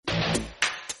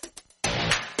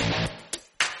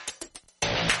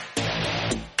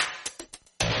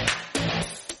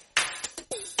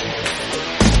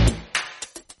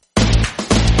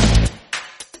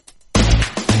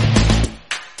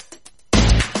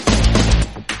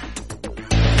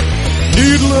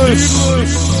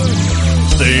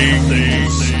Needless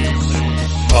Things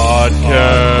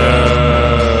Podcast.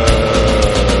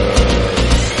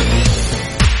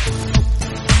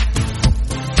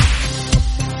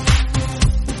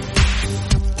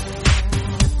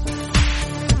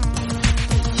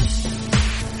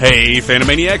 Hey,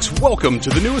 Phantomaniacs, welcome to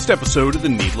the newest episode of the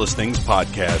Needless Things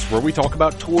Podcast, where we talk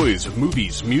about toys,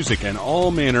 movies, music, and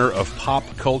all manner of pop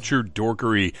culture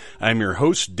dorkery. I'm your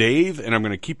host, Dave, and I'm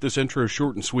going to keep this intro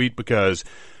short and sweet because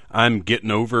I'm getting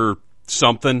over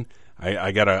something.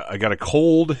 I got a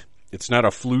cold. It's not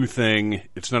a flu thing.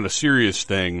 It's not a serious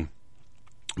thing.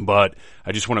 But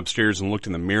I just went upstairs and looked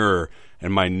in the mirror,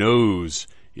 and my nose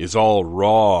is all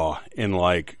raw and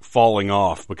like falling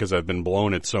off because I've been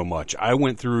blowing it so much. I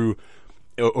went through,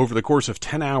 over the course of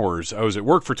 10 hours, I was at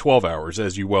work for 12 hours,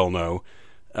 as you well know,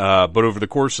 but over the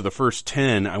course of the first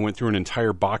 10, I went through an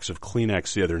entire box of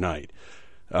Kleenex the other night.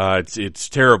 It's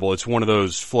terrible. It's one of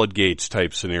those floodgates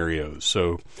type scenarios.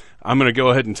 So I'm going to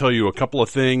go ahead and tell you a couple of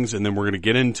things, and then we're going to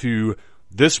get into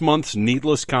this month's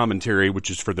Needless Commentary,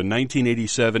 which is for the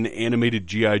 1987 animated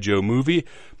G.I. Joe movie.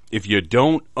 If you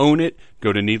don't own it,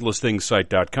 go to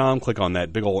needlessthingssite.com, click on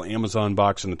that big old Amazon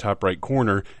box in the top right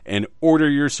corner, and order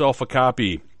yourself a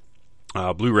copy.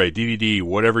 Blu-ray, DVD,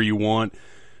 whatever you want.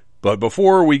 But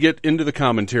before we get into the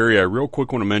commentary, I real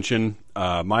quick want to mention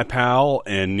my pal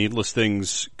and Needless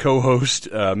Things co-host,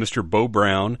 Mr. Bo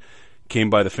Brown, came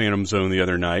by the Phantom Zone the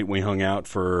other night. We hung out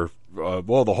for,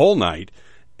 the whole night,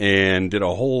 and did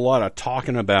a whole lot of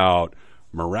talking about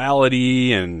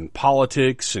morality and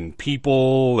politics and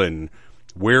people and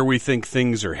where we think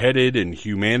things are headed and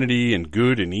humanity and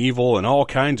good and evil and all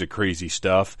kinds of crazy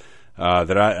stuff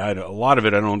that a lot of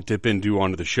it I don't dip into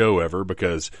onto the show ever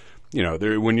because, you know,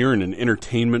 when you're in an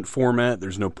entertainment format,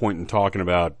 there's no point in talking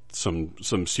about some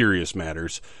serious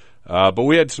matters. But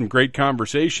we had some great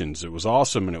conversations. It was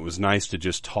awesome, and it was nice to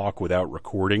just talk without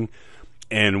recording.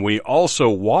 And we also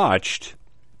watched,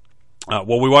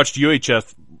 we watched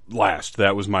UHF last.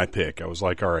 That was my pick. I was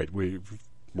like, all right, we're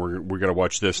going to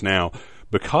watch this now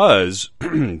because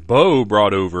Bo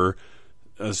brought over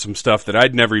some stuff that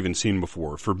I'd never even seen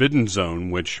before. Forbidden Zone,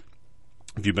 which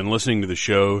if you've been listening to the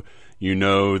show, you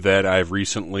know that I've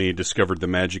recently discovered the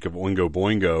magic of Oingo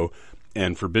Boingo,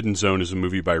 and Forbidden Zone is a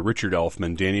movie by Richard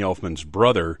Elfman, Danny Elfman's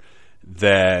brother,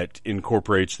 that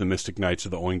incorporates the Mystic Knights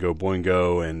of the Oingo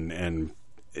Boingo, and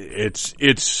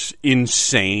it's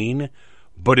insane,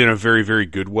 but in a very, very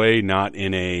good way, not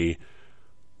in a,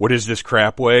 what is this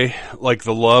crap way? Like,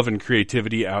 the love and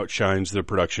creativity outshines the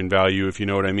production value, if you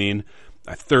know what I mean.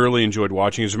 I thoroughly enjoyed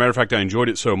watching it. As a matter of fact, I enjoyed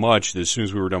it so much that as soon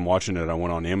as we were done watching it, I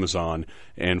went on Amazon,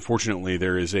 and fortunately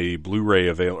there is a Blu-ray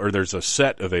available, or there's a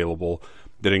set available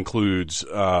that includes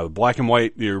black and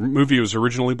white. The movie was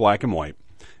originally black and white.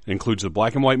 It includes the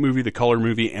black and white movie, the color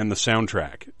movie, and the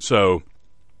soundtrack. So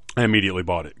I immediately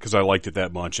bought it because I liked it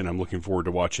that much, and I'm looking forward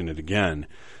to watching it again.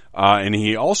 And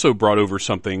he also brought over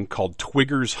something called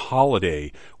Twigger's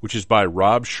Holiday, which is by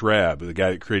Rob Schrab, the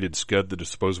guy that created Scud the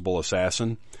Disposable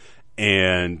Assassin.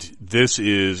 And this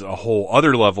is a whole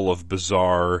other level of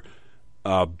bizarre,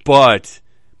 but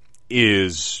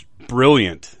is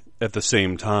brilliant at the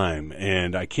same time.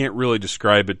 And I can't really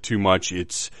describe it too much.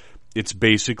 It's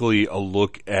basically a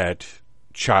look at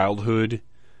childhood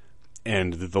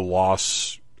and the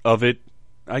loss of it,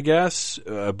 I guess,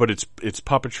 but it's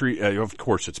puppetry. Of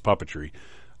course, it's puppetry,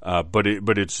 but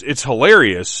it's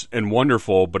hilarious and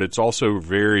wonderful. But it's also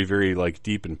very, very like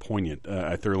deep and poignant.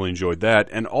 I thoroughly enjoyed that,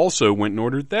 and also went and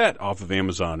ordered that off of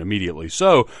Amazon immediately.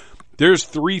 So there's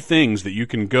 3 things that you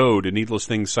can go to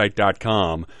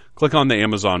needlessthingssite.com, click on the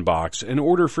Amazon box, and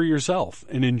order for yourself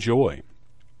and enjoy.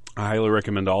 I highly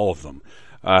recommend all of them.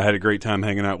 I had a great time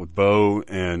hanging out with Bo,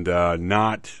 and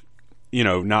not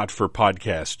for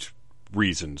podcast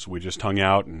reasons. We just hung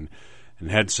out and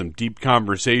had some deep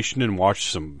conversation and watched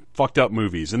some fucked up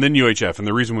movies. And then UHF. And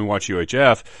the reason we watch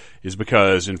UHF is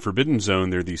because in Forbidden Zone,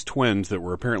 there are these twins that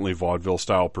were apparently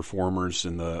vaudeville-style performers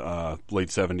in the late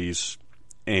 70s.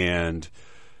 And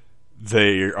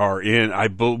they are in, I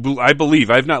believe,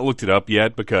 I've not looked it up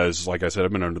yet because, like I said,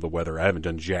 I've been under the weather. I haven't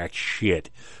done jack shit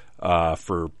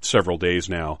for several days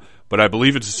now. But I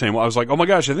believe it's the same. I was like, oh my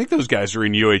gosh, I think those guys are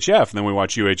in UHF. And then we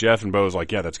watch UHF, and Bo was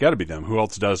like, yeah, that's got to be them. Who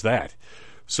else does that?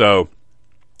 So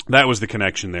that was the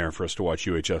connection there for us to watch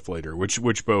UHF later,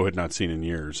 which Bo had not seen in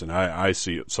years. And I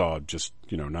saw it just,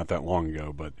 not that long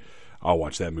ago, but I'll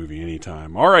watch that movie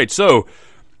anytime. All right, so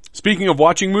speaking of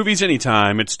watching movies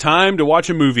anytime, it's time to watch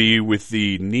a movie with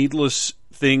the Needless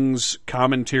Things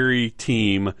commentary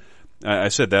team. I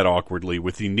said that awkwardly.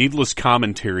 With the Needless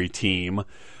commentary team.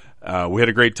 We had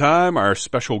a great time. Our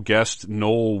special guest,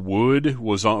 Noel Wood,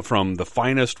 from The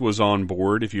Finest, was on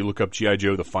board. If you look up G.I.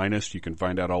 Joe The Finest, you can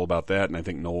find out all about that. And I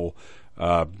think Noel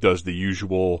does the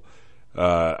usual,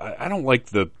 I don't like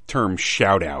the term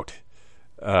shout out,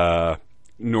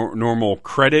 normal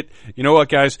credit. You know what,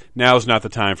 guys? Now's not the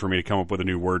time for me to come up with a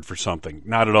new word for something.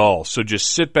 Not at all. So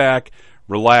just sit back,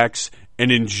 relax,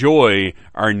 and enjoy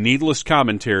our needless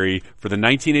commentary for the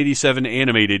 1987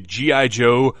 animated G.I.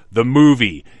 Joe the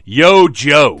movie. Yo,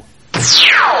 Joe!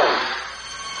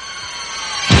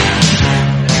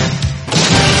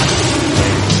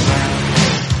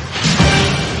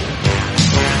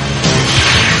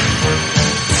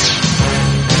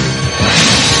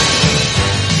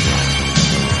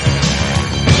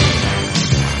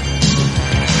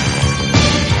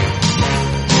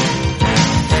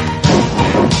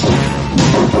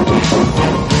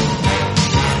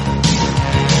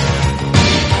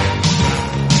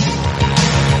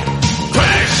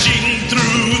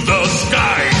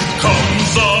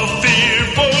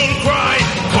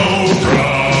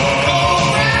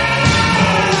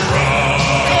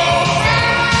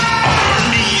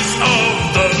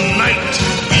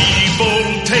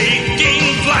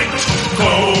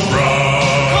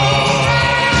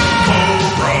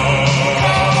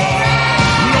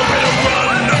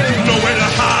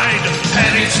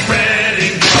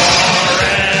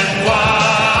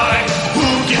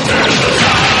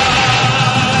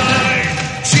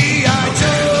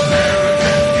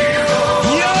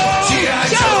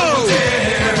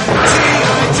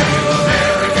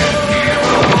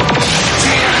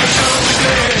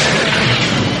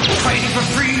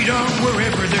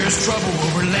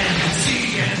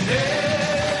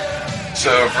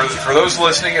 For those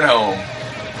listening at home,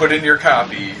 put in your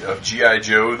copy of G.I.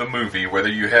 Joe the movie, whether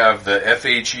you have the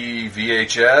FHE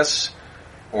VHS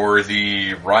or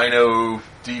the Rhino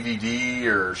DVD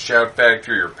or Shout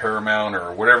Factory or Paramount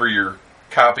or whatever your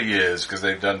copy is, because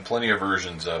they've done plenty of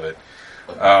versions of it.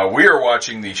 We are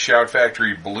watching the Shout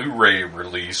Factory Blu-ray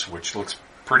release, which looks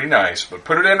pretty nice, but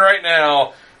put it in right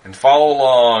now and follow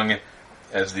along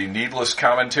as the Needless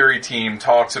Commentary team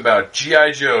talks about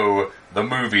G.I. Joe the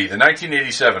movie, the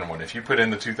 1987 one. If you put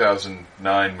in the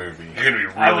 2009 movie, you're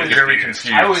going to be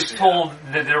confused. I was told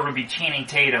that there would be Channing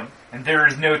Tatum, and there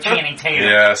is no Channing Tatum.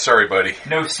 Yeah, sorry, buddy.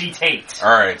 No C. Tate. All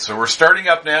right, so we're starting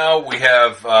up now. We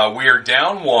are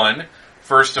down one.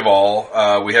 First of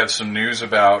all, we have some news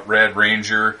about Red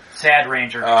Ranger. Sad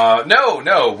Ranger.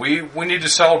 No. We need to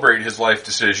celebrate his life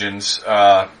decisions.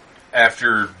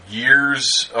 After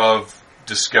years of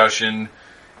discussion,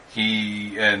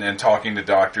 he and talking to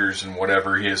doctors and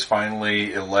whatever, he has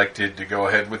finally elected to go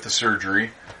ahead with the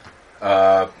surgery.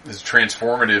 His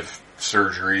transformative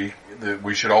surgery that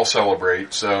we should all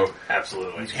celebrate. So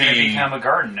absolutely, he's going to become a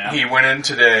garden now. He went in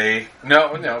today.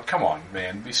 No, come on,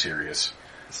 man, be serious.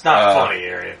 It's not funny,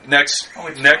 Arian.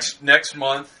 Next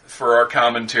month for our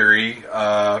commentary,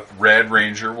 Red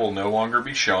Ranger will no longer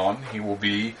be Sean. He will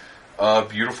be a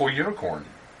beautiful unicorn.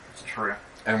 It's true.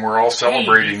 And we're all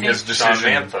celebrating his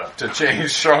decision to change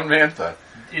Sean Mantha.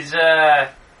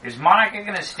 Is Monica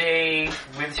going to stay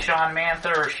with Sean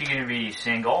Mantha, or is she going to be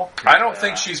single? I don't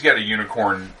think she's got a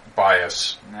unicorn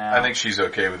bias. No. I think she's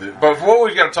okay with it. But what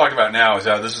we've got to talk about now is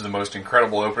how this is the most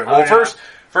incredible opening.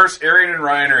 First, Arian and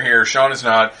Ryan are here. Sean is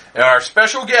not. And our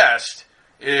special guest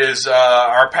is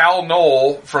our pal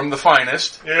Noel from The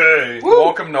Finest. Yay.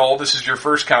 Welcome, Noel. This is your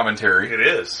first commentary. It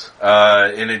is.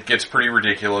 And it gets pretty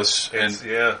ridiculous.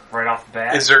 Right off the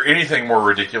bat. Is there anything more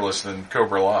ridiculous than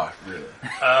Cobra La, really?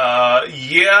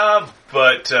 Yeah,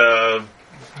 but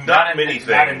not many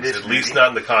things. At least not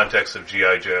in the context of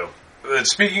G.I. Joe.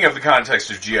 Speaking of the context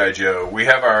of G.I. Joe, we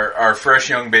have our fresh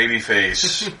young baby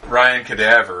face, Ryan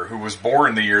Cadaver, who was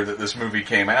born the year that this movie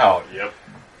came out. Yep.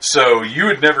 So you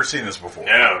had never seen this before?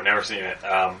 No, never seen it.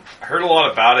 Heard a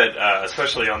lot about it,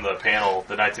 especially on the panel,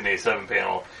 the 1987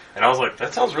 panel, and I was like,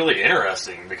 that sounds really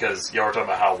interesting, because y'all were talking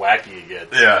about how wacky it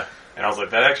gets. Yeah. And I was like,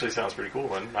 that actually sounds pretty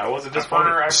cool, and I wasn't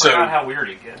disappointed. I forgot how weird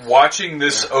it gets. Watching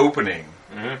this opening,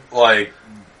 what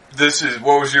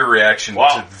was your reaction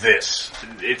to this?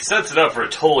 It sets it up for a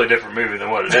totally different movie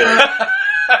than what it is.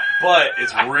 But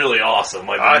it's really awesome.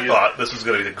 I thought this was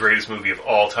going to be the greatest movie of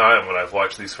all time when I've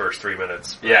watched these first 3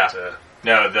 minutes. But,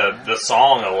 the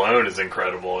song alone is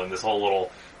incredible, and this whole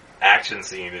little action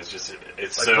scene is just,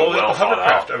 it's so well thought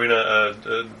out. I mean,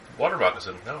 a water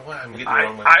moccasin. No, I'm getting the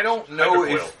wrong.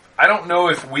 I don't know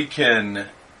if we can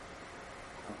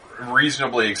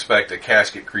reasonably expect a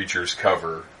Casket Creatures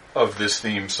cover of this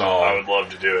theme song. I would love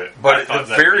to do it. But at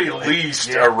the very least,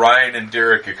 a Ryan and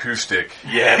Derek acoustic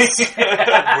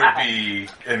would be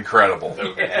incredible. That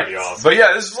would be pretty awesome. But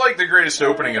yeah, this is like the greatest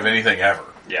opening of anything ever.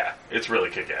 Yeah, it's really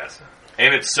kick-ass.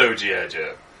 And it's so G.I.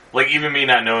 Joe. Like, even me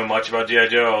not knowing much about G.I.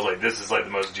 Joe, I was like, this is like the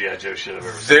most G.I. Joe shit I've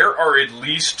ever seen. There are at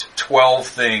least 12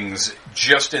 things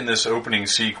just in this opening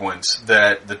sequence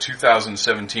that the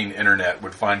 2017 internet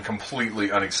would find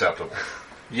completely unacceptable.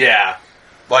 Yeah.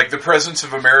 Like the presence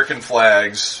of American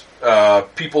flags,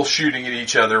 people shooting at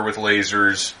each other with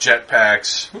lasers,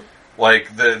 jetpacks.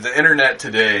 Like, the internet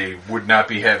today would not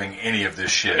be having any of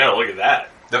this shit. No, look at that.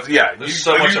 There's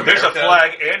there's a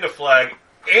flag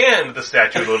and the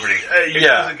Statue of Liberty. It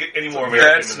doesn't get any more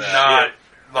American than that.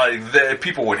 That's not,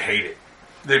 people would hate it.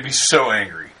 They'd be so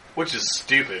angry. Which is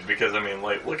stupid, because, I mean,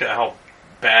 like, look at how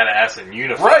badass and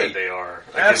unified they are.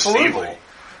 Absolutely. Evil.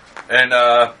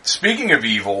 And, speaking of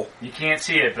evil... You can't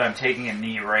see it, but I'm taking a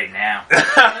knee right now. He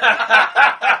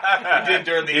did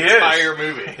during the entire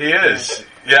movie. He is.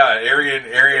 Yeah,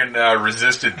 Arian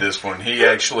resisted this one. He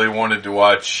actually wanted to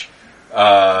watch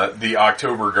the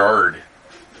October Guard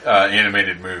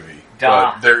animated movie.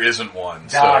 But there isn't one.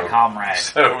 Comrade.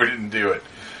 So we didn't do it.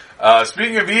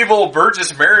 Speaking of evil,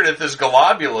 Burgess Meredith is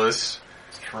Globulus.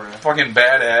 True. Fucking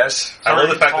badass. I love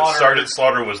the fact that Sergeant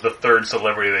Slaughter was the third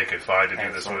celebrity they could find to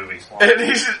do this movie. And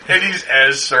he's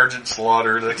as Sergeant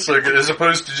Slaughter. That's so good. As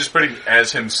opposed to just putting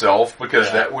as himself,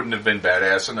 because that wouldn't have been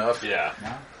badass enough. Yeah.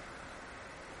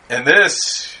 And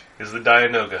this is the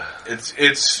Dianoga. It's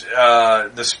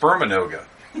the Spermanoga.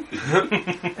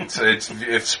 It's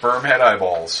if sperm had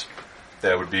eyeballs,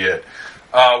 that would be it.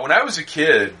 When I was a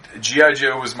kid, G.I.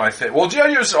 Joe was my thing. Well,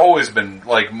 G.I. Joe's always been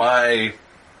like my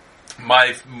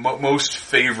most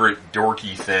favorite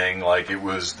dorky thing. Like, it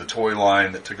was the toy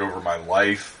line that took over my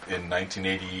life in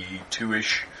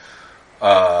 1982-ish.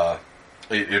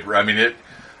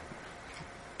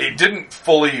 It didn't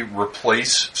fully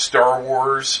replace Star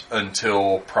Wars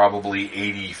until probably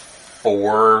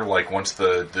 84, like once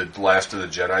the last of the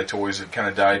Jedi toys had kind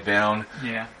of died down.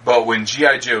 Yeah. But when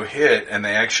G.I. Joe hit and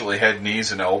they actually had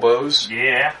knees and elbows...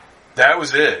 Yeah. That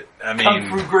was it. I mean, Kung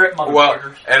Fu grip, motherfuckers.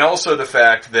 Well, and also the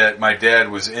fact that my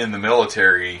dad was in the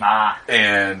military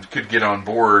and could get on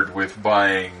board with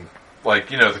buying,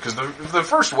 like, you know, because the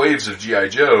first waves of G.I.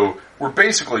 Joe were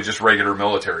basically just regular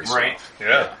military stuff.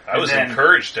 Yeah. I was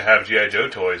encouraged to have G.I. Joe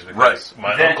toys because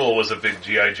my uncle was a big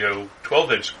G.I. Joe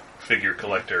 12-inch figure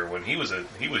collector when he was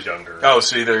younger. Oh,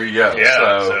 see, there you go.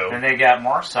 Yeah, so. And they got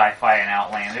more sci-fi and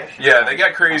outlandish. Yeah, they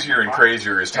got crazier and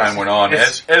crazier as time went on,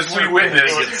 as we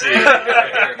witnessed. So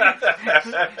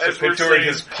picturing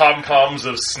his pom-poms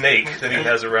of snake that he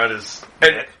has around his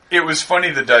neck. It was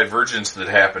funny the divergence that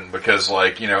happened because,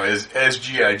 like, you know, as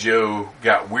G.I. Joe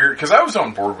got weird, because I was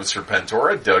on board with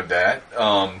Serpentor, I dug that,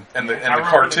 and the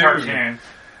cartoon.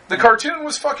 The cartoon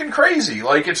was fucking crazy.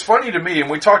 Like, it's funny to me, and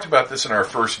we talked about this in our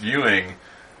first viewing,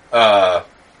 you know,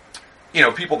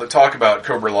 people that talk about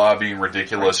Cobra La being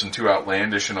ridiculous and too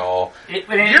outlandish and all.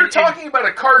 You're talking about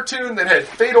a cartoon that had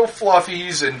fatal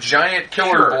fluffies and giant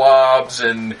killer blobs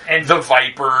and the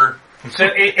Viper. So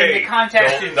in the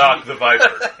context don't knock the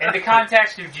Viper. In the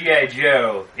context of G.I.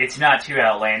 Joe, it's not too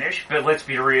outlandish, but let's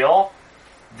be real.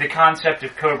 The concept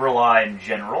of Cobra La in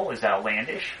general is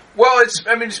outlandish. Well,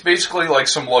 it's basically like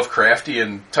some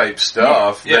Lovecraftian type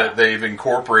stuff that they've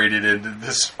incorporated into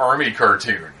this army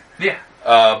cartoon. Yeah.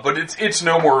 But it's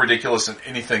no more ridiculous than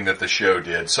anything that the show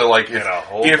did. So, like, if a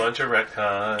whole bunch of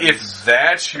retcons. If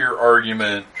that's your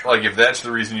argument, like, if that's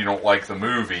the reason you don't like the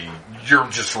movie, you're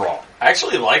just wrong. I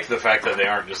actually like the fact that they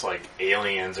aren't just like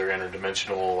aliens or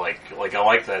interdimensional. Like I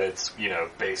like that it's, you know,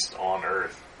 based on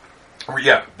Earth.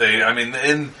 Yeah,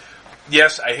 and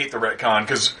yes, I hate the retcon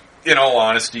because, in all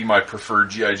honesty, my preferred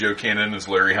G.I. Joe canon is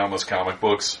Larry Hama's comic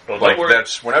books. Well,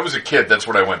 that's when I was a kid. That's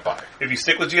what I went by. If you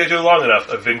stick with G.I. Joe long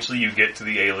enough, eventually you get to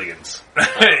the aliens.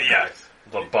 Yeah,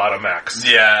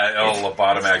 Lobotomax. Yeah,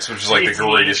 Lobotomax, which is like the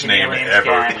greatest name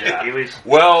ever. Yeah. It was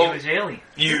Alien.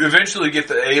 You eventually get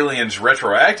the aliens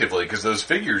retroactively because those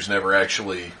figures never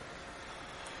actually.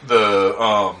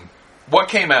 What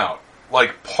came out?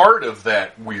 Like, part of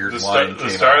that weird line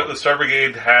came out. The Star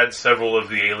Brigade had several of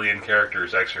the alien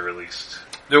characters actually released.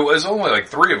 There was only like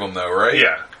 3 of them, though, right?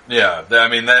 Yeah. Yeah, I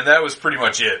mean, that was pretty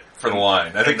much it for the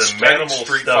line. I think the Manimal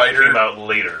Street Fighter came out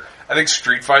later. I think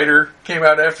Street Fighter came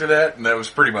out after that, and that was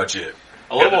pretty much it.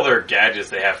 I love all their gadgets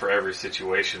they have for every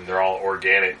situation. They're all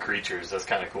organic creatures. That's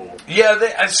kind of cool. Yeah,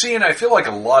 and I feel like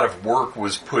a lot of work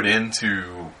was put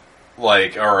into...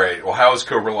 Like, all right, well, how is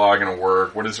Cobra La going to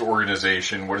work? What is the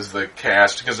organization? What is the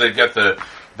cast? Because they've got the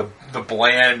the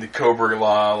bland Cobra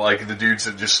La, like the dudes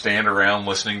that just stand around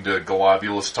listening to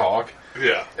Globulus talk.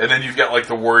 Yeah. And then you've got like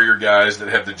the warrior guys that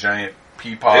have the giant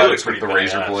pea pods with the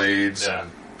razor blades. Yeah.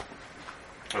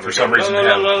 And for some reason,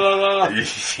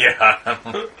 yeah.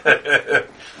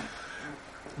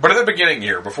 But at the beginning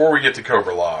here, before we get to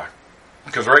Cobra La,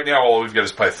 because right now all we've got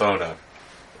is Pythona.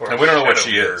 And we don't know what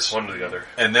she is. One or the other.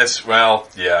 And this, well,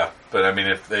 yeah. But I mean,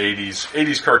 if the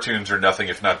 80s cartoons are nothing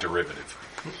if not derivative.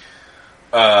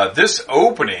 This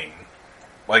opening,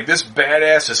 like this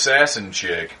badass assassin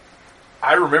chick,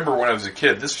 I remember when I was a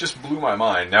kid, this just blew my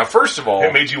mind. Now, first of all...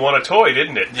 It made you want a toy,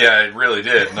 didn't it? Yeah, it really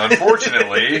did. And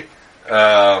unfortunately,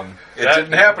 it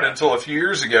didn't happen until a few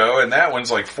years ago, and that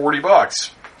one's like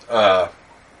 $40.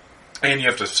 And you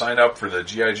have to sign up for the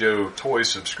G.I. Joe toy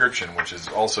subscription, which is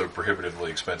also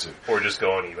prohibitively expensive. Or just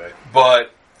go on eBay.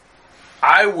 But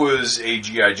I was a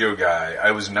G.I. Joe guy. I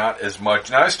was not as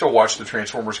much... Now, I still watch the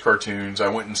Transformers cartoons. I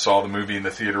went and saw the movie in the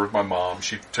theater with my mom.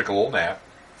 She took a little nap.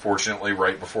 Fortunately,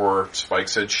 right before Spike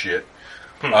said shit.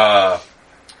 But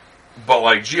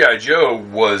like G.I. Joe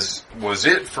was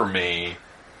it for me,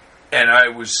 and I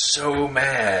was so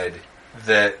mad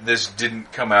that this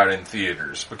didn't come out in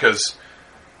theaters, because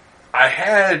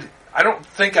I don't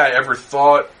think I ever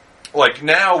thought, like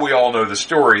now we all know the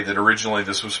story that originally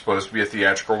this was supposed to be a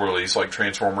theatrical release like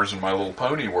Transformers and My Little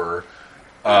Pony were,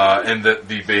 and that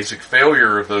the basic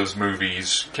failure of those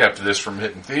movies kept this from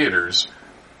hitting theaters.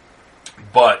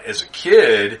 But as a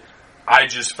kid, I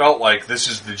just felt like this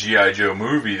is the G.I. Joe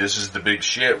movie. This is the big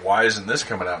shit. Why isn't this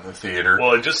coming out in the theater?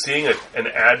 Well, and just seeing an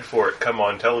ad for it come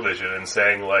on television and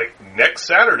saying, like, next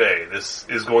Saturday this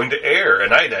is going to air.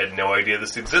 And I had no idea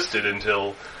this existed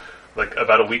until, like,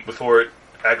 about a week before it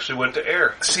actually went to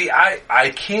air. See,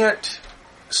 I can't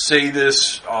say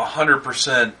this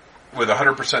 100% with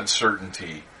 100%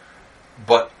 certainty,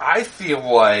 but I feel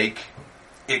like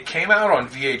it came out on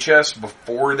VHS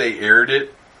before they aired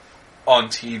it on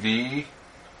TV,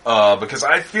 because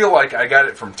I feel like I got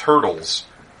it from Turtles,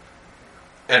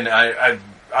 and I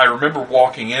remember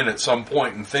walking in at some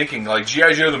point and thinking, like,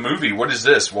 G.I. Joe the movie, what is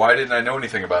this? Why didn't I know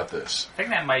anything about this? I think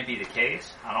that might be the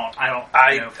case. I don't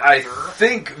know for I sure.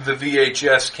 think the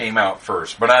VHS came out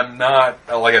first, but I'm not,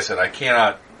 like I said, I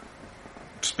cannot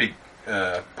speak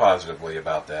positively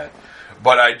about that.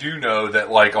 But I do know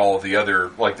that, like all of the other,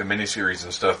 like the miniseries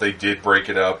and stuff, they did break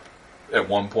it up at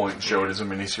one point and show it as a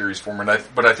miniseries format.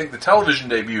 But I think the television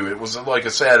debut, it was like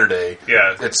a Saturday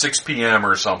at 6 p.m.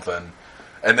 or something,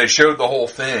 and they showed the whole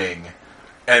thing.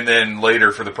 And then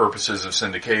later, for the purposes of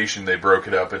syndication, they broke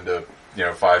it up into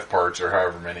 5 parts or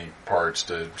however many parts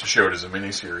to show it as a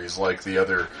miniseries, like the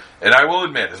other. And I will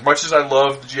admit, as much as I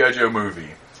love the G.I. Joe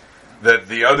movie, that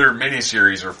the other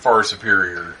miniseries are far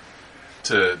superior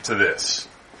to this.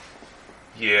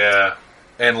 Yeah.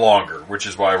 And longer, which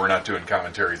is why we're not doing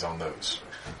commentaries on those.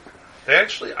 They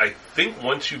actually, I think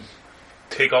once you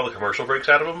take all the commercial breaks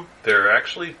out of them, they're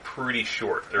actually pretty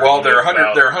short. They're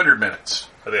 100 minutes.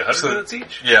 Are they 100 minutes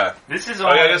each? Yeah. This is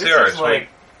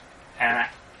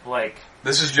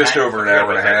this is just over an hour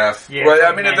and a half. Yeah, well,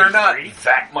 I mean, they're not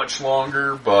that much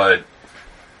longer, but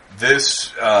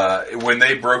this, when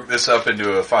they broke this up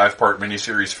into a 5-part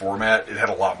miniseries format, it had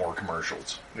a lot more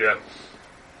commercials. Yeah.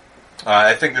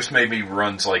 I think this maybe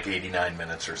runs like 89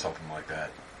 minutes or something like that.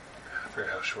 I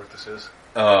forget how short this is.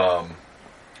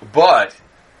 But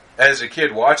as a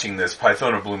kid watching this,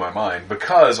 Pythona blew my mind,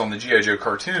 because on the G.I. Joe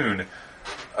cartoon,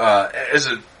 as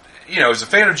a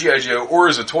fan of G.I. Joe or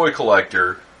as a toy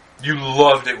collector, you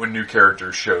loved it when new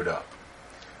characters showed up,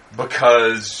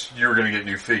 because you were going to get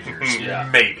new figures.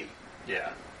 Maybe.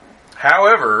 Yeah.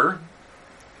 However,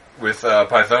 with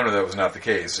Pythona, that was not the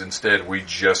case. Instead, we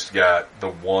just got the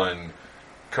one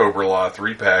Cobra La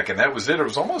 3-pack, and that was it. It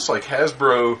was almost like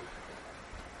Hasbro.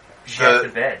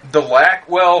 The lack,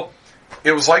 well,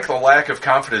 it was like the lack of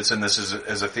confidence in this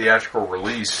as a theatrical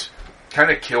release kind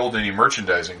of killed any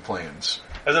merchandising plans.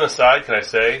 As an aside, can I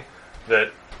say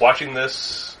that watching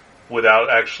this without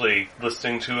actually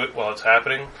listening to it while it's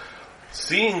happening,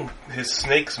 seeing his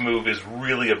snakes move is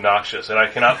really obnoxious, and I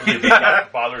cannot believe it's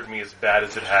not bothered me as bad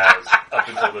as it has up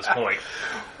until this point.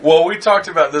 Well, we talked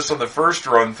about this on the first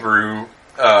run-through,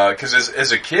 because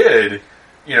as a kid,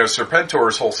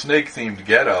 Serpentor's whole snake-themed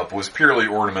getup was purely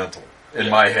ornamental in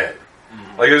my head.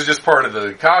 Mm-hmm. Like, it was just part of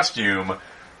the costume,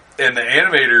 and the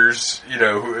animators,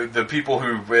 the people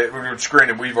which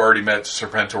granted, we've already met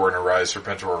Serpentor and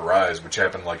Serpentor Arise, which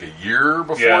happened like a year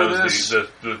before this.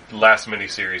 The last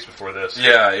miniseries before this.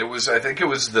 Yeah, I think it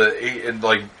was the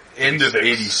end of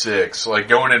 86. Like,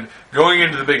 going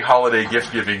into the big holiday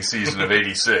gift-giving season of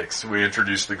 86, we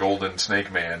introduced the Golden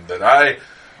Snake Man that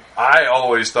I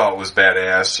always thought was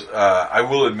badass. I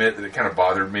will admit that it kind of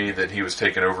bothered me that he was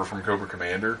taken over from Cobra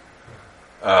Commander.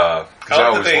 Because I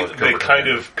always loved Cobra They kind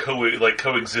of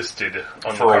coexisted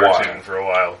on for the cartoon for a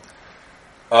while.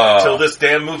 Until this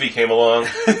damn movie came along.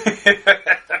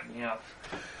 Yeah.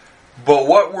 But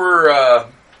what were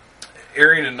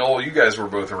Arian and Noel? You guys were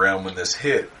both around when this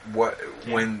hit.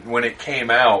 When it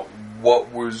came out?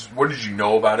 What did you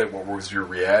know about it? What was your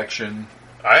reaction?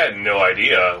 I had no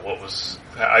idea what was.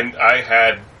 I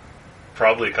had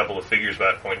probably a couple of figures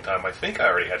by that point in time. I think I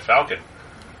already had Falcon,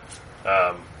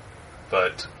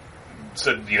 but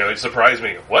said it surprised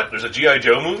me. What? There's a G.I.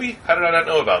 Joe movie? How did I not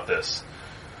know about this?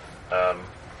 So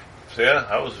yeah,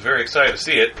 I was very excited to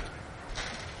see it.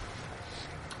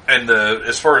 And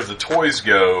as far as the toys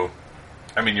go,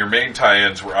 I mean, your main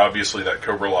tie-ins were obviously that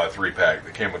Cobra Law 3-pack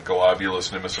that came with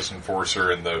Globulus, Nemesis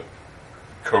Enforcer, and the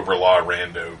Cobra Law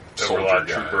Rando Cobra Law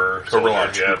Trooper. Cobra Law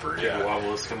Trooper, yeah. Did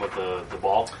Globulus come with the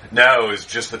ball? No, it was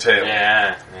just the tail.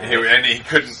 Yeah. And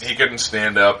he couldn't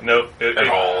stand up. Nope, at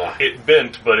all. It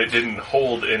bent, but it didn't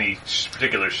hold any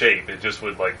particular shape. It just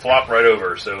would flop right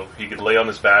over, so he could lay on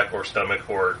his back or stomach,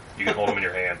 or you could hold him in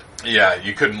your hand. Yeah,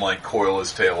 you couldn't coil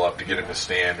his tail up to get him to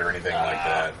stand or anything like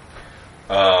that.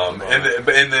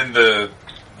 And then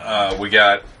we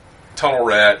got Tunnel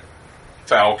Rat,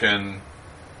 Falcon.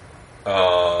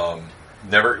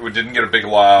 We didn't get a big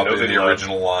lob in the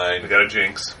original line. We got a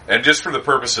Jinx. And just for the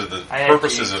purposes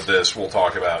of this, we'll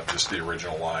talk about just the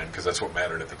original line because that's what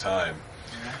mattered at the time.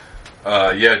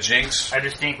 Jinx. I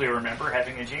distinctly remember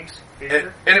having a Jinx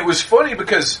figure. And it was funny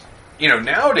because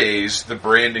nowadays the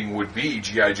branding would be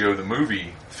G.I. Joe the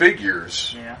movie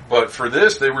figures. Yeah. But for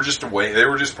this, they were just they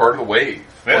were just part of the wave.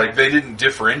 Yeah. They didn't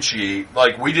differentiate.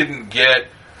 We didn't get.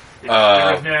 There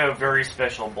was no very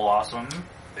special Blossom.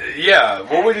 Yeah,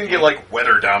 well, we didn't get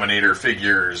Weather Dominator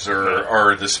figures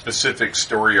or the specific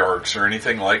story arcs or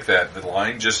anything like that. The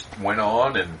line just went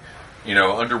on and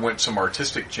underwent some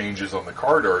artistic changes on the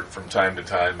card art from time to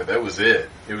time, but that was it.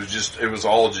 It was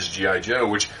all just G.I. Joe,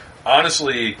 which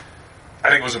honestly I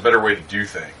think was a better way to do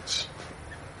things.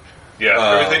 Yeah,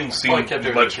 everything seemed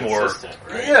much more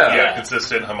right?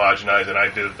 consistent, homogenized, and I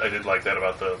did like that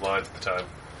about the lines at the time.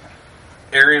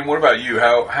 Arian, what about you?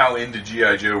 How into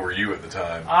G.I. Joe were you at the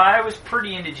time? I was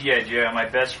pretty into G.I. Joe. My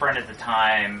best friend at the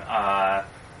time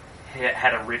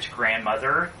had a rich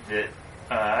grandmother that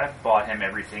bought him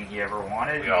everything he ever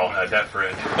wanted. We all had that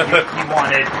friend.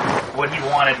 What he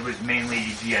wanted was mainly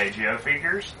G.I. Joe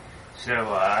figures. So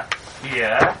he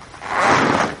had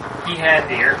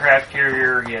the aircraft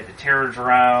carrier, he had the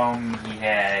Terrordrome, he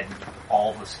had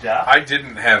all the stuff. I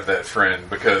didn't have that friend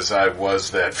because I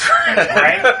was that friend.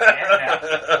 Right?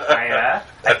 Yeah,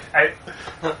 I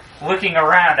looking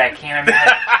around, I can't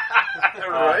imagine.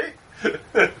 Right?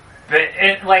 But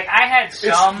I had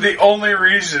some. It's the only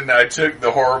reason I took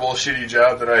the horrible, shitty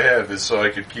job that I have is so I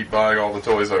could keep buying all the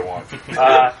toys I want.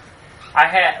 I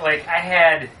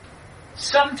had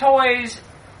some toys.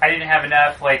 I didn't have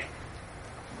enough.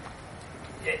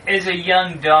 As a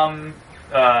young, dumb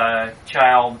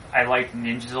child, I liked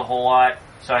ninjas a whole lot,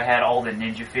 so I had all the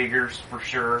ninja figures for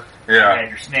sure. Yeah. I had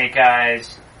your Snake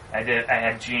Eyes. I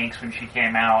had Jinx when she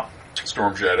came out.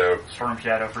 Storm Shadow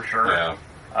for sure. Yeah.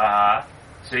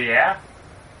 So yeah.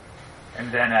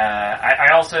 And then I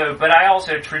also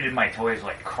treated my toys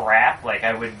like crap.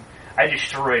 I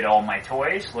destroyed all my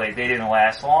toys. They didn't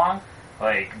last long.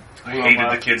 I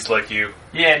hated the kids like you.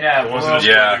 Yeah, no. The ones that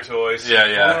destroyed your toys. Blew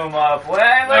them up.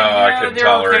 I couldn't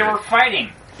tolerate it. They were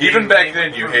fighting. Even back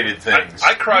then, you hated things.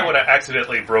 I cried when I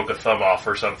accidentally broke a thumb off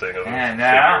or something.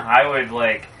 I would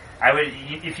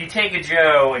if you take a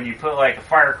Joe and you put a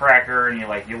firecracker and you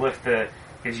lift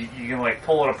because you can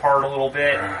pull it apart a little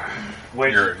bit,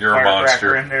 wedge you're the a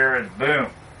monster in there, and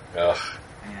boom. Ugh.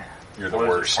 Yeah. You're the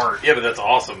worst. Yeah, but that's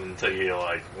awesome until you're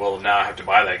now I have to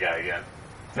buy that guy again.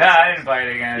 No, I didn't buy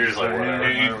it again. You're just whatever.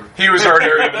 He was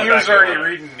already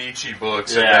reading Nietzsche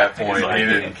books at that point. He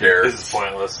didn't care. This is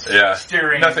pointless. Yeah,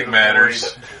 nothing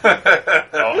matters.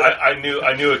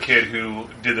 I knew a kid who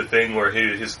did the thing where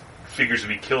his figures would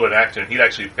be killed in accident. He'd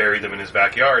actually bury them in his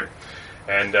backyard.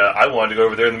 And I wanted to go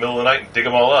over there in the middle of the night and dig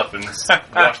them all up and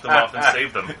wash them off and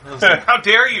save them. I was like, how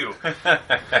dare you?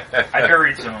 I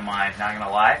buried some of mine, not going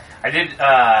to lie. I did...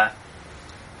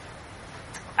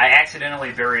 I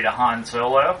accidentally buried a Han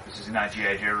Solo. This is not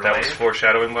G.I. Joe related. That was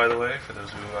foreshadowing, by the way, for those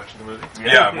who are watching the movie.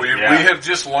 Yeah, we have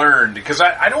just learned, because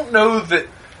I don't know that...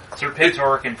 Sir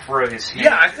Pitzor can throw his spears.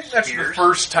 Yeah, I think that's the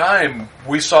first time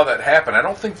we saw that happen. I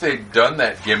don't think they'd done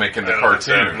that gimmick in the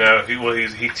cartoon. No,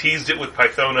 he teased it with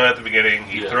Pythona at the beginning.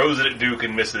 He throws it at Duke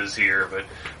and misses here, but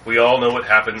we all know what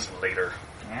happens later.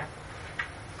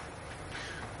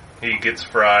 He gets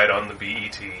fried on the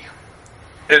BET.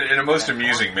 In a most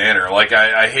amusing manner. Like,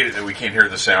 I hate it that we can't hear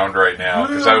the sound right now,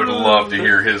 because I would love to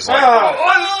hear his, like,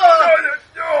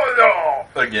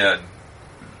 again.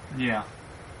 Yeah.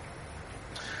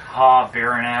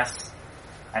 Baroness.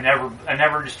 I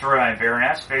never destroyed my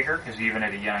Baroness figure, because even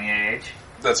at a young age.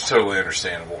 That's totally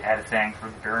understandable. Had a thing for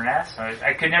the Baroness.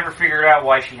 I could never figure out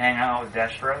why she hang out with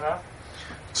Destro, though.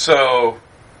 So,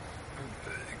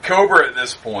 Cobra at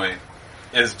this point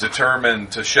is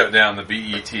determined to shut down the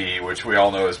BET, which we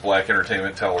all know is Black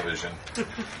Entertainment Television.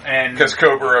 And because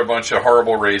Cobra are a bunch of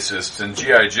horrible racists, and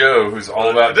G.I. Joe, who's all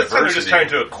about this diversity. time they're just trying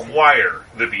to acquire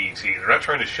the BET. They're not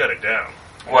trying to shut it down.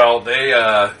 Well, they,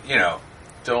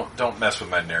 don't mess with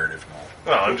my narrative, Noel.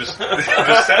 No, I'm just saying.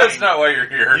 That's not why you're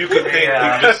here. You could think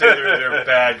you just say they're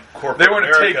bad corporate. They want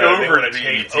to take over the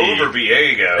take BET over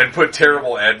Viego and put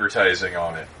terrible advertising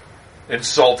on it.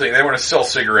 Insulting. They want to sell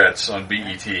cigarettes on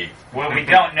BET. What we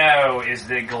don't know is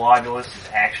that Globulus is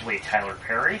actually Tyler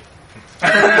Perry.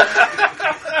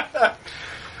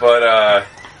 But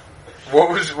what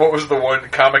was the one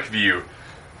Comic View?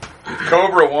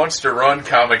 Cobra wants to run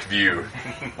Comic View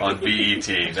on BET.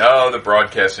 No, the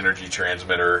broadcast energy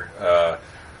transmitter.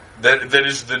 That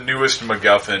is the newest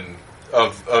MacGuffin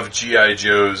of G.I.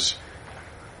 Joe's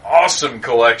awesome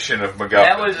collection of MacGuffins.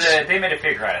 That was they made a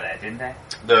figure out of that, didn't they?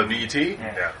 The BET?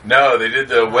 Yeah. No, they did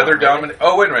the weather dominant.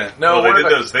 Oh, wait a minute. No, well,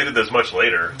 they did those much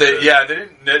later. They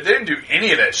didn't do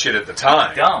any of that shit at the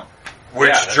time. Dumb.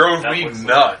 Which drove me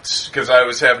nuts, because I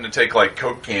was having to take, like,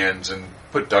 Coke cans and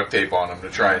put duct tape on them to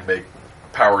try and make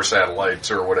power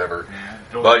satellites or whatever.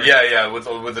 But with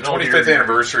the 25th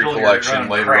anniversary collection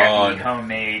later on,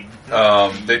 homemade.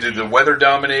 They did the Weather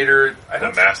Dominator,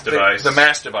 the Mass Device. The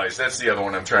Mass Device. That's the other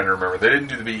one I'm trying to remember. They didn't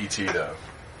do the BET though,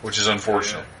 which is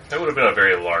unfortunate. That would have been a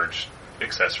very large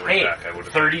accessory back. I would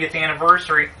have 30th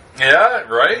anniversary. Yeah,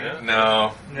 right? Yeah.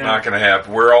 No, not going to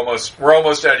happen. We're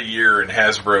almost at a year, and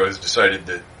Hasbro has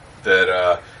decided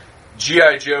that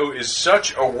G.I. Joe is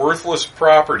such a worthless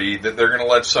property that they're going to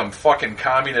let some fucking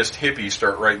communist hippie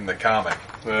start writing the comic.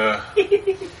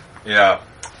 Yeah.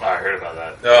 I heard about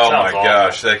that. Oh my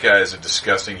gosh, that guy is a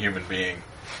disgusting human being.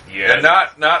 Yeah. And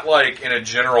not like in a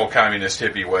general communist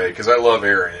hippie way, because I love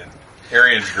Arian.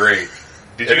 Arian's great.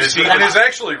 And is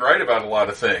actually right about a lot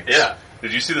of things. Yeah.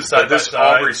 Did you see the side by this sides?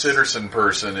 Aubrey Sitterson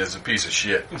person is a piece of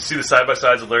shit. Did you see the side by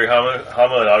sides of Larry Hama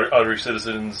and Aubrey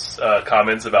Sitterson's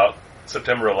comments about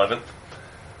September 11th?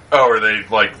 Oh, are they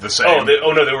like the same?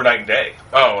 Oh, no, they were night and day.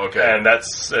 Oh, okay. And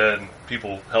that's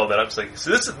people held that up. It's like,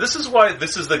 so this is why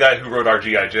this is the guy who wrote our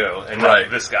G.I. Joe, and not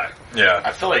this guy. Yeah,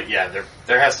 I feel like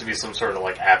there has to be some sort of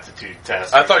like aptitude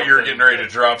test. I thought you were getting ready to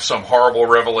drop some horrible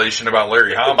revelation about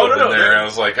Larry Hama in there. And I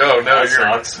was like, oh no, you're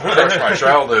going to crush my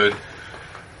childhood.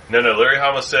 No, Larry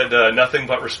Hama said nothing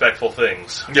but respectful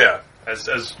things. Yeah.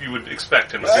 As you would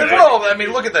expect him to say. Well, I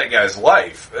mean, look at that guy's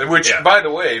life. Which, by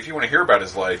the way, if you want to hear about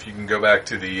his life, you can go back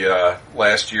to the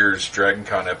last year's Dragon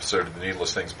Con episode of the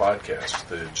Needless Things podcast,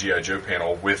 the G.I. Joe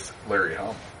panel with Larry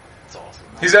Hama. That's awesome.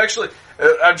 He's actually,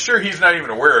 I'm sure he's not even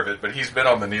aware of it, but he's been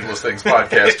on the Needless Things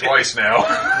podcast twice now.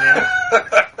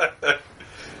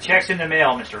 Checks in the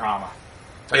mail, Mr. Hama.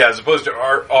 Yeah, as opposed to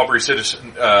Aubrey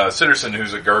Sitterson,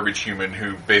 who's a garbage human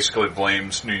who basically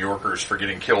blames New Yorkers for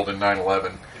getting killed in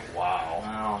 9/11.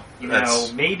 Wow.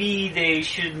 Well, maybe they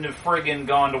shouldn't have friggin'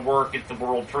 gone to work at the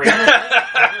World Trade Center.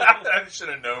 I should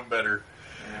have known better.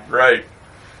 Yeah. Right.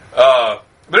 But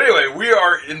anyway, we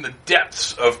are in the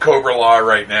depths of Cobra Law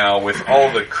right now with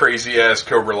all the crazy-ass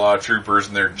Cobra Law troopers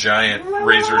and their giant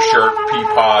razor-sharp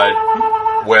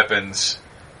pea-pod weapons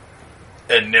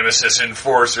and Nemesis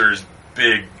Enforcer's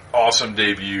big, awesome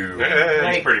debut.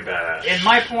 It's pretty badass. And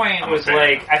my point was,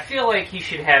 I feel like he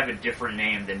should have a different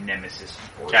name than Nemesis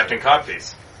Enforcer. Captain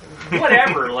Codpiece.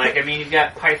 Whatever. You've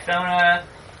got Pythona,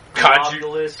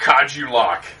 Kaju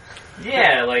Lock.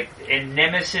 Yeah, and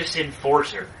Nemesis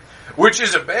Enforcer. Which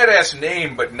is a badass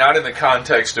name, but not in the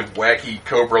context of wacky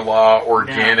Cobra Law,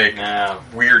 organic,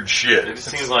 weird shit. It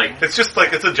seems like... It's just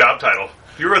it's a job title.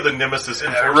 You are the Nemesis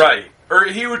Enforcer. Right. Or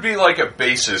he would be like a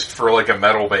bassist for a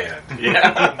metal band.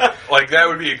 Yeah. That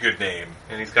would be a good name.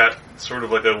 And he's got sort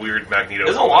of a weird Magneto.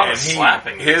 There's a lot of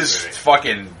slapping. His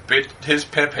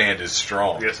pimp hand is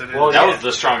strong. Yes, it is. Well, that was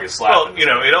the strongest slap. Well,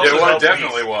 it also helps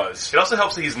definitely was. It also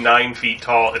helps that he's 9 feet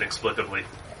tall inexplicably.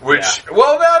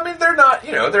 They're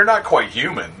not quite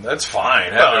human. That's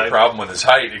fine. I have no problem with his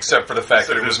height, except for the fact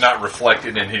that it was not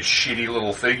reflected in his shitty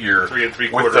little figure. 3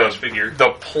 3/4 inch figure. The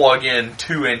plug-in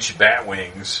 2-inch bat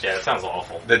wings. Yeah, that sounds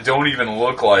awful. That don't even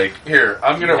look like. Here,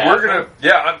 I don't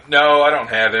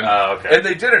have him. Oh, okay. And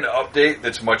they did an update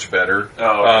that's much better.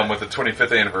 Okay. With the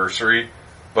 25th anniversary.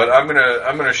 But I'm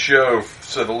gonna show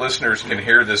so the listeners can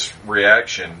hear this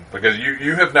reaction, because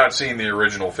you have not seen the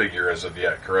original figure as of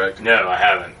yet, correct? No, I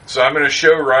haven't. So I'm gonna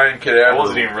show Ryan Cadaver. I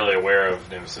wasn't even really aware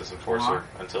of Nemesis Enforcer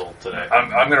until today.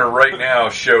 I'm gonna right now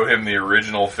show him the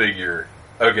original figure.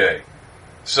 Okay.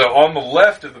 So on the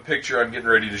left of the picture I'm getting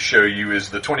ready to show you is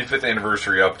the 25th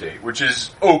anniversary update, which is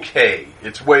okay.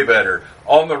 It's way better.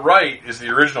 On the right is the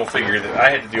original figure that I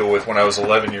had to deal with when I was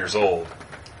 11 years old.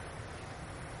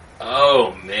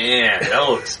 Oh, man. That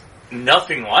looks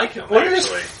nothing like him, Look at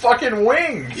actually. his fucking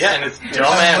wings! Yeah, and his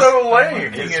dumbass... so lame!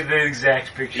 I'm thinking of the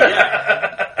exact picture.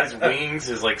 Yeah. His wings,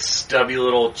 his, like, stubby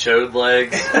little chode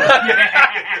legs.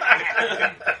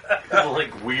 His,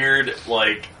 like, weird,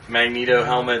 like, Magneto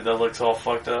helmet that looks all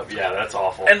fucked up. Yeah, that's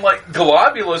awful. And, like,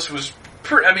 Globulus was...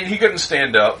 he couldn't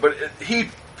stand up, but he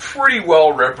pretty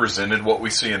well represented what we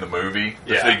see in the movie.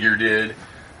 The figure did.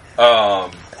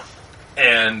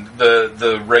 And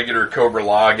the regular Cobra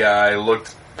La guy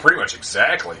looked pretty much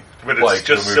exactly. But it's like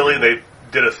just the silly. movie. They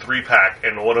did a 3-pack,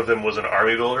 and one of them was an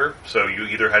army builder. So you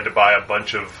either had to buy a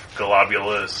bunch of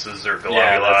Globuluses or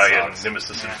Globuli and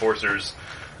Nemesis Enforcers,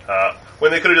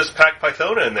 when they could have just packed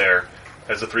Pythona in there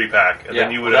as a 3-pack, and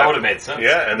then you would that would have made sense.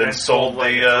 Yeah, and then sold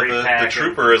the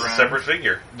trooper as a separate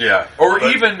figure. Yeah, or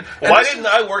But even why didn't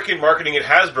I work in marketing at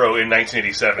Hasbro in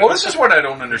 1987? Well, this is what I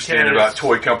don't understand about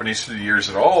toy companies through the years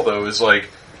at all, though, is like,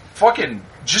 fucking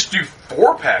just do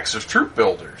 4-packs of troop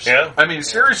builders. Yeah. I mean,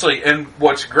 seriously, and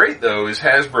what's great, though, is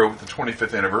Hasbro, with the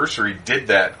 25th anniversary, did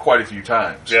that quite a few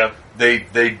times. Yeah. They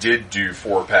did do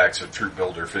 4-packs of troop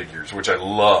builder figures, which I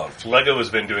loved. Lego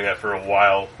has been doing that for a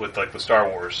while with, like, the Star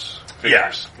Wars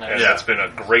figures. Yeah. And that's been a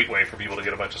great way for people to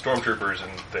get a bunch of stormtroopers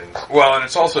and things. Well, and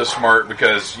it's also smart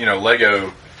because,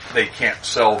 Lego, they can't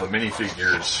sell the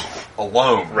minifigures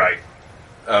alone. Right.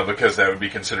 Because that would be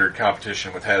considered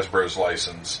competition with Hasbro's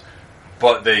license.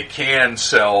 But they can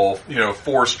sell, 4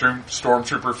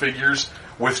 Stormtrooper figures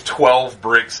with 12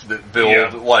 bricks that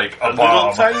build, like, a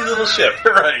bomb. Tiny little ship.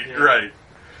 Right.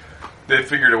 They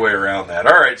figured a way around that.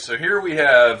 All right, so here we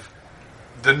have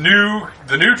the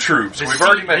new troops. We've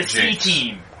already met Jinx.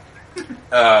 C-Team.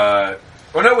 Well,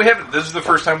 no, we haven't. This is the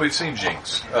first time we've seen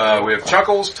Jinx. We have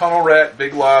Chuckles, Tunnel Rat,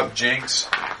 Big Lob, Jinx,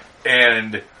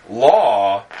 and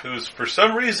Law, who's for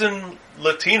some reason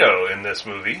Latino in this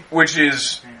movie, which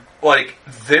is like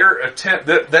their attempt.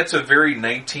 That's a very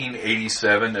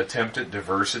 1987 attempt at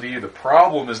diversity. The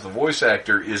problem is the voice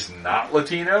actor is not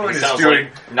Latino and is doing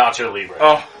like Nacho Libre.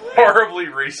 A horribly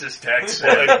racist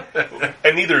accent.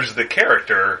 And neither is the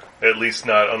character, at least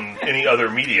not on any other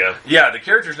media. Yeah, the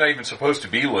character's not even supposed to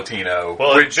be Latino.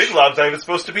 Well, Big Lob's not even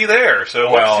supposed to be there, so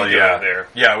what's he doing there?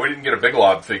 Yeah, we didn't get a Big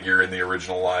Lob figure in the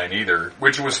original line either,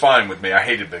 which was fine with me. I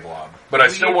hated Big Lob, but I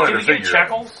still wanted a figure.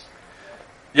 Chuckles?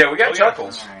 Yeah, we got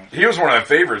Chuckles. Right. He was one of my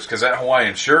favorites because that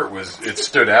Hawaiian shirt it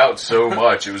stood out so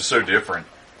much. It was so different.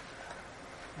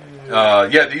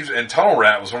 And Tunnel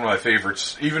Rat was one of my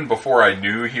favorites even before I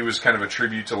knew he was kind of a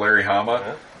tribute to Larry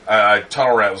Hama.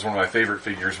 Tunnel Rat was one of my favorite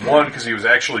figures. One, because he was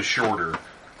actually shorter.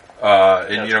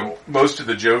 Cool. Most of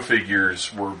the Joe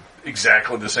figures were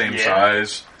exactly the same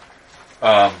size.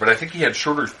 But I think he had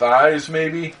shorter thighs,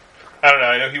 maybe. I don't know.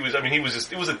 I know he was. I mean, it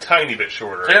was a tiny bit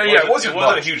shorter. It wasn't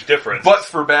a huge difference. But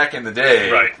for back in the day,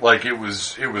 right. Like it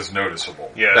was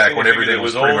noticeable. Yeah, back when everything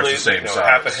was pretty much the same size.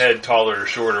 Half a head taller or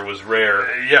shorter was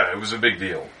rare. Yeah, it was a big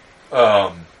deal.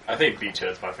 I think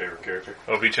Beachhead's my favorite character.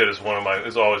 Oh, Beachhead is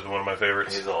has always been one of my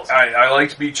favorites. He's awesome. I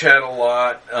liked Beachhead a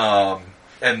lot.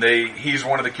 And he's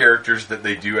one of the characters that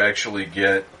they do actually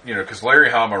get, because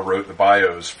Larry Hama wrote the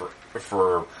bios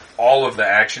for all of the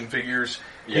action figures.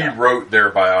 Yeah. He wrote their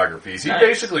biographies. He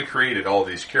basically created all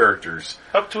these characters.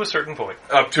 Up to a certain point.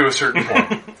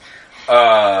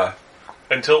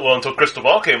 Until Crystal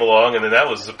Ball came along, and then that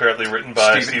was apparently written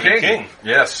by Stephen King.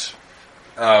 Yes.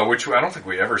 Which I don't think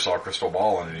we ever saw Crystal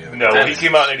Ball in any of it. No, he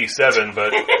came out in 87,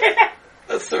 but...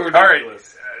 That's so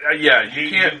ridiculous. All right. You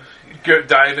can't go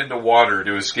dive into water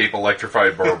to escape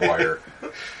electrified barbed wire.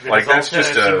 That's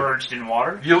just submerged in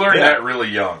water. You learn that really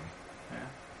young.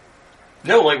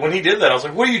 No, like when he did that, I was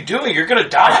like, "What are you doing? You're going to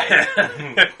die."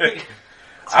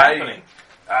 What's happening?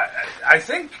 I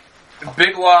think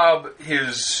Big Lob,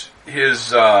 his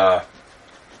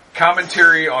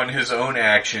commentary on his own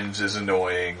actions is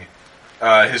annoying.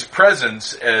 His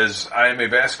presence as I am a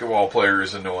basketball player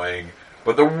is annoying.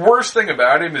 But the worst thing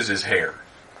about him is his hair.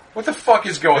 What the fuck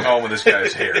is going on with this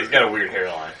guy's hair? He's got a weird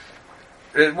hairline.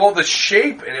 Well, the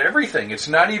shape and everything. It's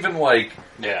not even like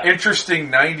interesting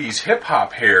 90s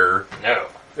hip-hop hair. No.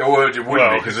 Well, it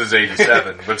wouldn't be because it's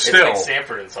 87, but still. It's like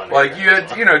Sanford and Son. Like, you had,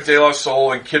 De La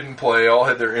Soul and Kid and Play all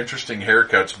had their interesting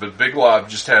haircuts, but Big Lob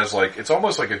just has, like, it's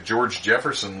almost like a George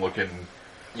Jefferson looking,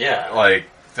 like,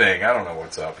 thing. I don't know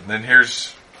what's up. And then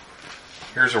here's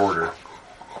Order.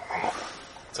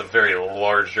 It's a very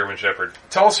large German Shepherd.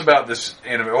 Tell us about this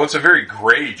animation. Well, it's a very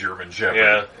gray German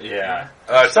Shepherd. Yeah.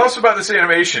 Tell us about this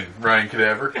animation, Ryan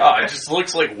Cadaver. Oh, it just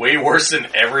looks like way worse than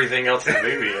everything else in the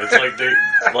movie. It's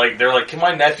like they're like, can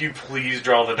my nephew please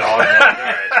draw the dog? And I'm like,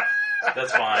 alright,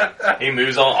 that's fine. He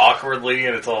moves all awkwardly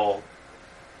and it's all...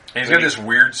 And he's got this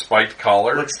weird spiked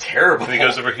collar. It looks terrible. And he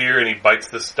goes over here and he bites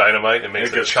this dynamite and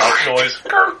makes a chomp noise.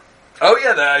 Oh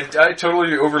yeah, I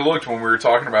totally overlooked when we were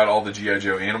talking about all the G.I.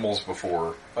 Joe animals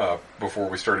before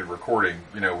we started recording.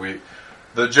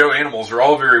 The Joe animals are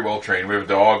all very well trained. We have a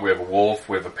dog, we have a wolf,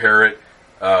 we have a parrot,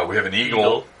 we have an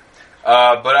eagle.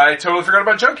 But I totally forgot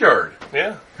about Junkyard.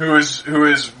 Yeah, who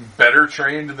is better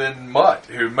trained than Mutt.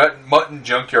 Mutt and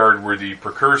Junkyard were the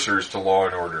precursors to Law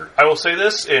and Order. I will say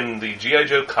this, in the G.I.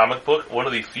 Joe comic book, one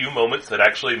of the few moments that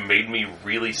actually made me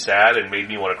really sad and made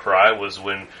me want to cry was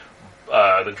when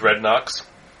the Dreadnoks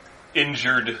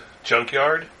injured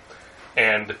Junkyard,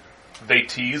 and they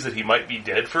tease that he might be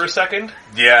dead for a second.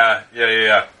 Yeah.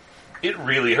 It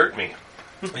really hurt me.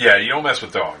 Yeah, you don't mess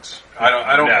with dogs.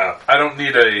 I don't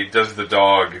need a Does the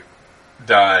Dog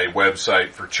Die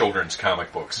website for children's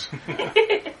comic books.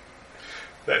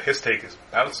 That his take is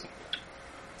bouncing.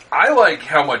 I like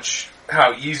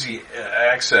how easy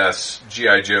access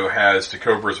G.I. Joe has to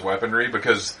Cobra's weaponry,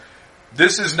 because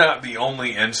this is not the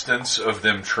only instance of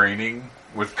them training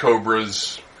with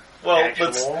Cobra's. Well,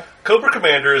 Cobra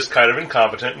Commander is kind of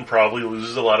incompetent and probably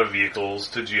loses a lot of vehicles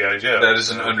to G.I. Joe. That is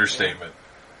an understatement.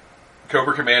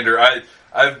 Cobra Commander,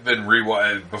 I've been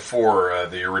before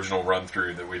the original run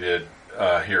through that we did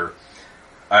here.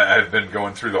 I've been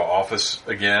going through the Office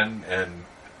again, and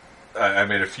I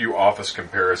made a few Office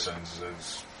comparisons.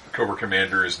 As Cobra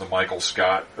Commander is the Michael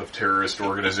Scott of terrorist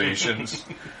organizations.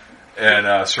 And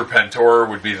Serpentor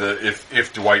would be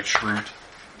if Dwight Schrute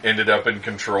ended up in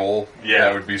control,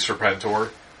 that would be Serpentor.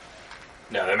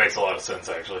 No, that makes a lot of sense,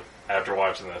 actually, after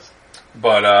watching this.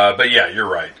 But yeah, you're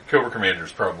right. Cobra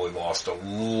Commander's probably lost a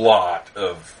lot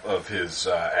of his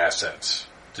assets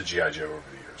to G.I. Joe over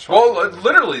the years. Well,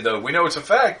 literally, though, we know it's a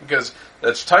fact, because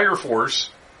that's Tiger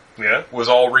Force. Yeah. Was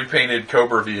all repainted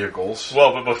Cobra vehicles.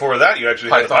 Well, but before that, you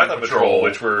actually had the Python Patrol,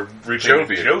 which were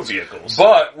repainted Joe vehicles.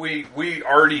 But we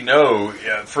already know,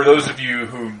 for those of you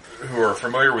who are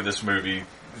familiar with this movie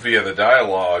via the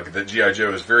dialogue, that G.I.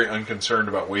 Joe is very unconcerned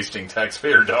about wasting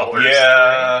taxpayer dollars.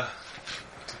 Yeah.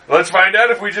 Let's find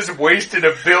out if we just wasted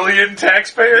 $1 billion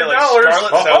taxpayer dollars.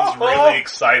 Scarlett sounds really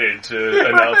excited to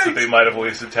announce that they might have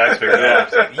wasted taxpayer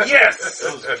dollars. Yes!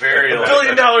 It was very $1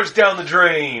 billion down the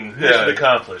drain. Mission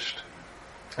accomplished.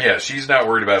 Yeah, she's not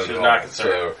worried about it at all. She's not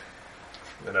concerned.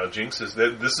 So, Jinx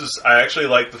is... I actually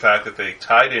like the fact that they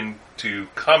tied into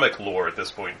comic lore at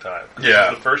this point in time. This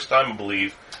is the first time, I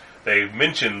believe, they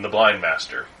mentioned the Blind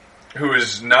Master. Who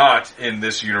is not in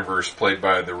this universe played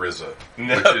by the RZA.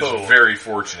 No. Which is very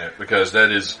fortunate, because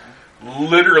that is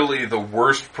literally the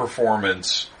worst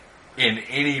performance in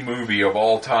any movie of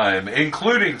all time,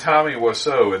 including Tommy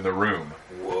Wiseau in The Room.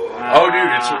 Whoa.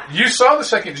 Oh, dude, you saw the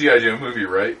second G.I. Joe movie,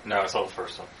 right? No, I saw the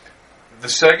first one. The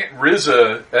second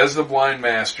RZA as the Blind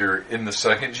Master in the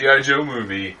second G.I. Joe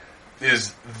movie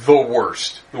is the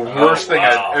worst. The worst thing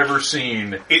I've ever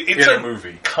seen in a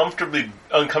movie.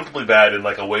 Uncomfortably bad in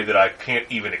like a way that I can't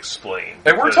even explain.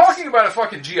 And we're talking about a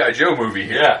fucking G.I. Joe movie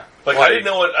here. Yeah. Like I didn't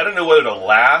know whether to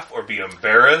laugh or be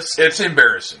embarrassed. It's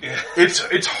embarrassing. Yeah.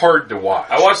 It's hard to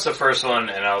watch. I watched the first one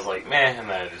and I was like, meh, and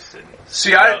then I just didn't.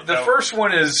 See, the first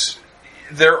one is,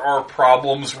 there are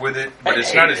problems with it, but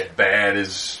it's not as bad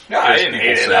as I didn't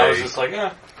hate it. Say. I was just like,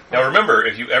 yeah. Now remember,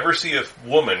 if you ever see a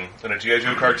woman in a G.I.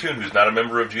 Joe cartoon who's not a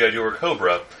member of G.I. Joe or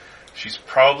Cobra, she's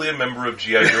probably a member of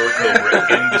G.I. Joe or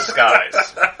Cobra in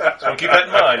disguise. So keep that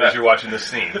in mind as you're watching this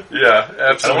scene. Yeah,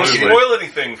 absolutely. I don't want to spoil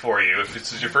anything for you if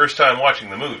this is your first time watching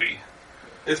the movie.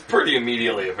 It's pretty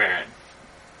immediately apparent.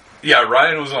 Yeah,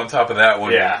 Ryan was on top of that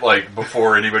one, like,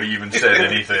 before anybody even said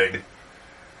anything.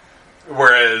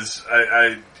 Whereas,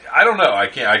 I don't know, I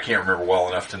can't remember well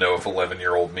enough to know if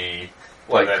 11-year-old me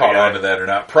caught on to that or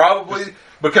not. Probably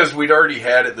because we'd already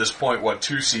had at this point,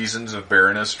 2 seasons of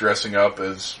Baroness dressing up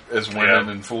as women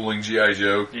and fooling G.I.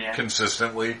 Joe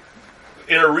consistently.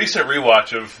 In a recent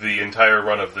rewatch of the entire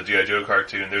run of the G.I. Joe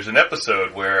cartoon, there's an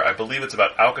episode where I believe it's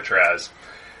about Alcatraz,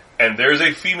 and there's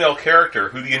a female character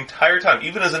who the entire time,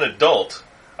 even as an adult,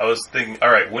 I was thinking,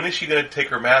 all right, when is she going to take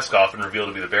her mask off and reveal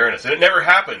to be the Baroness? And it never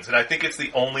happens, and I think it's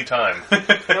the only time.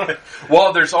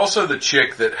 Well, there's also the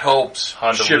chick that helps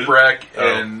Honda Shipwreck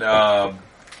and... okay.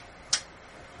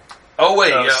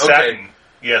 Satin.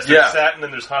 Yes, there's Satin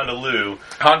and there's Honda Lou.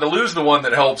 Honda Lou's the one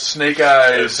that helps Snake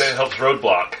Eyes. It helps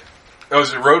Roadblock. Oh,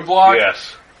 is it Roadblock?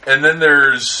 Yes. And then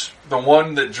there's the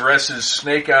one that dresses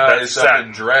Snake Eyes up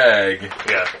in drag.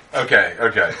 Yeah.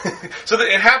 Okay. So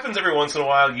it happens every once in a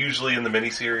while, usually in the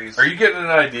miniseries. Are you getting an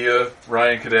idea,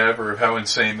 Ryan Cadaver, of how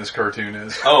insane this cartoon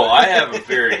is? Oh, I have a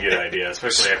very good idea,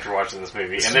 especially after watching this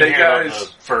movie. And then hearing about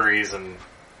the furries and...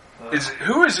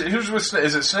 Who's with Snake?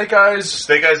 Is it Snake Eyes?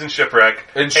 Snake Eyes and Shipwreck.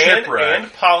 And Shipwreck.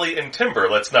 And Polly and Timber,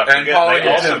 let's not forget. They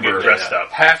also get dressed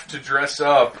up. Have to dress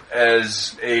up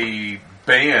as a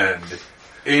band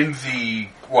in the,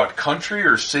 country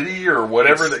or city or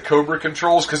whatever that Cobra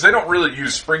controls? Because they don't really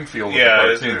use Springfield in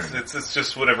the cartoon. It's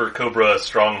just whatever Cobra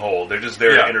stronghold. They're just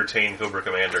there to entertain Cobra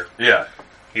Commander. Yeah.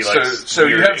 He likes so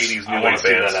you have 80s new wave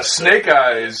bands. Snake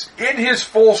Eyes, in his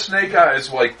full Snake Eyes,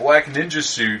 black ninja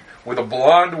suit, with a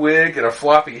blonde wig and a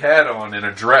floppy hat on and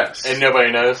a dress. And nobody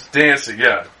knows? Dancing,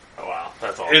 yeah. Oh, wow.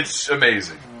 That's awesome. It's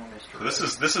amazing. So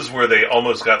this is where they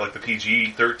almost got the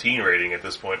PG-13 rating at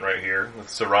this point right here, with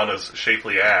Zorano's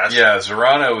shapely ass. Yeah,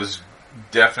 Zorano was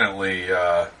definitely...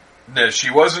 no,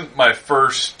 she wasn't my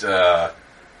first...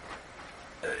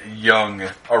 young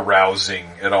arousing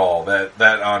at all.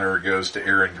 That honor goes to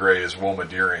Erin Gray as Wilma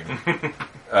Deering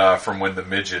from when the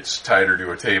midgets tied her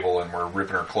to a table and were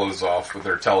ripping her clothes off with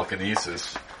their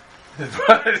telekinesis.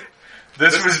 But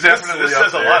this was definitely this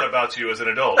says a lot about you as an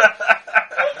adult.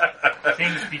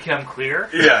 Things become clear.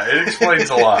 Yeah, it explains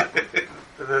a lot.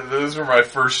 Those were my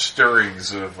first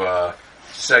stirrings of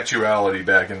sexuality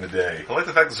back in the day. I like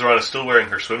the fact that Zorano's still wearing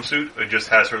her swimsuit. It just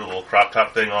has her little crop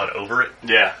top thing on over it.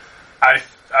 Yeah.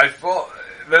 I felt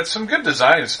that's some good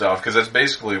design stuff because that's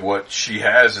basically what she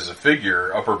has as a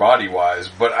figure, upper body wise.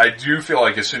 But I do feel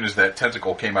like as soon as that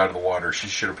tentacle came out of the water, she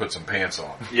should have put some pants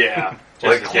on. Yeah,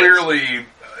 clearly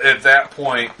at that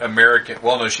point, American.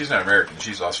 Well, no, she's not American.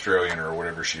 She's Australian or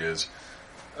whatever she is.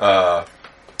 But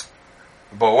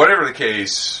whatever the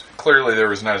case, clearly there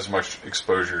was not as much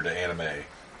exposure to anime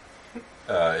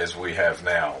as we have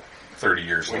now. 30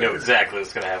 years later. We know exactly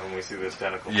what's going to happen when we see those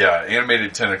tentacles. Yeah,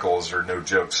 animated tentacles are no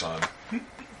joke, son.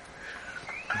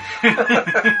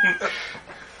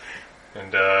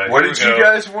 And what did you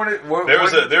guys want?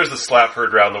 There's the slap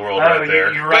heard around the world right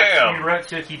there. You wrote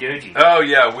Toki Doji. Oh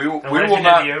yeah, we will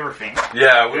not. The Overfiend.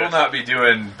 Yeah, we will not be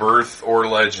doing Birth or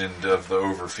Legend of the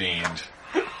Overfiend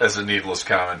as a needless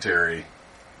commentary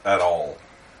at all.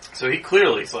 So he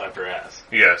clearly slapped her ass.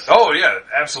 Yes. Oh yeah,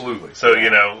 absolutely. So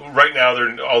right now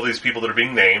there are all these people that are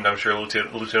being named. I'm sure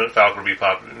Lieutenant Falcon will be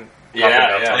popping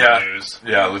out on the news.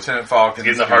 Yeah, Lieutenant Falcon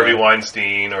getting the Harvey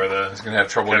Weinstein or he's going to have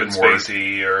trouble Kevin getting work.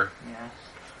 Spacey or. Yeah.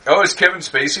 Oh, is Kevin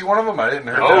Spacey one of them? I didn't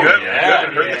hear that. You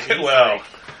haven't heard well.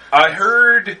 I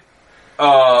heard.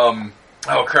 Oh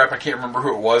crap! I can't remember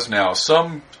who it was now.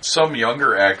 Some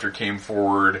younger actor came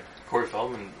forward. Corey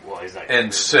Feldman. Well, he's not.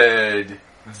 And said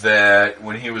that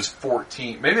when he was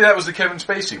 14, maybe that was the Kevin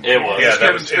Spacey one. It was. Yeah,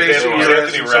 Kevin Spacey was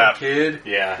Anthony Rapp. Some kid.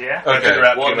 Yeah. Okay.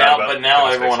 Well, now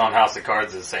everyone on House of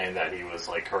Cards is saying that he was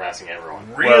harassing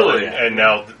everyone. Really? Well, and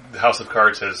now House of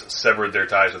Cards has severed their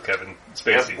ties with Kevin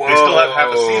Spacey. Yep. They still have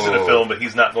half a season to film, but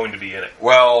he's not going to be in it.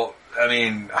 Well, I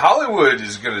mean, Hollywood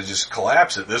is going to just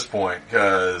collapse at this point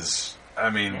because. I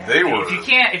mean, they were.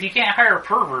 If you can't hire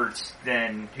perverts,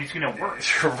 then who's going to work?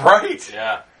 Right.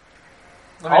 Yeah.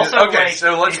 Also,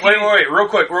 so let's wait, real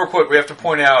quick. We have to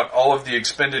point out all of the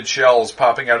expended shells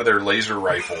popping out of their laser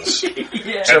rifles.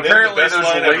 Yeah. So apparently those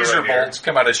laser bolts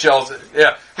come out of shells.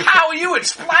 Yeah. How are you at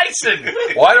splicing?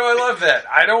 Why do I love that?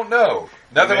 I don't know.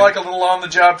 Nothing like a little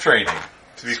on-the-job training.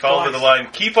 To be followed with the line,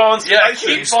 keep on splicing. Yeah,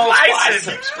 keep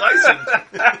splicing. Keep splicing.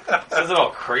 Says it all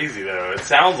crazy, though. It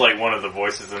sounds like one of the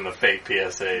voices in the fake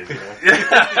PSAs.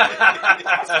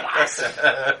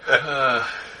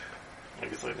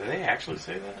 Did they actually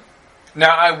say that?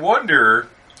 Now, I wonder,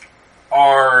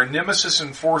 are Nemesis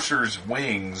Enforcer's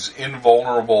wings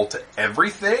invulnerable to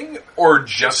everything, or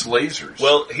just lasers?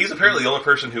 Well, he's apparently the only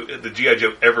person who the G.I.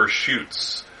 Joe ever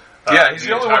shoots. He's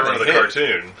the only one that of the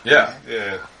cartoon. Yeah.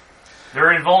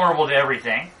 They're invulnerable to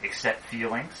everything, except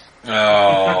feelings.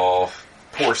 Oh,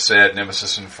 poor sad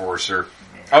Nemesis Enforcer.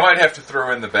 I might have to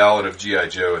throw in the Ballad of G.I.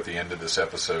 Joe at the end of this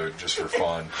episode, just for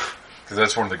fun, because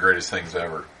that's one of the greatest things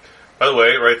ever. By the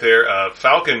way, right there,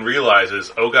 Falcon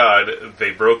realizes, oh god,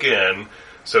 they broke in,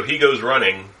 so he goes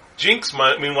running Jinx,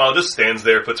 meanwhile, just stands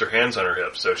there, puts her hands on her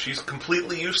hips, so she's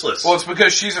completely useless. Well, it's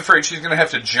because she's afraid she's going to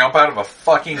have to jump out of a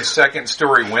fucking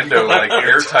second-story window like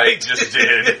Airtight just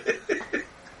did.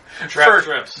 Trap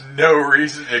shrimps. No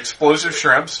reason. Explosive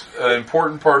shrimps, an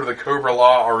important part of the Cobra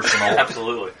Law arsenal.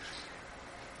 Absolutely.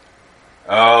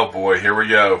 Oh, boy, here we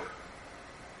go.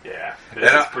 Yeah,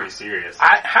 this is pretty serious.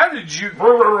 How did you...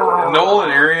 Noel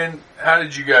and Arian, how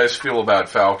did you guys feel about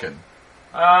Falcon?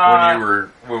 When you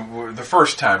were the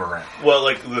first time around. Well,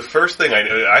 like the first thing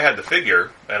I had the figure,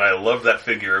 and I loved that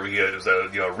figure. He was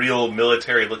a real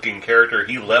military-looking character.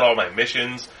 He led all my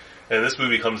missions, and this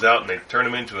movie comes out and they turn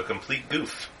him into a complete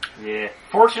goof. Yeah.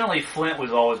 Fortunately, Flint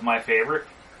was always my favorite.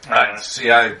 I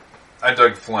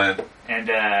dug Flint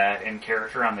and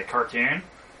character on the cartoon,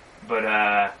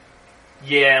 but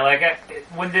yeah, like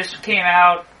when this came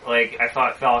out, like I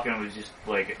thought Falcon was just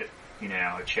like.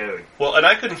 A chode. Well, and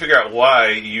I couldn't figure out why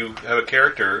you have a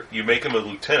character, you make him a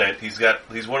lieutenant, he's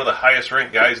one of the highest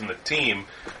ranked guys in the team,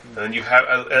 and then you have,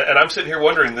 and I'm sitting here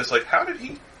wondering this, like, how did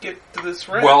he get to this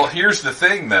rank? Well, here's the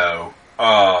thing, though,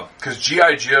 because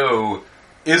G.I. Joe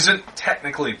isn't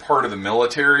technically part of the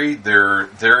military, they're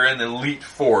an elite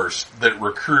force that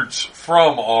recruits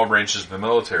from all branches of the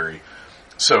military.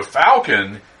 So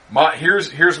Falcon...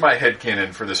 Here's my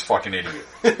headcanon for this fucking idiot.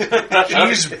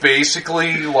 He's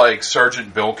basically like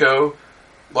Sergeant Bilko.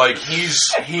 Like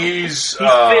he's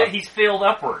failed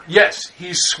upward. Yes,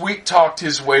 he's sweet talked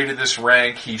his way to this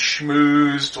rank. He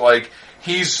schmoozed. Like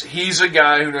he's a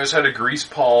guy who knows how to grease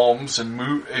palms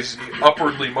and is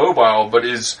upwardly mobile, but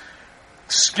is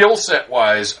skill set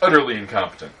wise utterly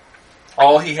incompetent.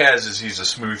 All he has is he's a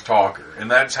smooth talker,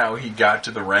 and that's how he got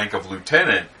to the rank of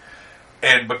lieutenant.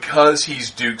 And because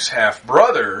he's Duke's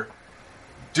half-brother,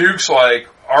 Duke's like,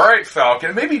 all right,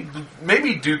 Falcon.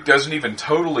 Maybe Duke doesn't even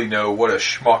totally know what a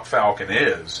schmuck Falcon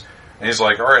is. And he's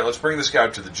like, all right, let's bring this guy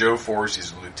up to the Joe Force.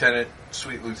 He's a lieutenant,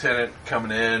 sweet lieutenant, coming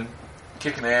in,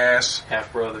 kicking ass.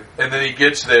 Half-brother. And then he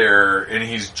gets there, and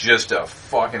he's just a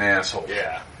fucking asshole.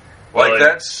 Yeah. Like,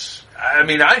 that's... I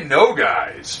mean, I know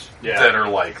guys that are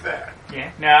like that.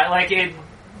 Yeah. Now,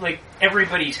 like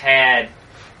everybody's had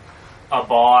a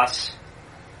boss...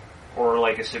 or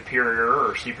like a superior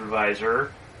or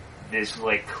supervisor that's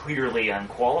like clearly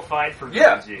unqualified for the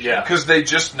position. Yeah, because they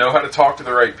just know how to talk to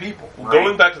the right people. Right.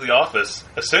 Going back to The Office,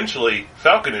 essentially,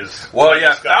 Falcon is... Well,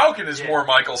 Falcon is more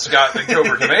Michael Scott than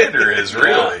Cobra Commander is,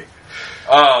 really.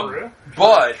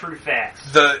 But true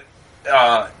facts.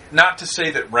 Not to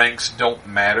say that ranks don't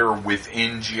matter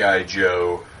within G.I.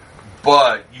 Joe,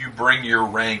 but you bring your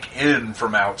rank in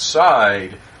from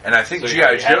outside... And I think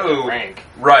G.I. Joe...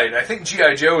 Right, I think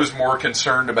G.I. Joe is more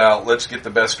concerned about let's get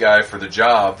the best guy for the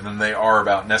job than they are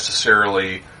about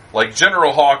necessarily... Like,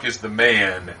 General Hawk is the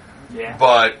man,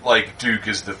 but, like, Duke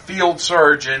is the field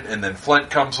sergeant, and then Flint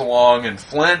comes along, and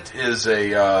Flint is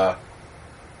a...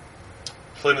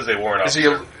 Flint is a warrant officer. Is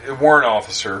he a warrant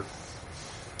officer?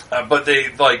 But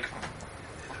they, like...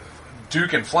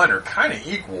 Duke and Flint are kind of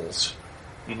equals.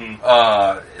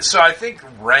 Mm-hmm. So I think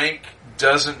rank...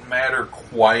 doesn't matter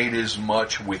quite as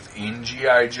much within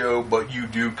G.I. Joe, but you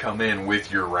do come in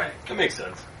with your rank. That makes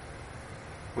sense.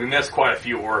 We missed quite a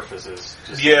few orifices.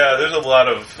 There's a lot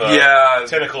of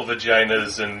tentacle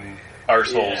vaginas and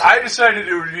arseholes. I decided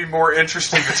it would be more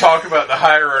interesting to talk about the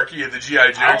hierarchy of the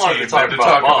G.I. Joe team than to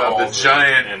talk about the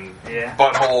giant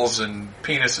buttholes and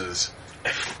penises.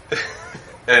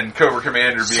 And Cobra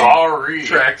Commander being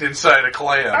trapped inside a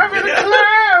clam. I'm in a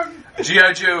clam!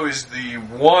 G.I. Joe is the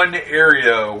one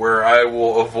area where I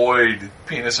will avoid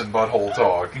penis and butthole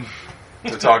talk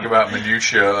to talk about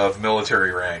minutia of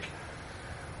military rank.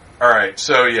 Alright,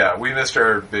 so we missed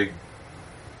our big,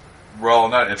 well,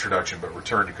 not introduction, but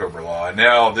return to Cobra Law. And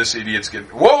now this idiot's getting...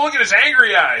 Whoa, look at his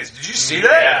angry eyes! Did you see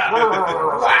that? Yeah.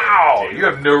 Wow! You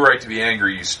have no right to be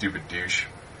angry, you stupid douche.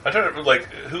 I'm trying to,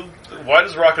 why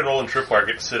does Rock and Roll and Tripwire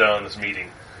get to sit down in this meeting?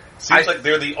 Seems like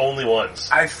they're the only ones.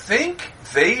 I think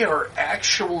they are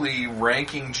actually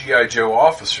ranking G.I. Joe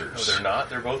officers. No, they're not.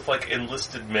 They're both like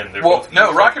enlisted men. They're both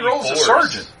Rock and Roll's a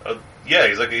sergeant.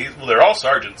 They're all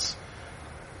sergeants.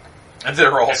 And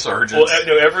they're all sergeants.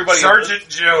 Well, everybody. Sergeant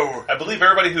Joe. I believe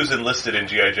everybody who's enlisted in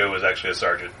G.I. Joe is actually a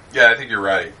sergeant. Yeah, I think you're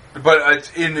right.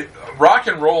 But in Rock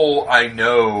and Roll, I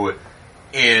know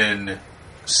in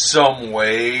some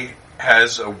way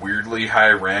has a weirdly high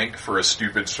rank for a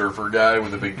stupid surfer guy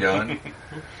with a big gun.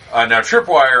 Now,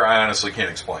 Tripwire, I honestly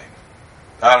can't explain.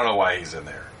 I don't know why he's in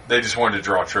there. They just wanted to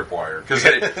draw Tripwire. Because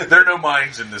there are no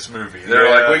minds in this movie.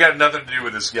 They're like, we got nothing to do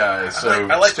with this guy. So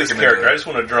I like this character. I just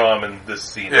want to draw him in this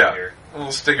scene right here.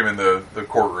 We'll stick him in the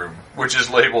courtroom, which is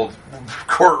labeled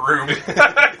courtroom.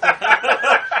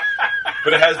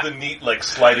 But it has the neat, like,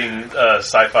 sliding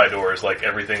sci-fi doors like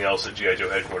everything else at G.I. Joe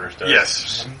headquarters does.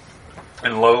 Yes.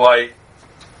 And low light.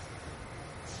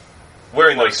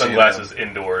 Wearing like sunglasses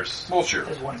indoors. Well, sure.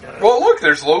 Well, look,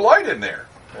 there's low light in there.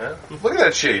 Yeah. Look at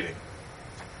that shading.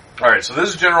 All right, so this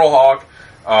is General Hawk.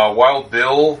 Wild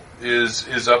Bill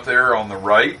is up there on the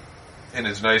right in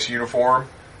his nice uniform.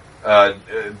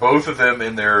 Both of them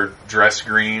in their dress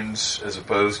greens, as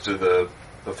opposed to the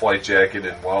flight jacket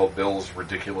and Wild Bill's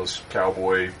ridiculous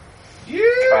cowboy. Yeah.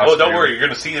 Oh, don't worry, you're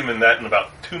going to see him in that in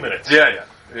about 2 minutes.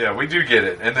 Yeah, we do get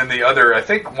it. And then the other, I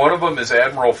think one of them is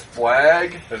Admiral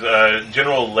Flagg.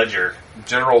 General Ledger.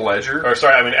 General Ledger? Or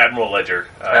sorry, I mean Admiral Ledger.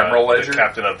 Admiral Ledger? The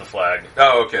captain of the flag.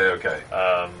 Oh, okay.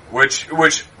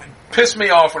 Which pissed me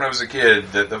off when I was a kid,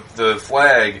 that the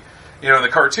flag, in the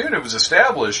cartoon it was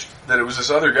established that it was this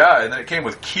other guy, and then it came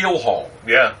with Keel Hall.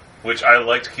 Yeah, which I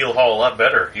liked Keel Hall a lot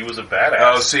better. He was a badass.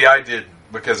 Oh, see, I didn't.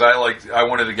 Because I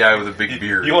wanted a guy with a big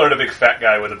beard. You wanted a big fat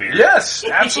guy with a beard. Yes,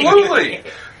 absolutely.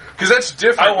 Because that's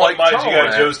different. I want my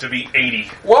G.I. Joes to be 80.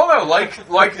 Well, no,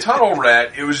 like Tunnel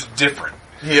Rat, it was different.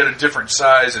 He had a different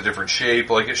size, a different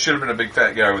shape. Like, it should have been a big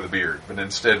fat guy with a beard. But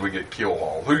instead we get Keel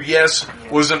Hall, who, yes,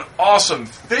 was an awesome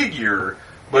figure,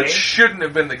 but shouldn't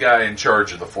have been the guy in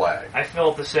charge of the flag. I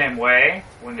felt the same way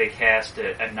when they cast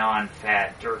a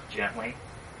non-fat Dirk Gently.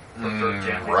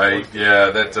 Right, yeah,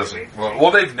 that doesn't...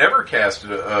 Well, they've never casted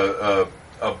a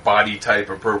body type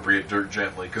appropriate Dirk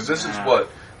Gently, because this is what...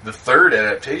 the third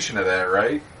adaptation of that,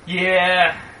 right?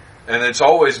 Yeah. And it's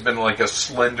always been like a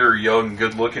slender, young,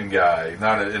 good-looking guy,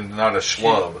 not a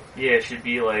schlub. It should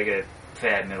be like a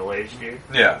fat, middle-aged dude.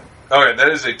 Yeah. Okay, that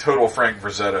is a total Frank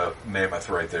Frazetta mammoth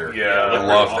right there. Yeah, I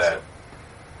love that.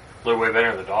 Look way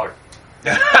better than the dog.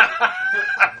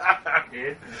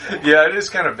 Yeah, it is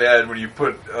kind of bad when you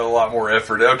put a lot more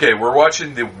effort. Okay, we're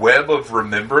watching the Web of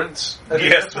Remembrance.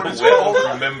 Yes, the Web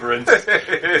of Remembrance.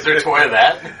 Is there a toy of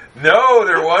that? No,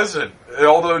 there wasn't.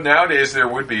 Although nowadays there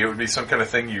would be. It would be some kind of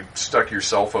thing you stuck your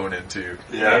cell phone into.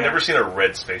 Yeah, I've never seen a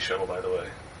red space shuttle, by the way.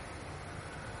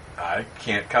 I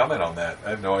can't comment on that. I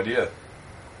have no idea.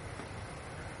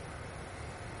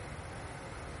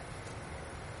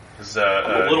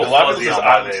 I'm a little fuzzy on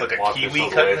why looks like a kiwi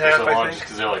cut in half, I think.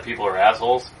 Because they're like, people are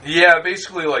assholes. Yeah,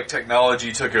 basically like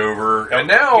technology took over. And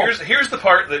now... Here's the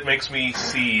part that makes me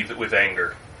seethe with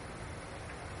anger.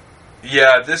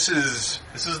 Yeah, this is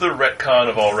the retcon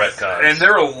of all retcons. And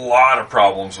there are a lot of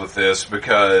problems with this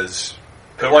because...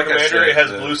 Cobra Commander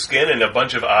has blue skin and a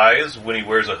bunch of eyes when he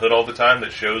wears a hood all the time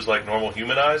that shows like normal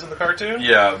human eyes in the cartoon.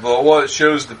 Yeah, well, it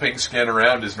shows the pink skin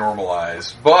around his normal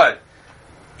eyes. But...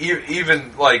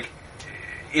 even, like,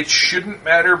 it shouldn't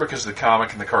matter because the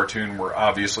comic and the cartoon were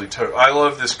obviously... I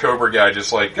love this Cobra guy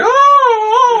just like,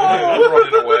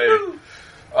 running away.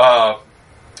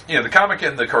 The comic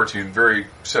and the cartoon, very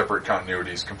separate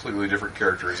continuities, completely different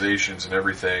characterizations and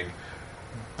everything.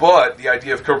 But the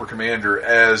idea of Cobra Commander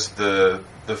as the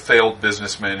failed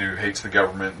businessman who hates the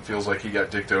government and feels like he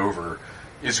got dicked over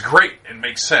is great and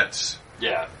makes sense.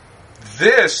 Yeah.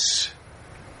 This...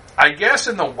 I guess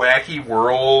in the wacky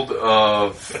world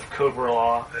of Cobra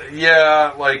Law.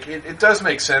 Yeah, like, it does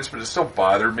make sense, but it still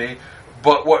bothered me.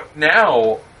 But what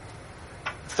now,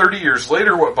 30 years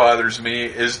later, what bothers me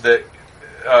is that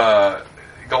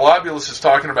Golobulus is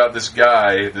talking about this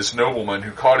guy, this nobleman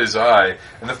who caught his eye,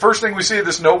 and the first thing we see of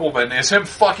this nobleman is him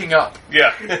fucking up.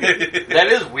 Yeah. That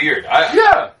is weird.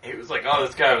 It was like, oh,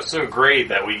 this guy was so great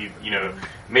that we,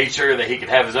 made sure that he could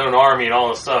have his own army and all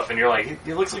this stuff, and you're like,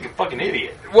 he looks like a fucking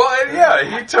idiot. Well, yeah,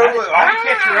 he totally... I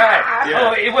catch your eye. Yeah.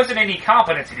 Oh, it wasn't any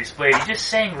competence he displayed, he just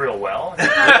sang real well.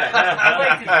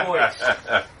 I liked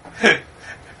his voice.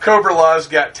 Cobra Law's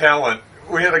got talent.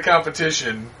 We had a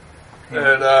competition...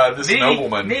 And this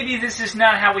nobleman. Maybe this is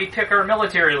not how we pick our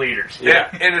military leaders. Yeah,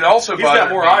 and it also He's got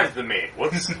more eyes than me.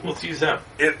 Let's use him.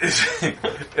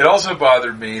 It also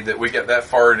bothered me that we got that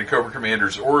far into Cobra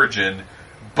Commander's origin,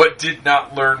 but did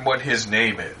not learn what his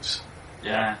name is.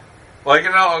 Yeah. Like,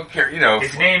 and I don't care,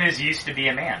 his name is used to be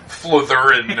a man.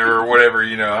 Flutherin or whatever,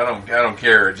 I don't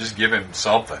care. Just give him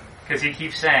something. Because he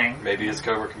keeps saying. Maybe it's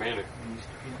Cobra Commander.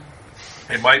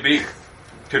 It might be.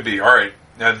 Could be. All right.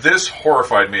 Now, this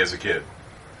horrified me as a kid.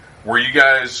 Were you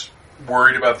guys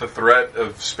worried about the threat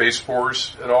of Space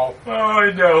Force at all? Oh,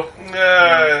 no.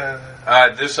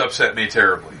 This upset me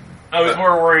terribly. I was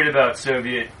more worried about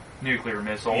Soviet nuclear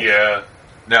missiles. Yeah.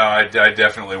 No, I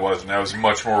definitely wasn't. I was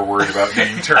much more worried about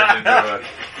being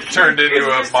turned into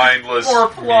a mindless... more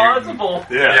plausible.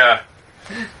 Mutant. Yeah.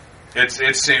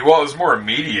 It was more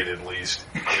immediate at least.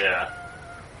 Yeah.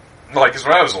 Like, because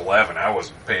when I was 11, I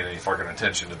wasn't paying any fucking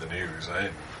attention to the news. I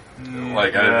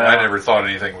never thought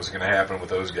anything was going to happen with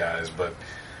those guys. But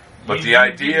But the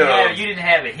idea you didn't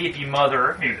have a hippie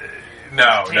mother who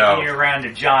taking you around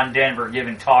to John Denver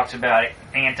giving talks about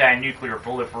anti-nuclear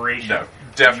proliferation. No,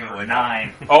 definitely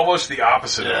 9. Almost the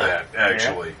opposite of that,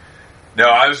 actually. Yeah. No,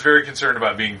 I was very concerned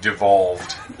about being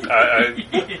devolved.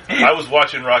 I was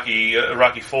watching Rocky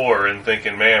 4 and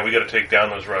thinking, man, we got to take down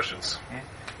those Russians.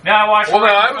 No, I watched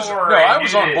Rocky 4. I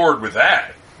was on board with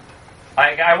that.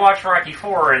 I watched Rocky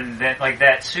 4 and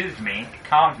that soothed me,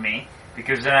 calmed me,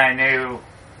 because then I knew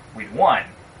we'd won.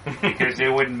 Because they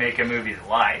wouldn't make a movie that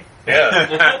lied. Yeah.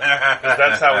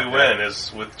 That's how we win,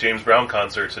 is with James Brown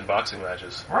concerts and boxing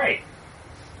matches. Right.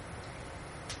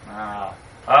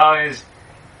 His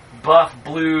buff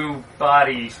blue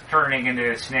body turning into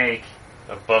a snake.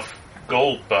 A buff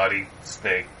gold body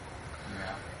snake.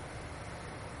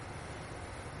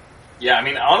 Yeah, I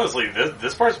mean, honestly,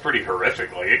 this part's pretty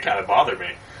horrific. Like, it kind of bothered me.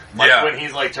 Like, when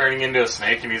he's, like, turning into a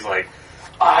snake and he's like,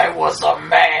 I was a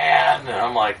man! And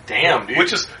I'm like, damn, dude.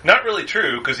 Which is not really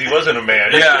true, because he wasn't a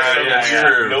man. He's just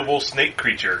a noble snake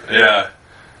creature. Yeah.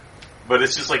 But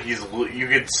it's just like you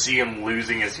could see him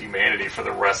losing his humanity for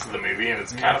the rest of the movie, and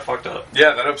it's kind of fucked up.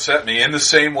 Yeah, that upset me. In the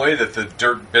same way that the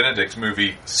Dirk Benedict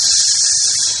movie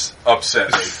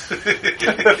upset me.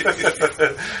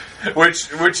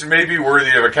 which may be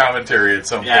worthy of a commentary at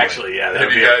some point. Actually, yeah.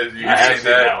 Have you guys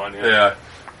seen that one? Yeah.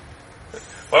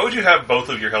 Why would you have both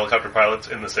of your helicopter pilots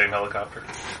in the same helicopter?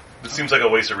 It seems like a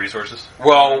waste of resources.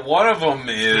 Well, one of them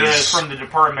is... Yeah, it's from the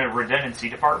Department of Redundancy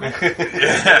Department.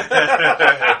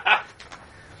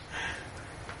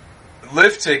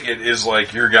 Lift Ticket is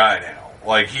like your guy now.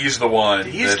 Like, he's the one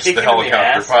that's the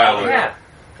helicopter pilot. Yeah.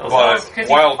 But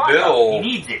Wild Bill... He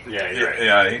needs it. Yeah, he's right.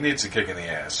 Yeah, he needs a kick in the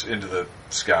ass into the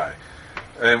sky.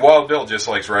 And Wild Bill just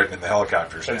likes riding in the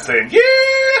helicopters and saying,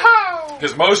 yeehaw!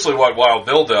 Because mostly what Wild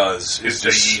Bill does is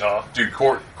just yeehaw. do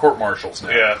court-martials now.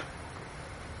 Yeah.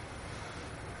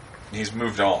 He's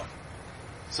moved on.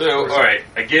 So, alright,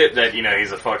 I get that,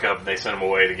 he's a fuck-up and they sent him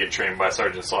away to get trained by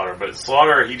Sergeant Slaughter, but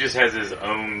Slaughter, he just has his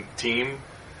own team,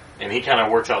 and he kind of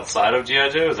works outside of G.I.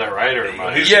 Joe, is that right? Or am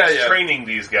I... He's training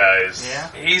these guys.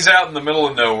 Yeah. He's out in the middle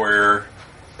of nowhere,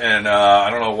 and I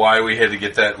don't know why we had to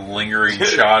get that lingering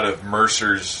shot of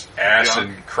Mercer's ass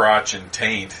and crotch and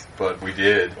taint, but we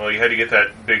did. Well, you had to get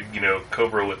that big,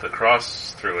 cobra with the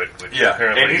cross through it. Which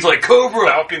apparently, and he's like, Cobra!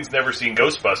 Falcon's never seen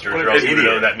Ghostbusters, or else you would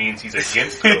know that means he's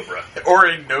against Cobra. Or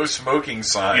a no smoking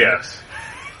sign. Yes.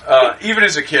 Even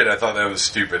as a kid, I thought that was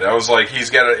stupid. I was like, he's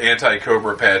got an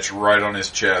anti-Cobra patch right on his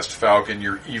chest. Falcon,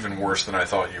 you're even worse than I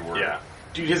thought you were. Yeah.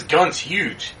 Dude, his gun's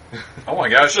huge. Oh my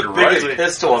gosh, you're right. It's the biggest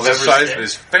pistol I've ever seen. The size of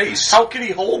his face. How can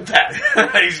he hold that?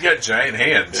 He's got giant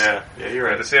hands. Yeah, you're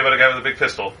right. To say about a guy with a big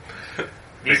pistol.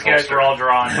 These guys were all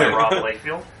drawn by Rob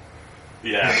Lakefield?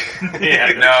 Yeah.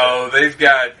 No, they've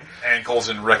got ankles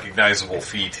and recognizable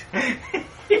feet.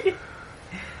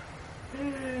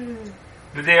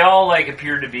 But they all,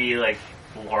 appear to be,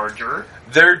 larger.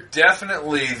 They're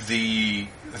definitely the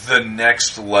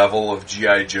next level of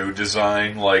G.I. Joe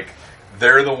design.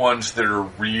 They're the ones that are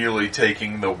really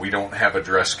taking the we don't have a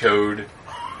dress code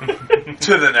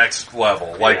to the next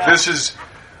level. This is...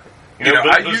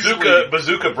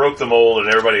 Bazooka broke the mold, and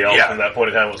everybody else from that point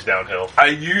in time was downhill. I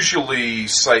usually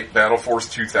cite Battle Force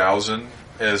 2000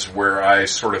 as where I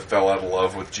sort of fell out of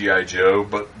love with G.I. Joe,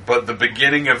 but the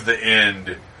beginning of the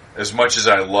end, as much as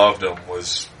I loved them,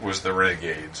 was the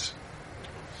Renegades.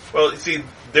 Well, see,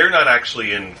 they're not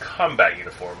actually in combat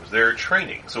uniforms; they're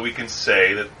training, so we can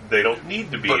say that they don't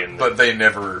need to be in. But they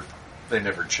never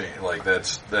changed.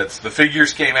 That's the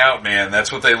figures came out, man.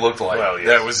 That's what they looked like. Well, yes.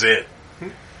 That was it.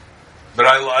 But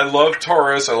I love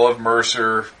Taurus. I love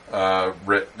Mercer.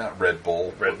 Red Dog. Red Bull.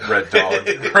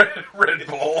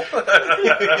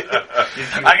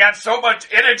 I got so much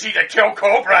energy to kill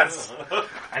cobras.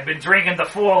 I've been drinking the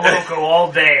Four Loko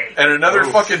all day. And another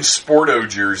fucking Sporto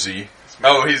jersey.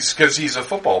 Oh, because he's a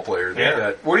football player.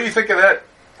 Yeah. What do you think of that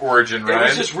origin, Ryan? It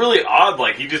was just really odd.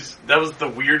 That was the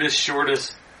weirdest,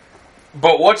 shortest.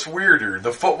 But what's weirder,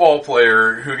 the football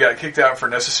player who got kicked out for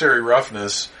necessary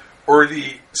roughness, or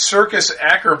the circus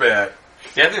acrobat?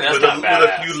 Yeah, I think that's not bad. With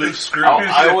a few loose screws.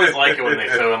 I always like it when they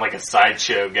throw in a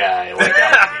sideshow guy on the team.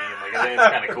 I think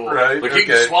it's kind of cool. Right? You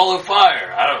can swallow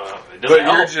fire. I don't know. It doesn't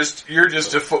help. You're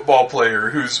just a football player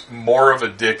who's more of a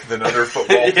dick than other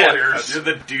football players. You're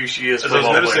the douchiest. As I was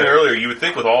noticing earlier, you would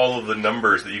think with all of the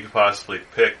numbers that you could possibly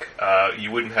pick,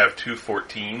 you wouldn't have 2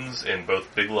 14s in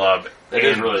both Big Lob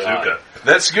and really Bazooka. Odd.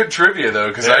 That's good trivia though,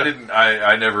 because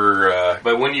I never.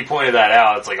 But when you pointed that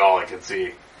out, it's all I could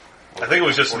see. I think it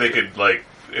was just so they could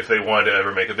if they wanted to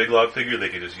ever make a Big Lob figure, they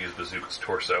could just use Bazooka's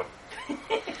torso.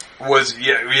 That was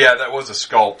a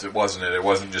sculpt, wasn't it? It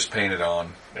wasn't just painted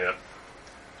on. Yeah.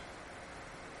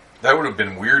 That would have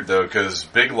been weird though, because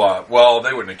Big Lot. Well,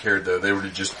 they wouldn't have cared though. They would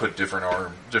have just put different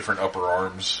upper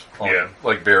arms on,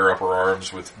 like bare upper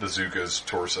arms with Bazooka's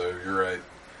torso. You're right.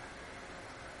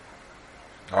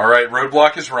 All right,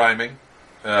 Roadblock is rhyming.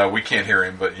 We can't hear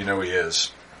him, but you know he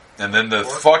is. And then the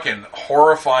fucking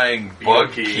horrifying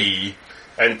Bug Key.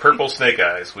 And Purple Snake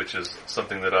Eyes, which is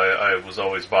something that I was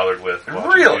always bothered with.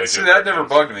 Really? See, that never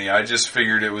bugged me. I just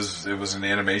figured it was an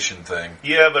animation thing.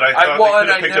 Yeah, but I thought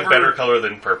they could have picked a better color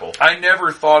than purple. I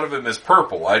never thought of him as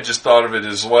purple. I just thought of it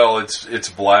as, well, it's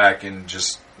black and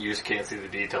just... You just can't see the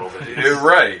details of it.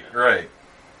 Right.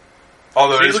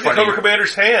 Although so you look at Cobra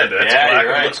Commander's hand. It's black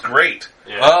and it looks great.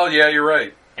 Yeah. Oh, yeah, you're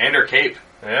right. And her cape.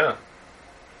 Yeah.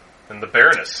 And the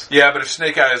Baroness. Yeah, but if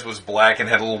Snake Eyes was black and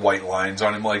had little white lines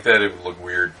on him like that, it would look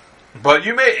weird. But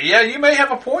you may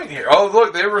have a point here. Oh,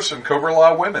 look, there were some Cobra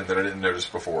Law women that I didn't notice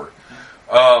before.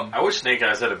 I wish Snake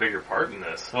Eyes had a bigger part in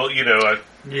this. Well,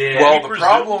 Well, the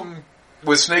problem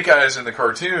with Snake Eyes in the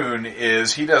cartoon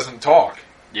is he doesn't talk.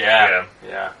 Yeah.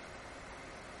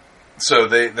 So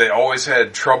they always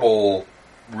had trouble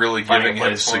really giving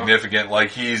him significant.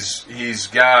 Like he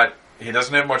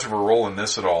doesn't have much of a role in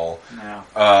this at all.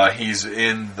 No. He's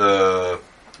in the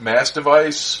Mass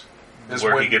Device.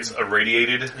 Where he gets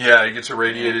irradiated? Yeah, he gets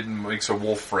irradiated and makes a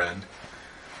wolf friend.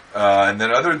 And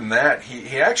then other than that,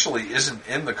 he actually isn't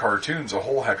in the cartoons a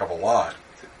whole heck of a lot.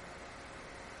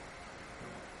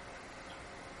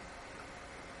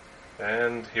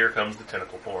 And here comes the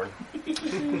tentacle porn.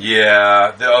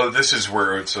 Yeah. This is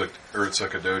where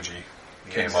Urtsuka Doji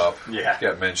came up. Yeah.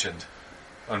 Got mentioned,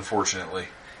 unfortunately.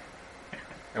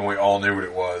 And we all knew what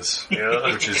it was.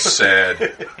 Yeah. Which is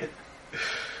sad.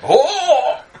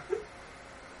 Oh!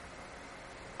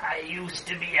 I used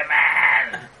to be a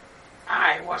man.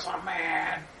 I was a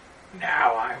man.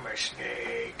 Now I'm a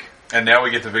snake. And now we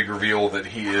get the big reveal that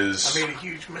he is... I made a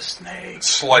huge mistake.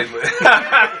 Slightly...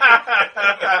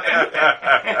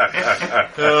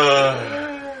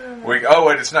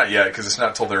 wait, it's not yet, because it's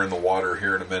not till they're in the water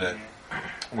here in a minute.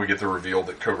 We get the reveal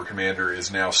that Cobra Commander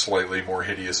is now slightly more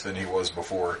hideous than he was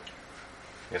before.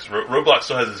 Yes, Roadblock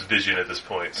still has his vision at this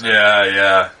point. So.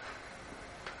 Yeah.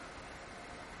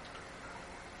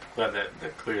 Glad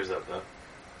that clears up, though.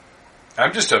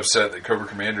 I'm just upset that Cobra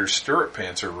Commander's stirrup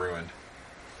pants are ruined.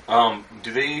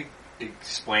 Do they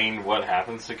explain what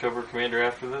happens to Cobra Commander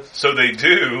after this? So they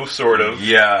do, sort of.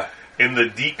 Yeah. In the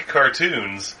Deke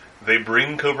cartoons, they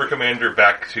bring Cobra Commander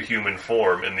back to human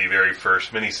form in the very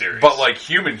first miniseries. But like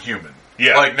human.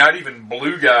 Yeah. Like not even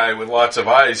blue guy with lots of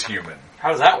eyes human.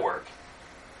 How does that work?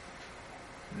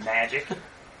 Magic.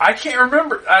 I can't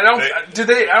remember. I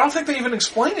don't think they even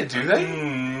explain it, do they?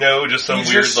 No, just some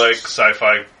weird like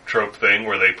sci-fi trope thing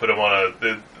where they put him on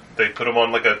they put him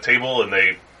on like a table and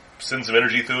they send some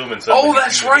energy through him and oh,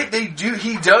 that's right. They do.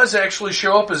 He does actually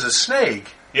show up as a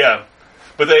snake. Yeah,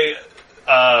 but they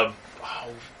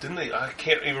didn't they? I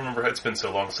can't even remember. It's been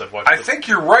so long since I've watched. I think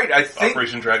you're right. I think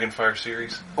Operation Dragonfire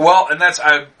series. Well, and that's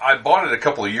I bought it a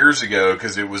couple of years ago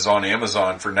because it was on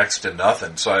Amazon for next to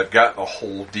nothing. So I've got the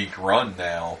whole Deke run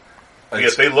now.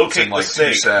 Yes, they locate the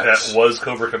snake that was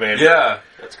Cobra Commander. Yeah.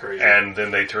 That's crazy. And then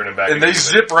they turn him back. And they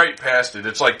zip right past it.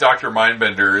 It's like Dr.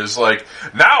 Mindbender is like,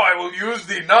 now I will use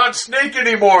the non-snake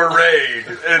anymore raid.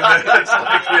 And then it's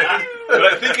like, but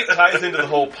I think it ties into the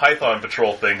whole Python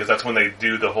Patrol thing, because that's when they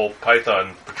do the whole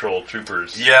Python Patrol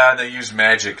troopers. Yeah, and they use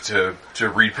magic to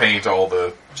repaint all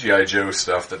the G.I. Joe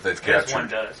stuff that they've captured. As one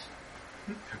does.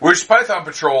 Which Python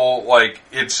Patrol, like,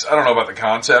 I don't know about the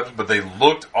concept, but they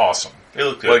looked awesome. It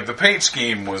looked good. Like, the paint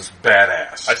scheme was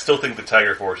badass. I still think the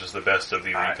Tiger Force is the best of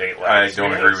the repaint I labs.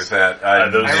 don't agree with that. I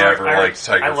never liked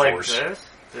Tiger Force. I liked this.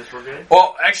 This were good.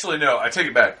 Well, actually, no, I take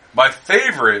it back. My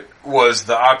favorite was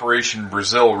the Operation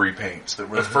Brazil repaints that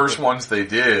were the first ones they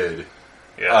did.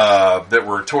 Yes. That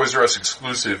were Toys R Us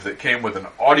exclusive that came with an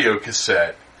audio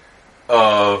cassette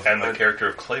of... And the character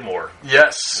of Claymore.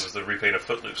 Yes. It was the repaint of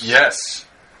Footloose. Yes.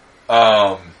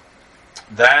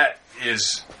 That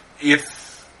is...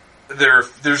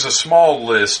 There's a small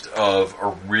list of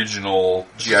original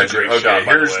G.I. Joe. Okay,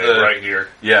 here's right here.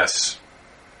 Yes.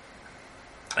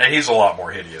 And he's a lot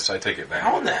more hideous, I take it back.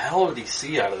 How in the hell did he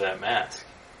see out of that mask?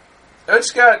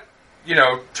 It's got,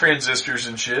 transistors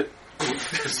and shit.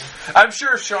 I'm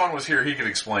sure if Sean was here, he could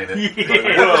explain it.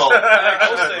 Yeah. Well,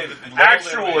 I'll say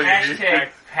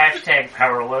that Hashtag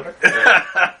power loader.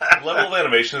 The level of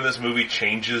animation in this movie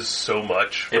changes so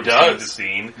much from scene to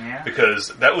scene, because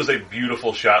that was a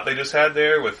beautiful shot they just had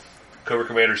there with Cobra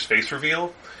Commander's face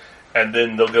reveal, and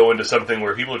then they'll go into something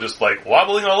where people are just like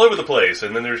wobbling all over the place,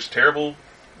 and then there's terrible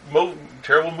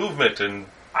movement and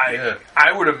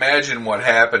I would imagine what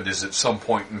happened is at some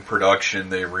point in production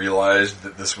they realized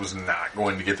that this was not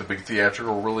going to get the big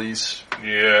theatrical release.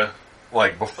 Yeah.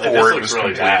 Like before it was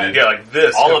really completed. Bad. Yeah, like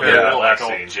this. All of it last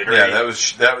like scene. Yeah,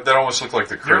 that almost looked like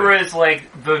the critic. There was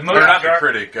like the most not the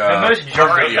critic. The most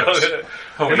jarring.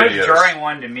 The most jarring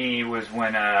one to me was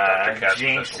when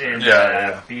Jinx and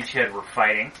Beachhead were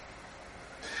fighting.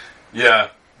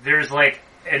 Yeah. There's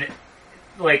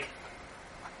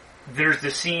there's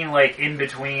the scene like in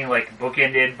between, like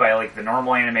bookended by like the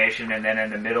normal animation, and then in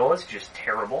the middle it's just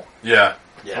terrible. Yeah.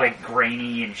 It's like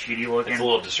grainy and shitty looking. It's a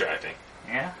little distracting.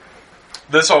 Yeah.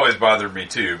 This always bothered me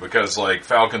too, because like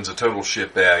Falcon's a total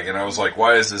shitbag, and I was like,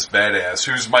 why is this badass,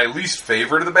 who's my least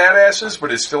favorite of the badasses,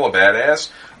 but is still a badass,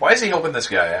 why is he helping this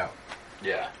guy out?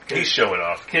 Yeah. He's showing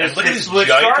off. Because look at these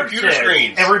giant computer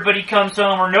screens. Everybody comes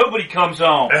home or nobody comes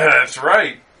home. That's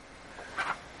right.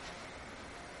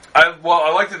 I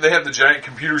like that they have the giant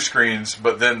computer screens,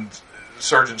 but then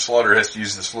Sergeant Slaughter has to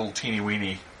use this little teeny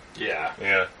weeny. Yeah.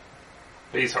 Yeah.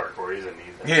 He's hardcore. He doesn't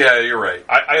need that. Yeah, you're right.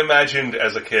 I imagined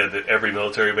as a kid that every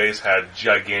military base had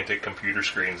gigantic computer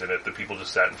screens in it that people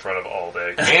just sat in front of all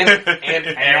day. And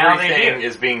everything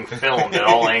is being filmed at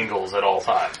all angles at all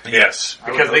times. Yes.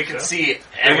 Because they can see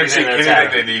everything that's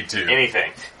happening. They need to.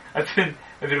 Anything. I've been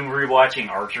rewatching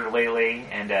Archer lately,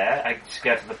 and I just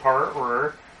got to the part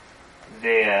where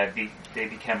they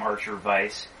become Archer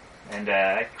Vice, and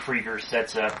Krieger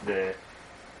sets up the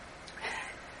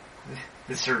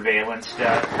surveillance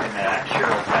stuff in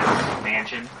Cheryl Patton's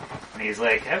mansion, and he's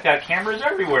like, I've got cameras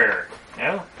everywhere. You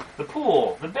know, the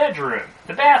pool, the bedroom,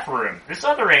 the bathroom, this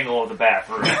other angle of the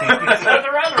bathroom, this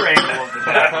other angle of the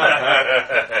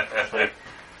bathroom. It's like,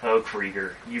 oh,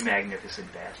 Krieger, you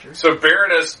magnificent bastard. So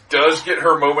Baroness does get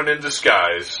her moment in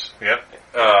disguise. Yep.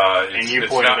 And you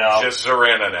pointed out just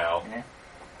Zorana now. Yeah.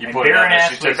 You pointed out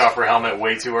that she took off her helmet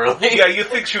way too early. Yeah, you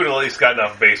think she would have at least gotten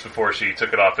off base before she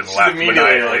took it off and laughed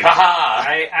immediately like, ha-ha!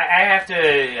 I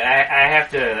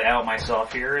have to out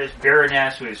myself here. As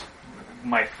Baroness was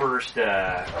my first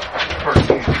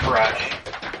cartoon crush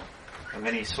of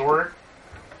any sort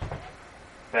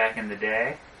back in the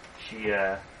day. She,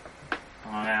 I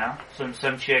don't know,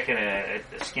 some chick in a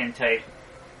skin tight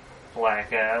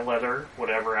black leather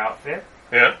whatever outfit.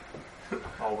 Yeah.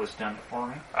 Always done it for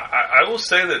me. I will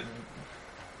say that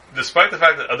despite the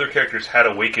fact that other characters had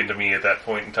awakened to me at that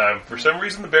point in time, for some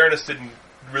reason the Baroness didn't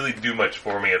really do much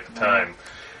for me at the time.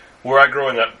 Were I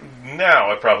growing up now,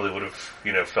 I probably would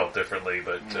have, felt differently,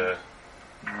 but...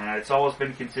 it's always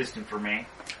been consistent for me.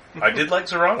 I did like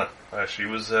Zorana. She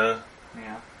was,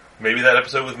 maybe that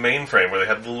episode with Mainframe where they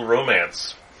had the little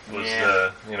romance was,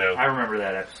 I remember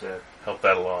that episode. Helped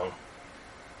that along.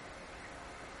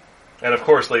 And of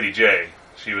course, Lady J.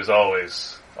 She was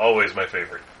always my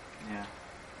favorite. Yeah.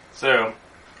 So,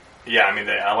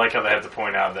 I like how they have to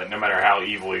point out that no matter how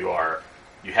evil you are,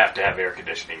 you have to have air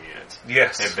conditioning units.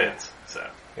 Yes. And vents. So.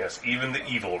 Yes, even the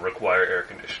evil require air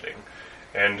conditioning.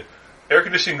 And air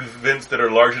conditioning vents that are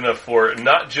large enough for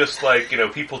not just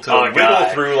people to wiggle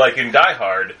through like in Die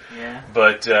Hard,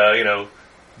 but,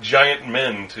 giant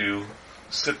men to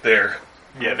sit there.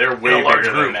 Yeah, they're way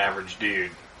larger than an average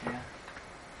dude.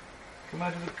 Come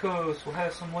out to the coast, we'll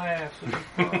have some laughs.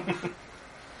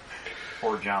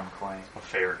 Poor John McClane. My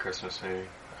favorite Christmas movie.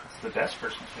 It's the best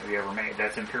Christmas movie ever made.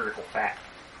 That's empirical fact.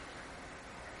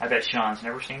 I bet Sean's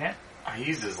never seen it. He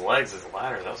used his legs as a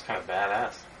ladder. That was kind of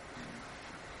badass.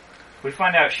 We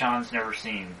find out Sean's never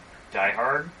seen Die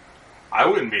Hard. I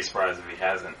wouldn't be surprised if he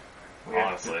hasn't.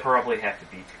 Honestly. We probably have to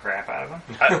beat the crap out of him.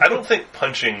 I don't think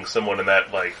punching someone in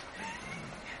that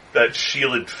that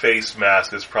shielded face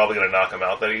mask is probably going to knock them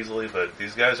out that easily, but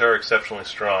these guys are exceptionally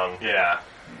strong. Yeah.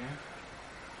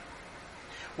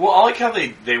 Well, I like how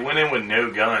they went in with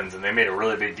no guns and they made a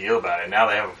really big deal about it. Now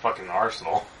they have a fucking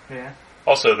arsenal. Yeah.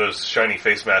 Also, those shiny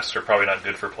face masks are probably not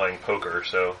good for playing poker,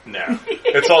 so... No.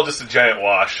 It's all just a giant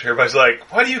wash. Everybody's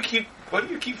like, why do you keep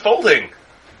folding?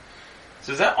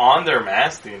 So is that on their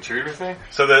mask, the intruder thing?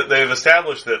 So that they've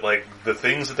established that the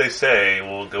things that they say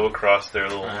will go across their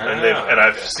little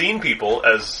I've seen people do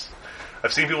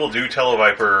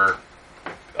Televiper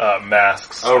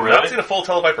masks. Oh, really? I've not seen a full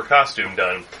Televiper costume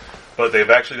done, but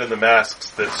they've actually done the masks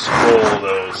that scroll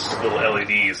those little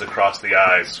LEDs across the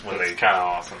eyes when That's kind of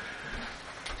awesome.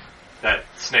 That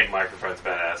snake microphone's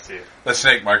badass too. The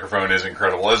snake microphone is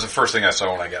incredible. That was the first thing I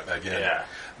saw when I got back in. Yeah.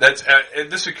 That's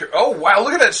oh wow!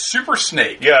 Look at that super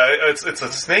snake. Yeah, it's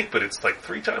a snake, but it's like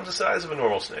 3 times the size of a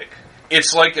normal snake.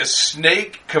 It's like a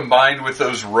snake combined with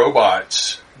those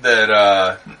robots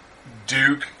that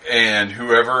Duke and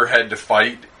whoever had to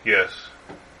fight. Yes.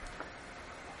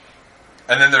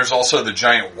 And then there's also the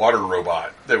giant water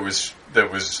robot that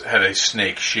had a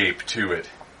snake shape to it.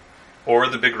 Or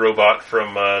the big robot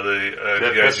from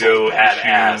the G.I. Joe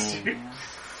issue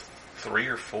 3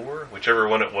 or 4, whichever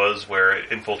one it was, where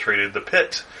it infiltrated the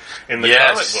pit in the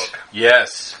comic book.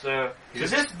 Yes. So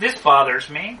this bothers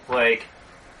me. Like,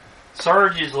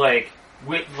 Sarge is like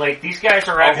these guys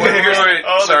are out wait.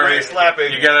 Sorry,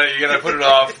 slapping. You gotta put it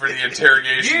off for the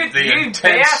interrogation. You intense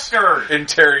bastard!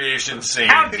 Interrogation scene.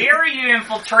 How dare you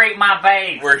infiltrate my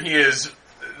base? Where he is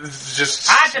just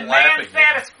I demand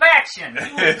satisfaction.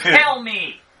 You tell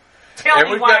me. Tell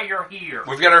me why you're here.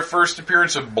 We've got our first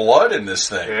appearance of blood in this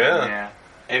thing. Yeah.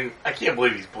 And I can't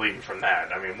believe he's bleeding from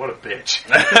that. I mean, what a bitch.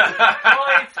 Well,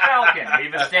 it's Falcon.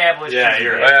 We've established. Yeah,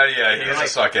 you're right. Well, yeah, he's a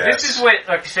suck ass. This is what,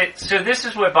 so this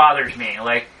is what bothers me.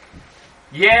 Like,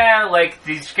 yeah, like,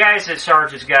 these guys that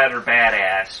Sarge has got are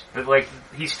badass, but, like,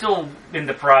 he's still in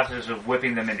the process of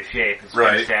whipping them into shape. It's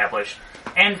been established.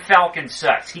 And Falcon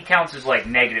sucks. He counts as, like,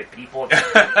 negative people.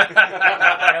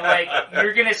 And, like,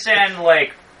 you're gonna send,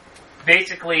 like,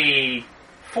 basically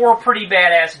 4 pretty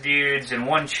badass dudes and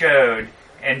 1 chode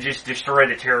and just destroy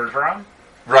the terror drone?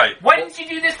 Right. Why didn't you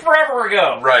do this forever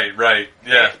ago? Right.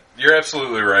 Yeah, you're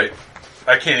absolutely right.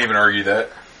 I can't even argue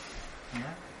that. Yeah.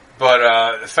 But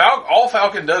all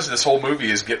Falcon does in this whole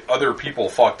movie is get other people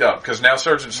fucked up. Because now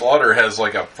Sergeant Slaughter has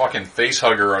like a fucking face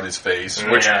hugger on his face.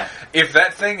 Which, if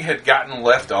that thing had gotten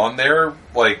left on there,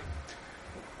 like...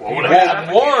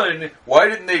 Well, why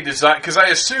didn't they design... Because I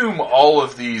assume all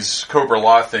of these Cobra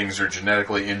Law things are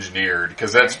genetically engineered.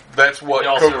 Because that's what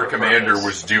Cobra Commander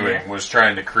was doing, was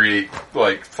trying to create,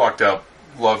 like, fucked up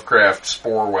Lovecraft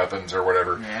spore weapons or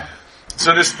whatever. Yeah.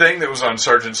 So this thing that was on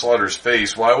Sergeant Slaughter's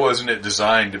face, why wasn't it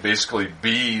designed to basically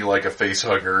be like a face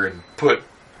hugger and put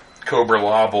Cobra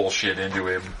Law bullshit into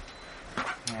him?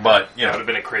 But, you know. That would have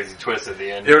been a crazy twist at the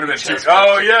end. It would have been too...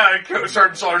 Oh, yeah.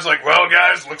 Sergeant Slaughter's like, well,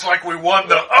 guys, looks like we won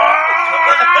the...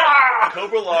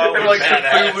 Cobra Law and, like,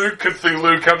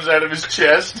 Cthulhu comes out of his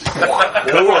chest.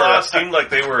 Cobra Law seemed like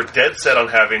they were dead set on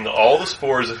having all the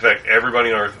spores affect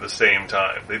everybody on Earth at the same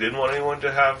time. They didn't want anyone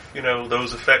to have,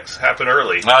 those effects happen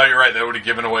early. Oh, you're right. That would have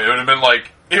given away... It would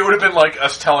have been like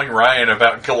us telling Ryan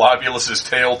about Gallobulus's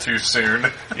tail too soon.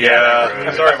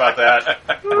 Yeah. Sorry about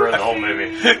that. Ruined the whole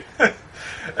movie.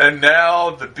 And now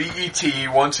the BET,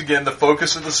 once again, the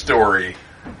focus of the story.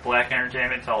 Black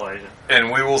Entertainment Television.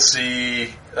 And we will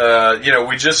see,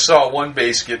 we just saw one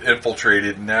base get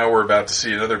infiltrated, and now we're about to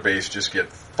see another base just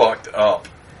get fucked up.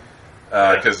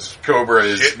 Because Cobra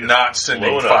is not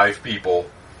sending 5 people.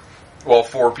 Well,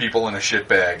 4 people in a shit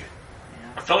bag.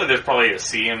 I feel like there's probably a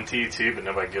CMT too, but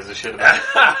nobody gives a shit about it.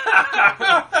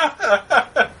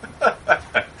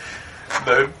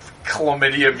 The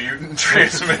chlamydia mutant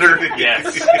transmitter.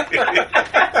 Yes.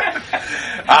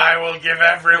 I will give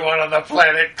everyone on the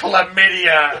planet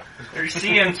chlamydia. Or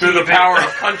CMT through the power of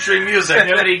country music.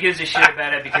 Nobody gives a shit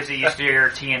about it because they used to hear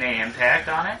TNA Impact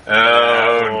on it.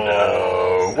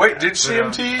 Oh, no. Wait, did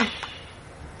CMT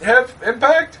have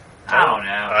Impact? I don't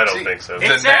know. I don't think so.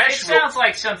 It sounds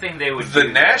like something they would do. The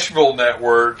Nashville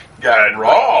network got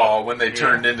Raw when they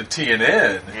turned into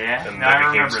TNN. Yeah, and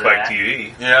then became Spike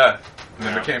TV. Yeah, and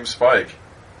then became Spike.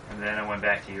 And then it went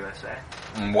back to USA.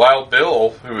 And Wild Bill,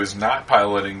 who is not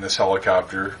piloting this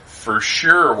helicopter, for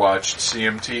sure watched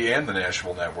CMT and the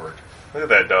Nashville network. Look at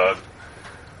that dog.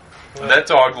 That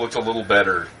dog looked a little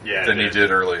better than he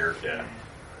did earlier. Yeah.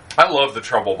 I love the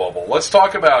Trouble Bubble. Let's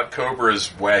talk about Cobra's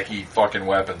wacky fucking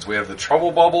weapons. We have the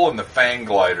Trouble Bubble and the Fang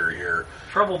Glider here.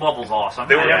 Trouble Bubble's awesome.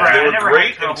 They were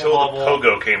great until the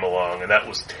Pogo came along, and that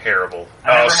was terrible.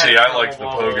 I liked the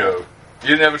Pogo. You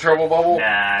didn't have a Trouble Bubble?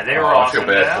 Nah, they were awesome. I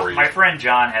feel bad for you. My friend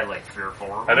John had like 3 or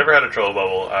 4. I never had a Trouble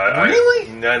Bubble. Really?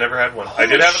 I never had one. I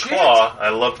did have a claw. I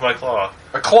loved my claw.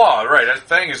 A claw, right. That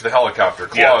Fang is the helicopter.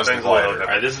 Claw is the glider.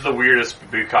 Alright, this is the weirdest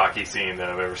bukkake scene that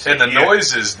I've ever seen. And the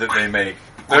noises that they make.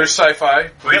 There's sci-fi.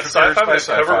 We got sci-fi, we got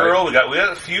CoverGirl, we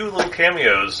got a few little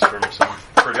cameos from some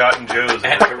Forgotten Joes.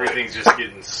 And everything's just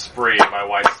getting sprayed by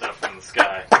white stuff from the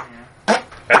sky.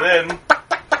 And then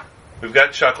we've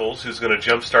got Chuckles, who's going to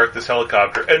jumpstart this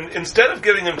helicopter. And instead of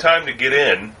giving him time to get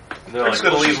in, they're just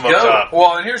going to leave him up top.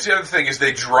 Well, and here's the other thing, is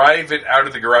they drive it out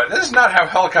of the garage. This is not how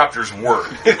helicopters work.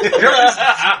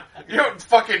 You don't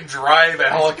fucking drive a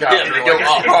helicopter like a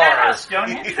car.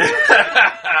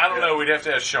 I don't know. We'd have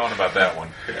to ask Sean about that one.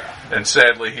 Yeah. And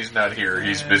sadly, he's not here.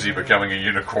 He's busy becoming a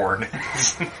unicorn.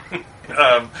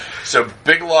 So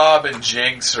Big Lob and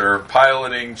Jinx are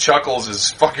piloting. Chuckles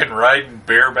is fucking riding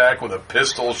bareback with a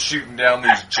pistol, shooting down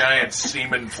these giant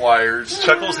semen flyers.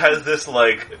 Chuckles has this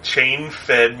like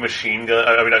chain-fed machine gun.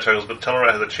 I mean, not Chuckles, but Tunnel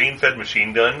Rat has a chain-fed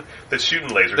machine gun that's shooting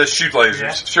lasers. That shoot lasers.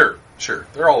 Yeah. Sure. Sure.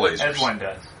 They're all lasers. As one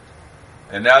does.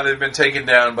 And now they've been taken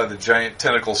down by the giant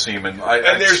tentacle seaman.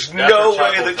 And there's no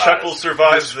way that Chuckles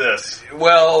survives this.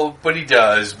 Well, but he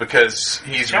does, because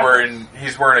he's wearing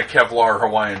a Kevlar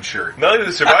Hawaiian shirt. Not only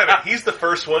does he survive it, he's the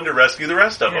first one to rescue the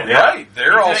rest of them. Yeah. Right.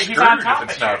 They're all screwed if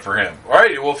it's not for him.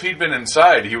 Right. Well, if he'd been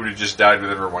inside, he would have just died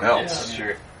with everyone else.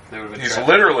 Yeah, sure. He's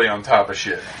literally on top of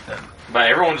shit. But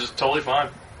everyone's just totally fine.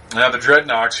 Now the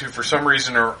Dreadnoks, who for some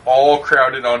reason are all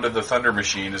crowded onto the Thunder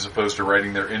Machine as opposed to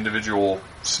riding their individual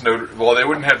Snowder... Well, they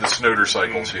wouldn't have the Snowder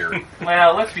cycles here.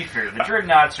 Well, let's be fair. The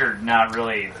Dreadnoughts are not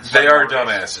really... They are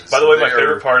dumbasses. By the way, my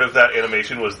favorite part of that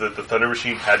animation was that the Thunder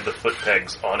Machine had the foot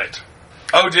pegs on it.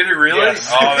 Oh, did it really?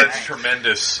 Yes. Oh, that's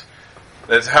tremendous.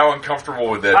 That's how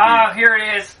uncomfortable would that be? Oh, here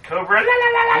it is. Cobra.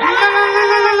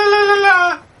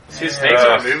 His snakes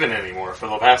aren't moving anymore for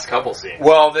the past couple scenes.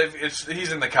 Well,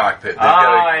 he's in the cockpit. They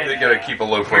got to keep a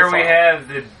low profile. Here we have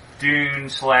the Dune /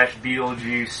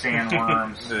 Beetlejuice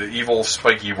sandworms. The evil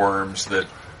spiky worms that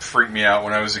freaked me out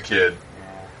when I was a kid.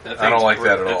 I don't like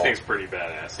that at all. That thing's pretty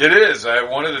badass. It is. I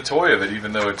wanted a toy of it,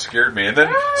 even though it scared me. And then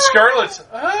Scarlet's...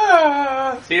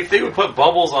 See, if they would put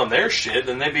bubbles on their shit,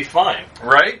 then they'd be fine.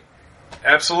 Right?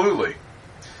 Absolutely.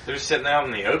 They're just sitting out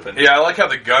in the open. Yeah, I like how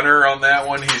the gunner on that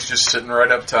one, he's just sitting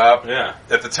right up top. Yeah.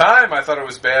 At the time, I thought it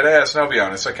was badass, and I'll be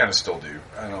honest, I kind of still do.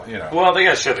 I don't, Well, they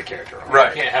gotta show the character.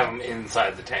 Right. You can't have them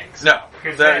inside the tanks. No.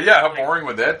 How boring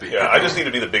would that be? Yeah, I just need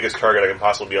to be the biggest target I can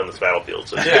possibly be on this battlefield.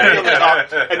 So on the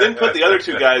top, and then put the other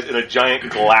two guys in a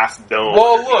giant glass dome.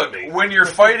 Well, look, when you're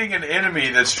fighting an enemy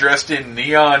that's dressed in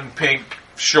neon pink,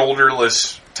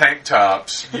 shoulderless tank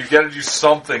tops, you've got to do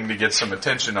something to get some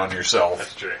attention on yourself.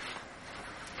 That's true.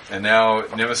 And now,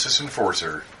 Nemesis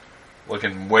Enforcer,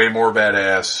 looking way more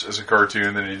badass as a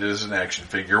cartoon than he did as an action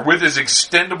figure, with his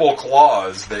extendable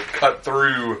claws that cut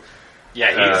through... Yeah,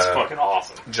 he's fucking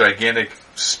awesome. Gigantic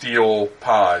steel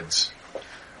pods.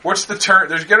 What's the term?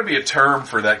 There's got to be a term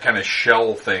for that kind of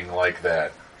shell thing like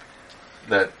that.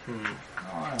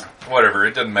 Whatever,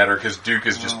 it doesn't matter, because Duke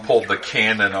has just pulled the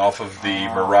cannon off of the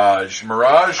Mirage.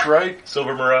 Mirage, right?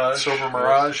 Silver Mirage. Silver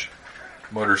Mirage.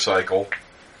 Motorcycle.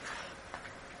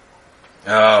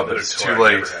 Oh, but it's too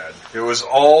late. It was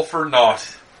all for naught.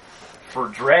 For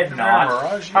Dreadnought.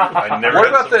 Mirage?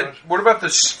 What about the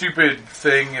stupid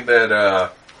thing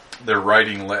that they're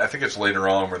writing? I think it's later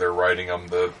on where they're writing them.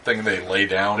 The thing they lay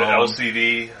down on.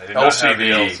 LCV. I did not have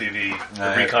the LCV.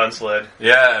 The Recon Sled.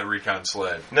 Yeah, Recon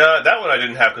Sled. No, that one I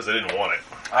didn't have because I didn't want it.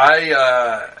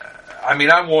 I mean,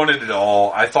 I wanted it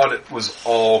all. I thought it was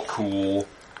all cool,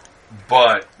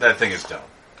 but that thing is dumb.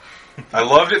 I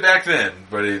loved it back then,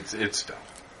 but it's dumb.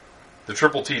 The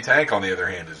Triple T tank, on the other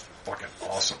hand, is fucking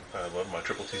awesome. I love my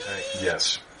Triple T tank.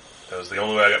 Yes. That was the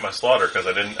only way I got my Slaughter, because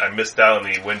I missed out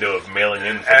on the window of mailing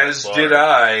in for As did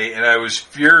I, and I was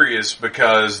furious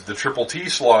because the Triple T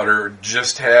Slaughter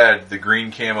just had the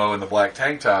green camo and the black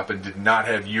tank top and did not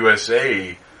have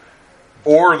USA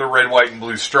or the red, white, and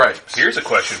blue stripes. Here's a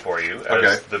question for you,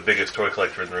 as the biggest toy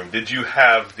collector in the room. Did you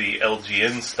have the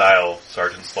LGN-style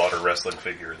Sergeant Slaughter wrestling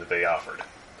figure that they offered?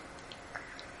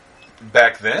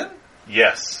 Back then?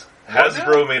 Yes.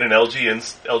 Hasbro made an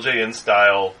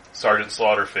LJN-style Sergeant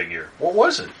Slaughter figure. What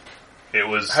was it? It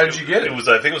was... How did you get it?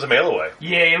 I think it was a mail away.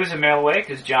 Yeah, it was a mail away,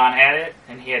 because John had it,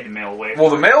 and he had to mail away.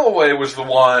 Well, the mail away was the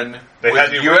one they with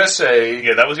had the USA.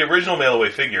 Yeah, that was the original mail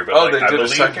away figure, but they did I believe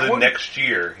a second one? Next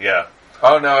year, yeah.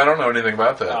 Oh, no, I don't know anything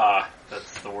about that.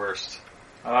 That's the worst.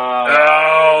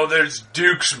 There's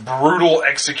Duke's brutal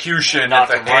execution at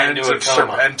the hands of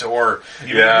Serpentor.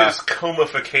 His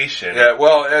comification. Yeah,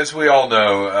 well, as we all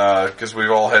know, because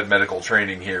we've all had medical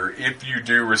training here, if you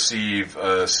do receive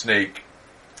a snake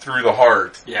through the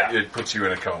heart, it puts you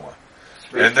in a coma.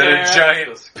 And then a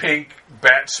giant pink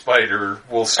bat spider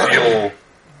will steal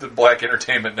the Black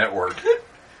Entertainment Network.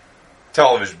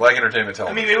 Television, Black Entertainment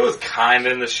Television. I mean, it was kind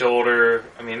of in the shoulder.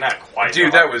 I mean, not quite.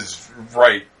 Dude, that was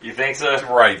right. You think so?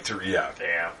 Right through, yeah.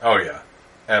 Damn. Oh, yeah.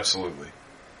 Absolutely.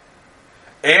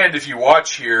 And if you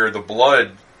watch here, the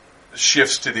blood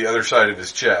shifts to the other side of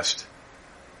his chest.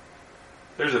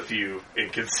 There's a few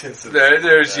inconsistencies. They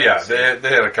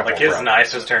had a couple of his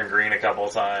knife has turned green a couple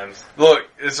of times. Look,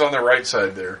 it's on the right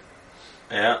side there.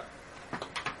 Yeah.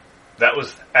 That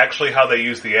was actually how they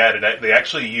used the ad. And they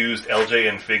actually used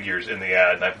LJN figures in the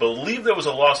ad, and I believe there was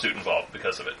a lawsuit involved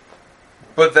because of it.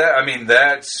 But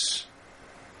that's...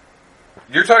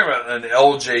 You're talking about an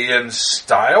LJN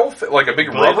style? Like a big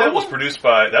rubber that was produced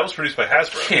by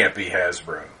Hasbro. Can't be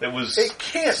Hasbro. It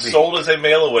can't be. Sold as a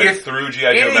mail-away through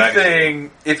G.I. Joe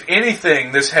magazine. If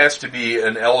anything, this has to be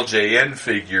an LJN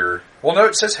figure. Well, no,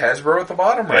 it says Hasbro at the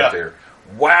bottom right there.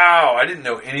 Wow, I didn't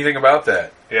know anything about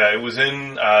that. Yeah, it was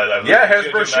in...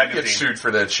 Hasbro should get sued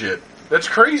for that shit. That's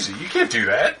crazy. You can't do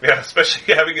that. Yeah,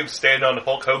 especially having him stand on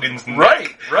Hulk Hogan's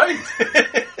neck. Right.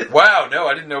 Wow, no,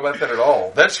 I didn't know about that at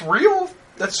all. That's real?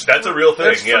 That's a real thing,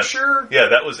 that's yes. for sure? Yeah,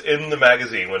 that was in the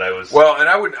magazine when I was... Well, and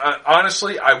I would...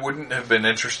 honestly, I wouldn't have been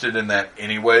interested in that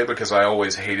anyway because I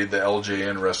always hated the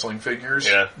LJN wrestling figures.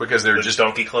 Yeah. Because they're just...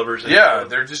 donkey clubbers? Yeah,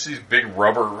 they're just these big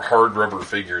hard rubber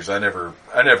figures. I never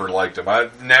liked them.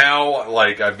 I've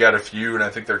got a few and I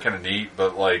think they're kind of neat,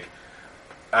 but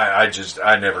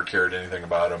I never cared anything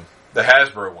about them. The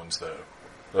Hasbro ones, though,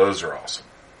 those are awesome.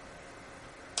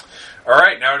 All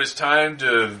right, now it is time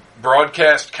to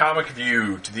broadcast Comic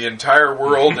View to the entire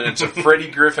world, and it's a Freddie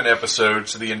Griffin episode,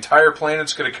 so the entire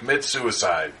planet's going to commit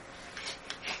suicide.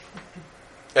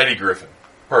 Eddie Griffin.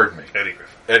 Pardon me.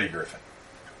 Eddie Griffin.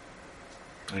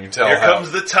 You can tell Here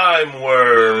comes the time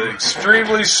where...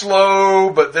 extremely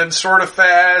slow, but then sort of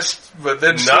fast, but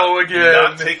then slow again.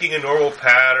 Not taking a normal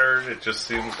pattern. It just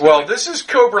seems... Well, this is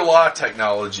Cobra Law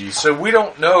technology, so we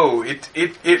don't know.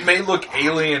 It may look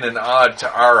alien and odd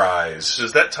to our eyes.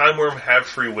 Does that time worm have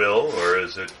free will, or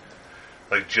is it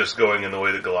just going in the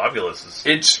way that Globulus is?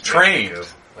 It's trained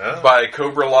by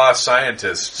Cobra Law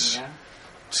scientists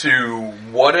to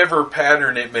whatever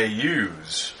pattern it may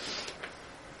use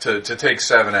to take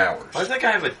 7 hours. Why does that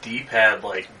guy have a D-pad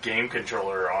game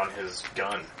controller on his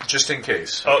gun? Just in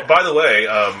case. Oh, by the way,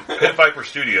 Pit Viper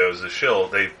Studios, the shill,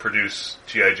 they produce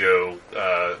G.I. Joe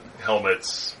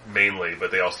helmets mainly,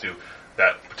 but they also do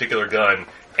that particular gun.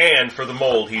 And for the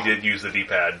mold, he did use the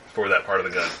D-pad for that part of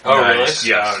the gun. Oh, nice.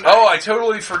 Really? Yes. Oh, nice. Oh, I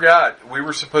totally forgot. We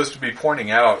were supposed to be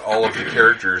pointing out all of the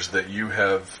characters that you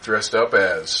have dressed up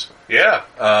as. Yeah.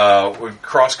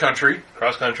 Cross Country.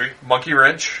 Monkey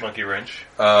Wrench.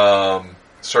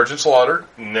 Sergeant Slaughter.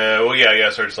 No, well, yeah,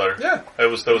 Sergeant Slaughter. Yeah. That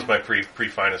was my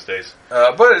pre-finest days.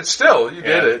 But it's still, you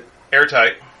did it.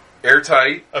 Airtight.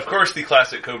 Of course, the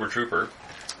classic Cobra Trooper.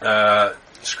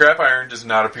 Scrap Iron does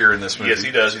not appear in this movie. Yes,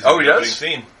 he does. He's he in the opening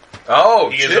scene.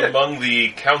 Oh, he is among the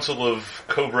Council of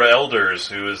Cobra Elders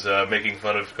who is making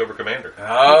fun of Cobra Commander.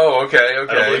 Oh, okay. I don't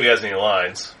believe he has any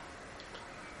lines.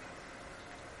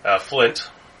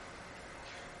 Flint.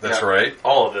 That's right.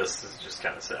 All of this is just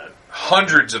kind of sad.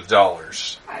 Hundreds of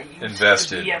dollars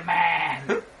invested. To be a man.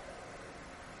 Now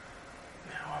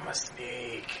I'm a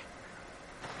snake.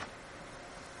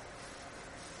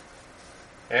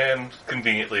 And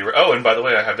conveniently... Oh, and by the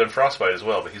way, I have done Frostbite as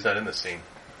well, but he's not in this scene.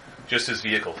 Just his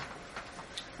vehicle.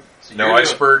 So no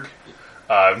Iceberg?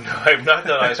 No, I've not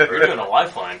done Iceberg. You're doing a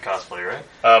Lifeline cosplay, right?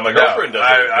 My girlfriend does.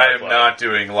 I am not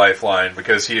doing Lifeline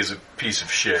because he is a piece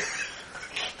of shit.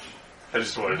 I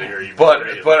just wanted to hear you. But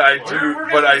I do. Where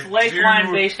But does I this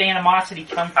Lifeline-based animosity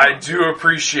come from? I do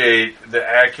appreciate the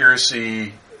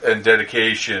accuracy and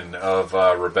dedication of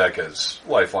Rebecca's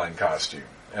Lifeline costume,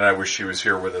 and I wish she was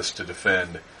here with us to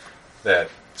defend that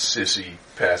sissy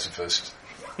pacifist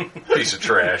piece of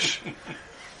trash.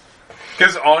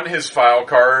 Because on his file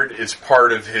card, it's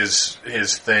part of his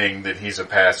thing that he's a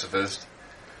pacifist.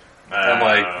 I'm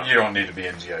like, you don't need to be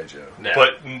in G.I. Joe. No.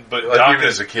 But Doc even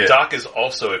as a kid. Doc is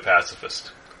also a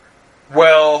pacifist.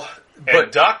 Well,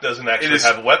 but Doc doesn't actually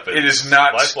have weapons. It is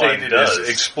not Lifeline stated does. as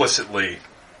explicitly.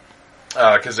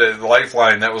 Because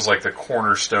Lifeline, that was like the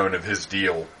cornerstone of his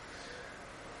deal.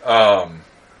 But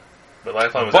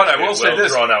Lifeline was I will say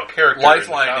this: drawn out character.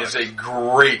 Lifeline is a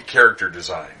great character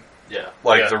design. Yeah,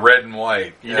 the red and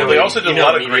white. They also did a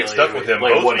lot of great stuff with him,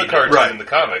 both in the cartoon and the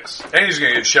comics. And he's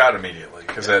going to get shot immediately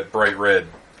because that bright red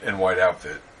and white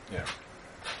outfit.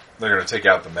 They're going to take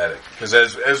out the medic. Because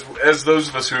as those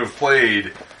of us who have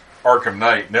played Arkham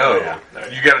Knight know,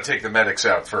 you got to take the medics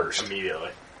out first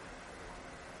immediately.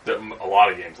 A lot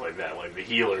of games like that, the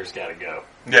healer's got to go.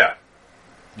 Yeah,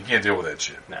 you can't deal with that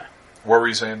shit. Nah. What were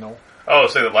you saying, Noel? I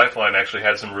was saying that Lifeline actually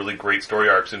had some really great story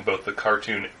arcs in both the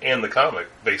cartoon and the comic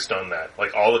based on that.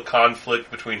 All the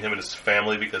conflict between him and his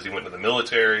family because he went to the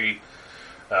military,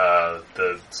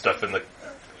 the stuff in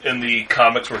the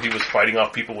comics where he was fighting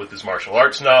off people with his martial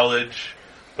arts knowledge,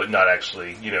 but not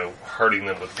actually, hurting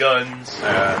them with guns.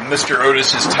 Mr.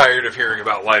 Otis is tired of hearing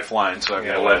about Lifeline, so I'm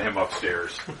going to let him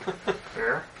upstairs.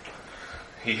 Fair.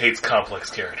 He hates complex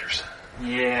characters.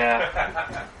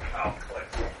 Yeah.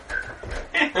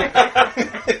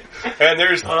 And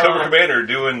there's Cobra Commander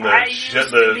doing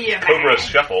the Cobra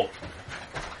Shuffle.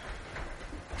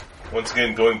 Once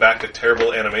again, going back to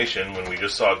terrible animation when we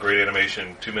just saw great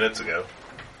animation 2 minutes ago.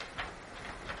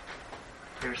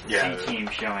 There's the C-Team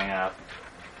showing up.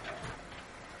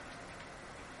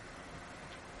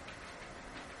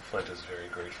 Flint is very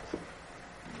grateful.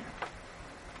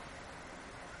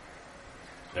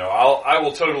 No, I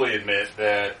will totally admit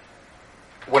that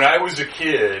when I was a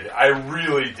kid, I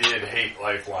really did hate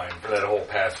Lifeline for that whole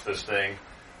pacifist thing.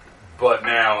 But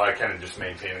now I kind of just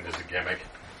maintain it as a gimmick.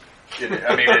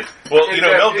 I mean,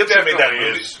 Mel Gibson made that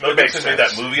movie. Mel Gibson made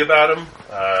that movie about him,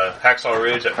 Hacksaw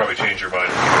Ridge. That probably changed your mind.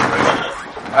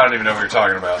 I don't even know what you're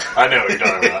talking about. I know what you're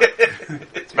talking about.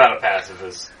 It's about a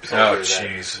pacifist. Oh,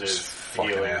 jeez.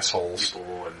 Fucking assholes.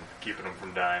 People and keeping them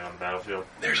from dying on the battlefield.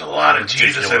 There's a lot of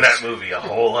Jesus in that movie. A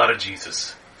whole lot of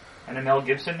Jesus. And a Mel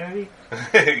Gibson movie?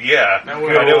 Yeah. I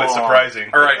know it's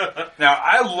surprising. All right. Now,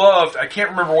 I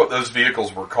can't remember what those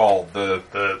vehicles were called. The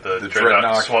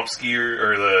Dreadnought Swamp Skier,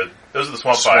 or those are the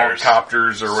Swamp Fires.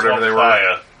 Copters, or whatever they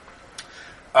were.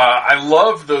 I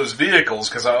loved those vehicles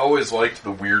because I always liked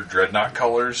the weird Dreadnought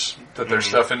colors that their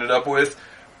stuff ended up with.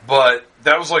 But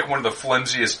that was like one of the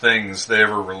flimsiest things they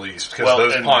ever released because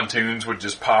those pontoons would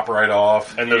just pop right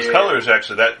off. And those colors,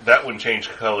 actually, that one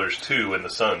changed colors too in the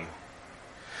sun.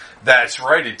 That's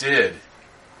right, it did.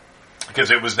 Because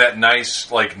it was that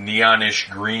nice, like, neonish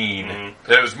green.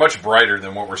 Mm-hmm. It was much brighter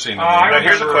than what we're seeing in the Now,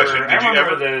 here's a question. I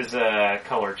remember those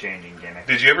color-changing gimmicks.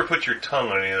 Did you ever put your tongue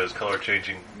on any of those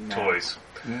color-changing toys?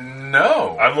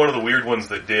 No. I'm one of the weird ones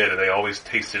that did, and they always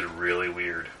tasted really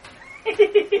weird.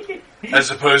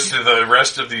 As opposed to the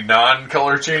rest of the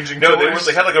non-color-changing toys?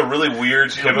 They had, like, a really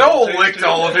weird... Noel licked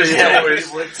all of his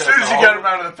toys. As soon as he got them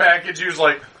out of the package, he was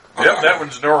like... Yep, that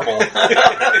one's normal.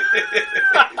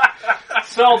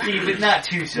 Salty, but not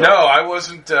too salty. No, I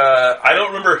wasn't... I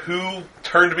don't remember who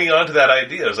turned me on to that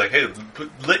idea. I was like, hey,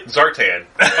 lick Zartan.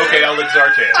 Okay, I'll lick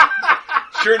Zartan.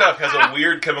 Sure enough, has a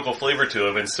weird chemical flavor to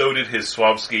him, and so did his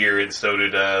Swamp Skier, and so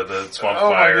did the Swamp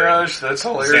Fire. Oh my gosh, that's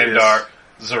hilarious. Xandar.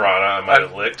 Zarana, I might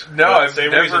have licked. No, I've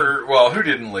never... Reason. Well, who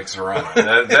didn't lick Zarana?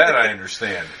 that I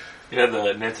understand. Yeah,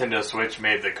 the Nintendo Switch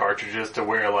made the cartridges to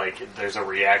where, like, there's a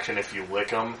reaction if you lick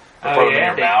them or put them in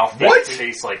your mouth. They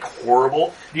taste, like,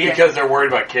 horrible because they're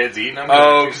worried about kids eating them.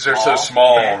 Oh, because they're so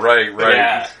small. Right.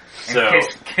 Yeah.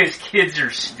 Because kids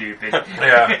are stupid.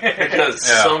 Yeah. Because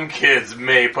some kids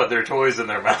may put their toys in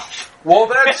their mouth.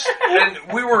 Well, and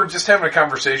we were just having a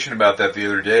conversation about that the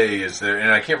other day,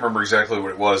 and I can't remember exactly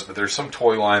what it was, but there's some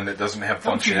toy line that doesn't have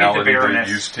functionality that it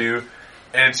used to.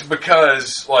 And it's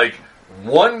because, like...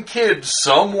 One kid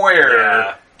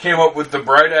somewhere came up with the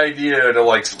bright idea to,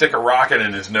 like, stick a rocket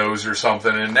in his nose or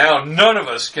something, and now none of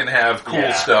us can have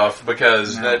cool stuff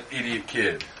because that idiot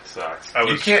kid. Sucks.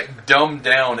 You can't dumb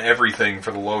down everything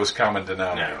for the lowest common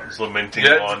denominator. No, I was lamenting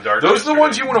on Dark. Those are the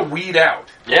ones you want to weed out.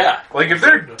 Yeah. Like, if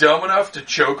they're dumb enough to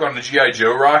choke on the G.I.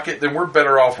 Joe rocket, then we're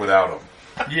better off without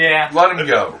them. Yeah. Let them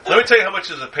go. Let me tell you how much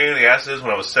of a pain in the ass it is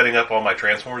when I was setting up all my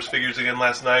Transformers figures again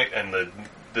last night, and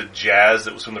the Jazz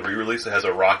that was from the re-release that has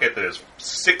a rocket that is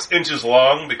 6 inches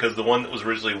long because the one that was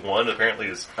originally 1 apparently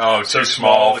is so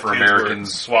small for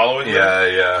Americans swallowing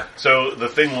them. Yeah. So the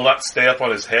thing will not stay up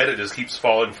on his head; it just keeps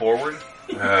falling forward.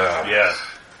 Yeah.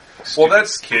 Well,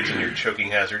 that's kids and your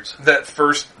choking hazards.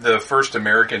 The first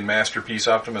American masterpiece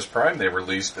Optimus Prime they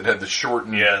released that had the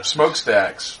shortened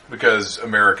smokestacks because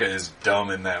America is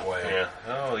dumb in that way. Yeah.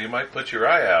 Oh, you might put your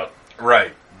eye out.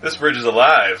 Right. This bridge is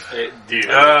alive. Dude,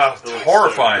 it's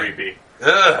horrifying. So creepy.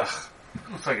 Ugh.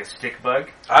 Looks like a stick bug.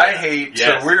 I hate...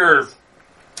 Yes.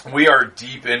 So we are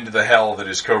deep into the hell that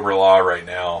is Cobra La right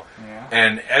now. Yeah.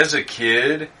 And as a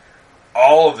kid,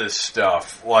 all of this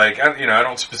stuff, like, I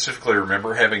don't specifically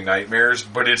remember having nightmares,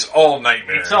 but it's all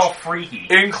nightmares. It's all freaky.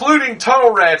 Including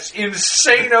Tunnel Rat's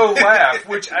insano laugh,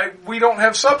 which we don't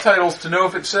have subtitles to know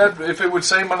if it would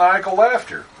say maniacal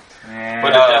laughter. But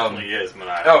it definitely is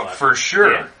maniacal. Oh, for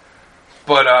sure. Yeah.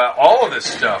 But all of this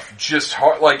stuff just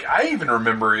hard. Like, I even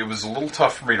remember it was a little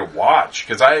tough for me to watch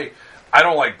because I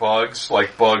don't like bugs.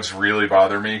 Like, bugs really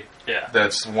bother me. Yeah,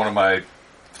 that's one of my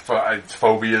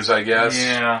phobias, I guess.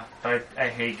 Yeah, I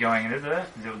hate going into the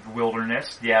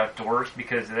wilderness, the outdoors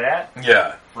because of that.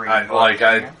 Yeah,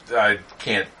 I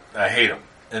can't. I hate them,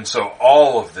 and so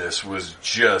all of this was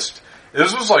just.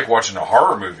 This was like watching a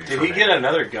horror movie. Did he get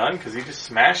another gun? Because he just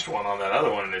smashed one on that other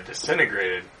one and it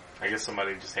disintegrated. I guess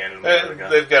somebody just handed him another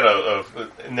gun. They've got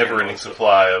a never-ending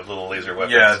supply of little laser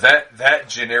weapons. Yeah, that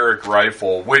generic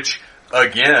rifle, which,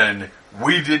 again,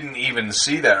 we didn't even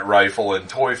see that rifle in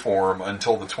toy form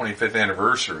until the 25th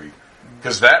anniversary.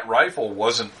 Because that rifle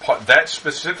wasn't... that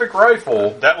specific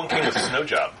rifle... That one came with a snow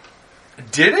job.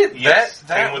 Did it? Yes,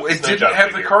 it didn't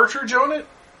have the cartridge on it?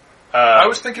 I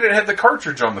was thinking it had the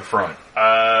cartridge on the front.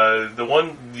 The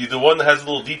one that has the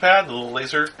little D-pad, the little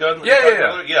laser gun.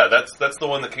 Yeah. That's the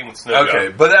one that came with snow. Okay,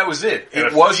 but that was it.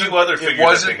 It wasn't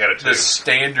the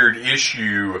standard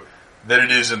issue than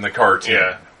it is in the cartoon.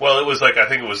 Yeah. Well, it was like, I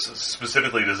think it was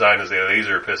specifically designed as a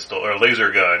laser pistol, or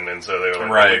laser gun, and so they were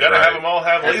like, well, we gotta have them all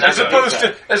have laser guns.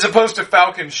 As opposed to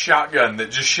Falcon's shotgun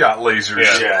that just shot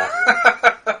lasers. Yeah.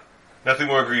 Nothing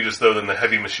more egregious, though, than the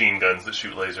heavy machine guns that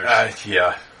shoot lasers.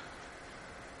 Yeah.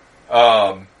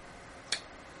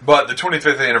 But the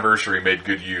 25th anniversary made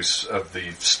good use of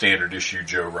the standard issue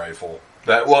Joe rifle.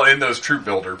 In those troop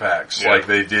builder packs. Yeah. Like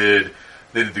they did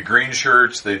the green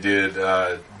shirts, they did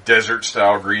desert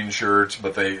style green shirts,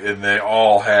 but they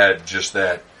all had just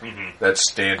that that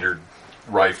standard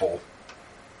rifle.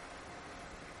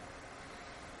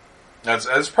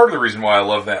 That's part of the reason why I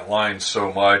love that line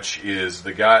so much. Is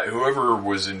the guy, whoever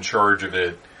was in charge of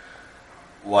it,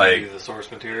 like the source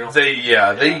material.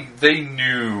 They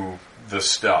knew the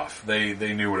stuff. They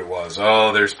knew what it was.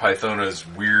 Oh, there's Pythona's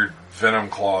weird venom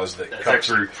claws that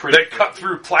cut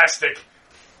through plastic,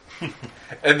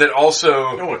 and that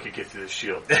also no one could get through the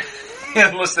shield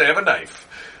unless they have a knife.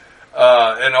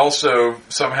 And also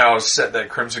somehow set that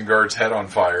Crimson Guard's head on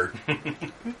fire.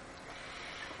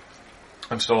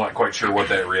 I'm still not quite sure what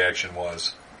that reaction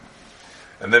was.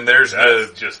 And then there's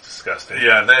That's just disgusting.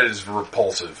 Yeah, that is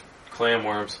repulsive. Clam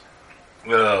worms.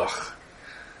 Ugh.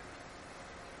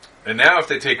 And now if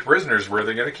they take prisoners, where are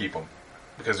they going to keep them?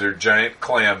 Because their giant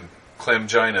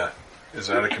Clamgina is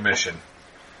out of commission.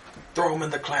 Throw them in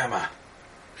the clammer.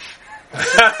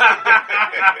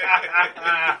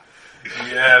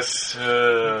 Yes.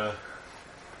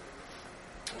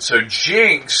 So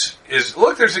Jinx is...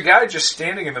 Look, there's a guy just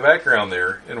standing in the background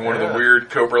there in one of the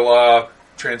weird Cobra Law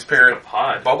transparent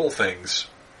bubble things.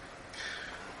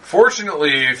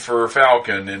 Fortunately for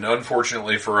Falcon, and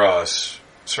unfortunately for us,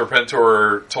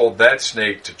 Serpentor told that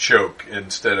snake to choke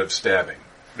instead of stabbing.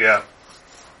 Yeah.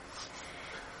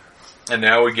 And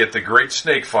now we get the great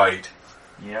snake fight.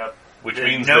 Yep. Which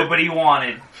means nobody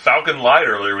wanted. Falcon lied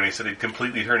earlier when he said he'd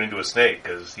completely turned into a snake,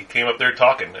 because he came up there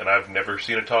talking, and I've never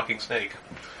seen a talking snake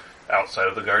outside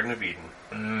of the Garden of Eden.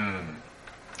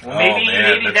 Well,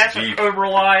 maybe that's what Cobra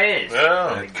Law is.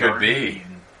 Yeah, it could be.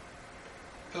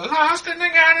 Lost in the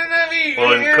Garden of Eden.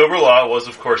 Well, and Cobra Law was,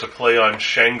 of course, a play on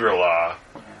Shangri-La,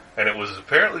 and it was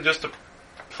apparently just a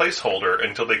placeholder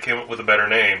until they came up with a better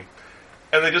name,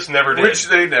 and they just never did. Which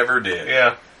they never did.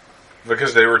 Yeah.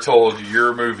 Because they were told,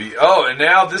 your movie... Oh, and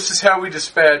now this is how we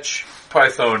dispatch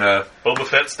Pythona. Boba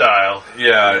Fett style.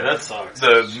 Yeah, that sucks.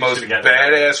 The most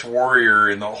badass warrior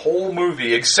in the whole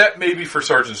movie, except maybe for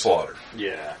Sergeant Slaughter.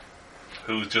 Yeah.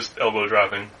 Who's just elbow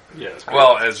dropping. Yeah.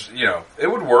 Well, as you know, it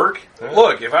would work. Yeah.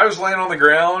 Look, if I was laying on the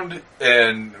ground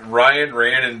and Ryan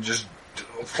ran and just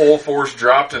full force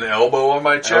dropped an elbow on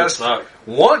my chest,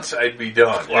 once I'd be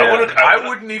done. Well, I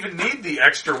wouldn't even need the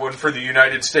extra one for the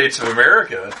United States of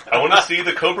America. I want to see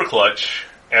the Cobra Clutch,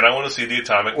 and I want to see the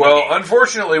Atomic Well,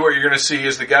 unfortunately, what you're going to see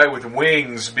is the guy with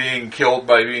wings being killed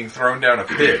by being thrown down a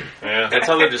pit. Yeah. That's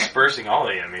how they're dispersing all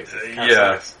the enemies.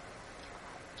 Yeah. Sucks.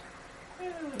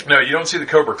 No, you don't see the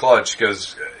Cobra Clutch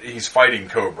because he's fighting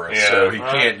Cobra, so he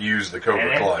can't use the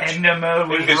Cobra Clutch. And Nemode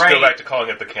was right. You can go back to calling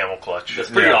it the Camel Clutch. That's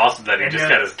pretty awesome that he just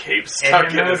got his cape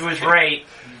stuck in his Nemode was right.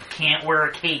 Can't wear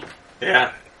a cape.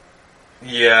 Yeah.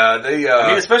 Yeah, they... I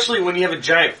mean, especially when you have a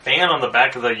giant fan on the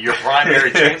back of your primary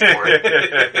transport.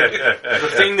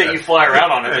 The thing that you fly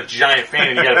around on is a giant fan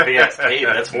and you got a big-ass cape.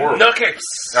 That's horrible. No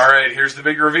capes! Alright, here's the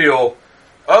big reveal.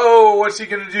 Oh, what's he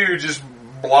going to do? Just...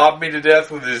 blob me to death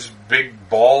with his big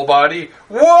ball body?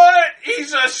 What?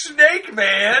 He's a snake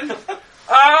man!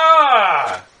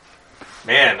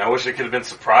 Man, I wish I could have been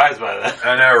surprised by that.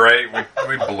 I know, right?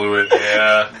 We blew it.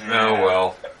 Yeah. Oh,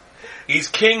 well. He's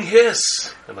King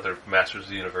Hiss. Another Masters of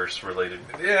the Universe related.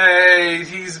 Yeah,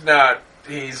 he's not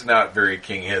very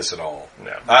King Hiss at all.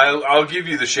 No. I'll give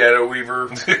you the Shadow Weaver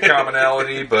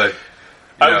commonality, but...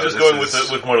 I was just going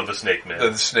with one of the Snake Men.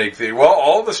 The Snake thing. Well,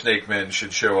 all the Snake Men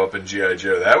should show up in G.I.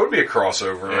 Joe. That would be a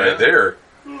crossover right there.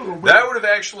 That would have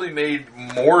actually made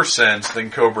more sense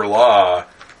than Cobra Law,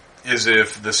 is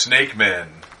if the Snake Men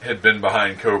had been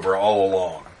behind Cobra all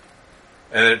along.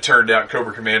 And it turned out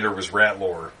Cobra Commander was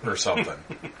Ratlore or something.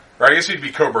 Or I guess he'd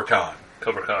be Cobra Khan.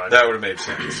 Cobra Khan. That would have made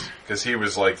sense. Because he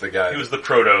was like the guy. He was the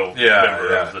proto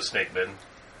member of the Snake Men.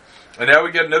 And now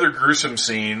we get another gruesome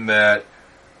scene that...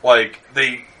 Like,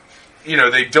 they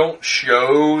don't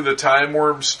show the Time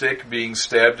Worm stick being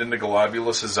stabbed into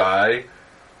Globulus's eye,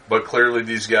 but clearly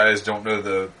these guys don't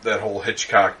know that whole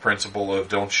Hitchcock principle of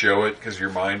don't show it because your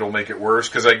mind will make it worse.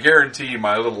 Because I guarantee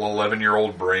my little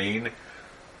 11-year-old brain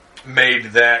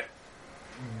made that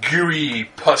gooey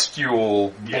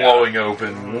pustule blowing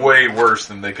open way worse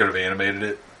than they could have animated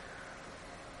it.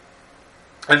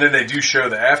 And then they do show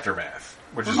the aftermath.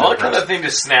 which is I like how that thing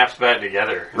just snaps back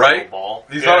together. Right? Ball.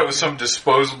 You thought it was some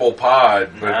disposable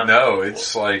pod, but no,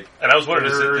 it's like... And I was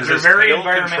wondering, is they're this very tail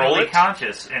control environmentally it?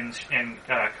 conscious in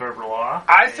Cobra Law.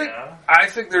 I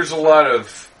think there's a lot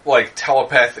of like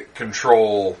telepathic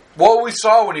control. Well, we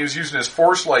saw when he was using his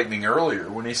force lightning earlier,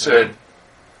 when he said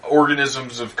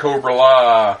organisms of Cobra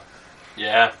Law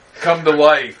come to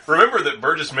life. Remember that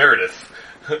Burgess Meredith,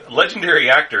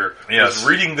 legendary actor, was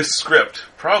reading this script,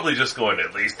 probably just going,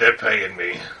 at least they're paying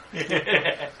me.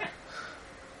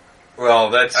 Well,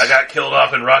 that's... I got killed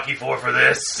off in Rocky 4 for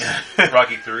this.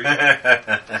 Rocky 3.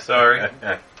 Sorry.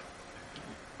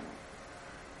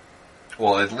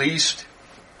 Well, at least,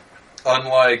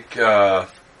 unlike Marlon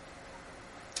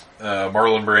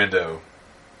Brando...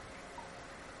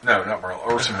 No, not Marlon.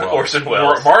 Orson Welles. Orson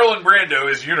Welles. Marlon Brando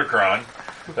is Unicron.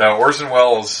 Orson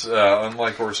Welles,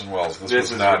 unlike Orson Welles,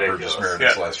 this was not Burgess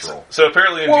Meredith's last role. So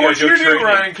apparently in G.I. Joe training,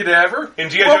 Ryan Cadaver? In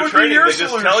G.I. Joe training, they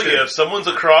just tell you if someone's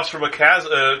across from a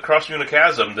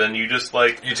chasm, then you just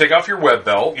you take off your web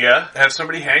belt, have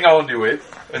somebody hang on to it,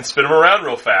 and spin them around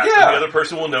real fast, and the other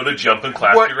person will know to jump and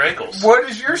clasp your ankles. What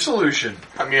is your solution?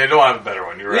 I mean, I don't have a better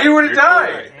one. You're right. You would have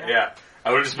died. Right. Yeah. I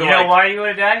would have just been You know why you would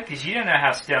have died? Because you don't know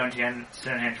how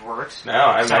Stonehenge works. No,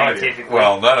 I have no idea.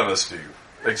 Well, none of us do.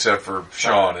 Except for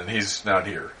Sean, and he's not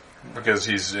here. Because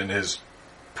he's in his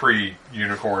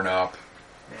pre-unicorn op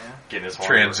getting his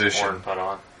transition. horn put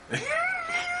on.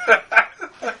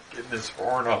 Getting his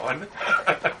horn on.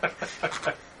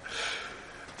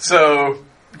 So,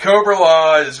 Cobra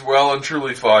Law is well and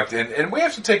truly fucked, and we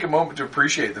have to take a moment to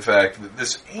appreciate the fact that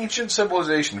this ancient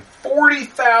civilization,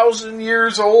 40,000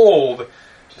 years old,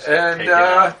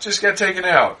 just got taken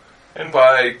out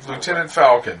by Lieutenant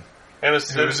Falcon. And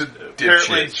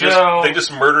apparently they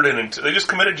just murdered they just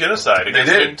committed genocide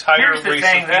against an entire race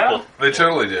of people. They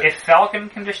totally did. If Falcon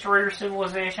can destroy your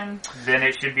civilization, then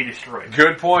it should be destroyed.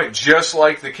 Good point. Just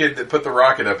like the kid that put the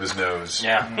rocket up his nose.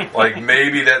 Yeah. Like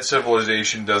maybe that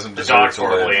civilization doesn't deserve to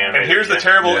live. And here's the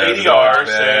terrible ADR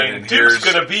saying, Duke's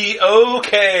gonna be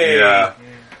okay. Yeah.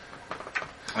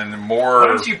 And more... Why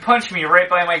don't you punch me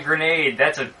right by my grenade?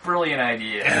 That's a brilliant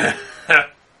idea.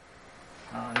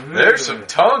 There's some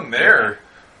tongue there.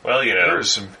 Well, you know.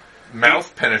 There's some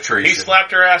mouth penetration. He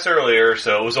slapped her ass earlier,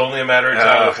 so it was only a matter of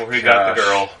time before he got the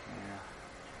girl.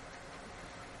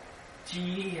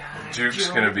 Duke's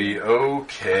going to be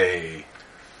okay.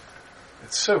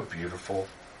 It's so beautiful.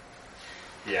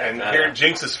 Yeah, and here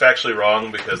Jinx is factually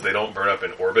wrong because they don't burn up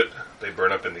in orbit. They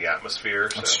burn up in the atmosphere.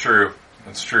 So. That's true.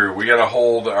 That's true. We got to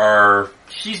hold our...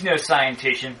 She's no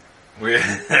scientician.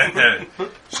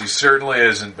 She certainly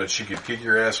isn't, but she could kick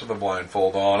your ass with a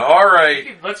blindfold on. All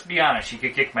right. Let's be honest. She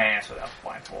could kick my ass without a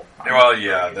blindfold. Well,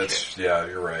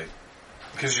 you're right.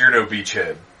 Because you're no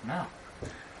beachhead. No.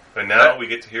 And now we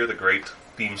get to hear the great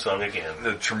theme song again.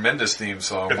 The tremendous theme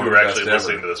song. If we were actually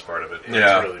listening to this part of it. It's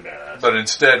really badass. But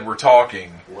instead we're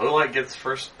talking. Little Light gets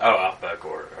first... Oh,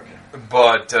 alphabetical order. Okay.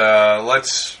 But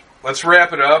let's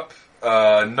wrap it up.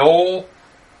 Noel...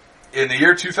 In the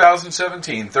year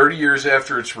 2017, 30 years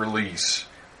after its release,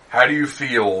 how do you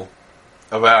feel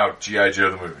about G.I.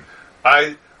 Joe the movie?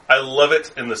 I love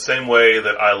it in the same way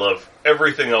that I love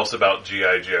everything else about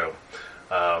G.I. Joe.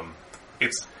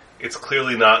 It's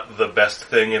clearly not the best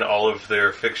thing in all of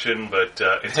their fiction, but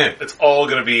it's all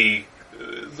going to be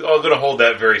all going to hold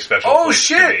that very special place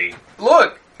to me.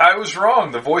 Look, I was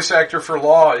wrong. The voice actor for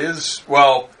Law is,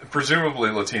 well, presumably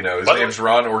Latino. His name's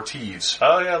Ron Ortiz.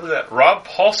 Oh, yeah, look at that. Rob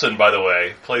Paulson, by the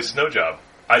way, plays Snowjob.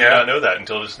 I did not know that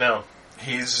until just now.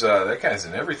 He's that guy's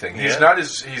in everything. He's not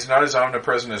as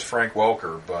omnipresent as Frank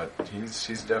Welker, but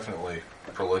he's definitely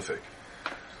prolific.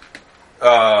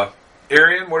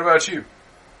 Arian, what about you?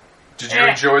 Did you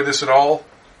enjoy this at all?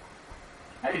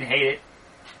 I didn't hate it.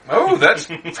 Oh, that's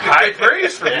high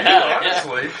praise from you,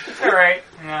 honestly. It's alright.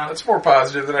 No. That's more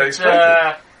positive than I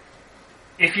expected.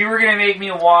 If you were going to make me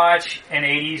watch an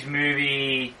 80s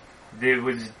movie that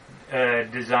was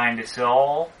designed to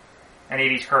sell, an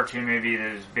 80s cartoon movie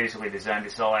that was basically designed to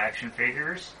sell action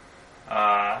figures,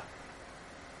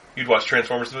 you'd watch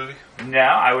Transformers the movie? No,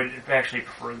 I would actually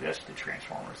prefer this to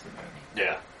Transformers the movie.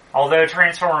 Yeah. Although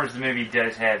Transformers the movie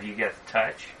does have You Get the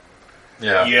Touch.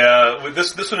 Yeah.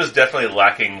 This one is definitely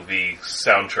lacking the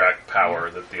soundtrack power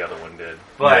that the other one did.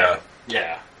 But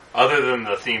yeah. Other than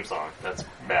the theme song, that's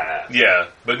badass. Yeah,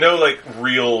 but no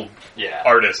real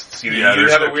artists. You'd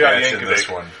have a Weird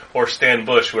Yankovic or Stan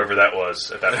Bush, whoever that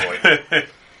was at that point.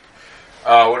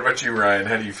 What about you, Ryan?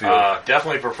 How do you feel?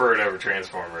 Definitely prefer it over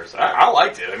Transformers. I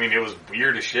liked it. I mean, it was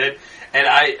weird as shit. And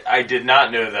I did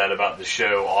not know that about the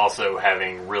show also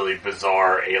having really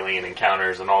bizarre alien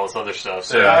encounters and all this other stuff.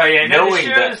 So the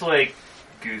show is like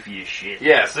goofy as shit.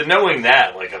 Yeah, so knowing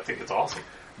that, like, I think it's awesome.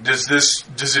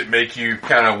 Does it make you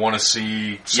kind of want to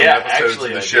see some episodes of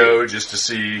the show just to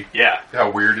see how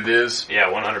weird it is?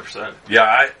 Yeah, 100%.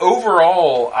 Yeah,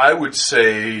 overall, I would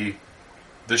say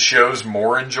the show's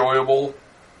more enjoyable.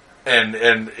 And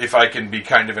if I can be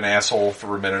kind of an asshole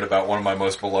for a minute about one of my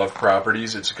most beloved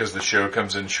properties, it's because the show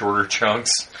comes in shorter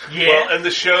chunks. Yeah. Well, and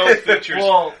the show features...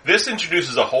 this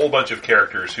introduces a whole bunch of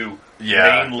characters who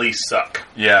mainly suck.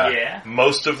 Yeah.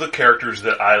 Most of the characters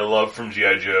that I love from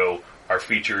G.I. Joe are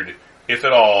featured, if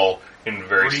at all, in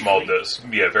very small bits.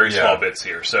 Yeah, very small bits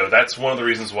here. So that's one of the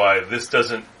reasons why this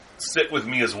doesn't sit with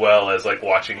me as well as like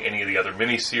watching any of the other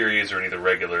miniseries or any of the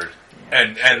regular.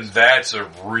 And that's a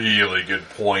really good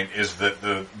point. Is that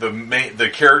the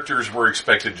characters we're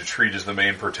expected to treat as the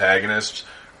main protagonists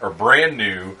are brand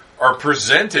new, are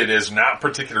presented as not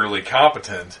particularly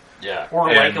competent,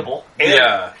 or likable.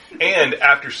 And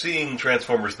after seeing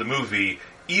Transformers the movie,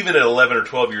 even at 11 or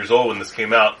 12 years old when this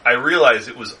came out, I realized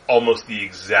it was almost the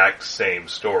exact same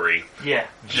story. Yeah.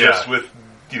 Just with,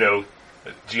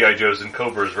 G.I. Joes and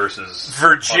Cobras versus...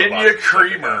 Virginia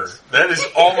Creamer. That is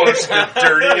almost the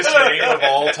dirtiest name of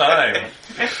all time.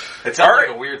 It sounds like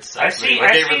a weird sex name.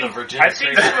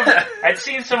 I'd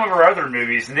seen some of her other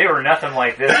movies, and they were nothing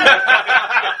like this.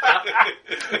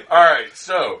 Alright,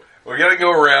 so, we gotta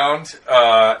go around.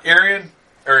 Arian...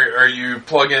 Are you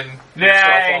plugging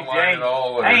yourself online at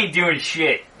all? Or? I ain't doing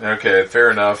shit. Okay, fair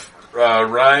enough.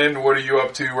 Ryan, what are you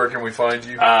up to? Where can we find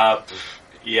you?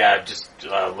 Just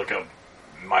look up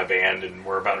my band, and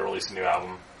we're about to release a new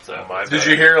album. So Did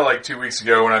you hear, 2 weeks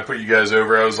ago when I put you guys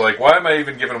over, I was like, why am I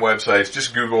even giving websites?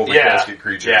 Just Google the Casket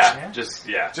Creatures.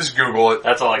 Just Google it.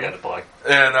 That's all I got to plug.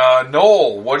 And,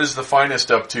 Noel, what is The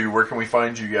Finest up to? Where can we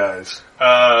find you guys?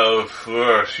 Our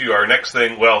next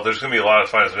thing, there's going to be a lot of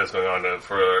Finest events going on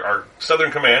for our Southern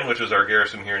Command, which is our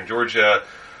garrison here in Georgia.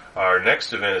 Our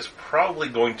next event is probably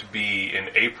going to be in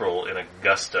April in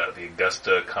Augusta, the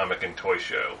Augusta Comic and Toy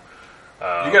Show.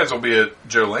 You guys will be at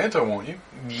Joe Lanta, won't you?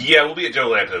 Yeah, we'll be at Joe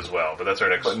Lanta as well, but that's our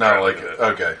next. But not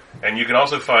okay. And you can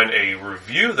also find a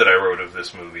review that I wrote of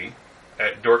this movie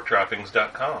at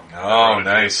dorkdroppings.com. Oh,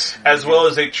 nice. As well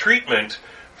as a treatment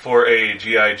for a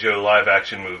G.I. Joe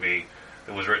live-action movie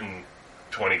that was written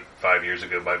 25 years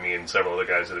ago by me and several other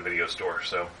guys at a video store,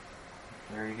 so...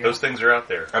 There you go. Those things are out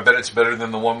there. I bet it's better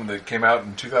than the one that came out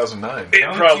in 2009.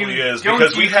 It probably is,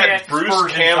 because we had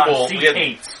Bruce Campbell. We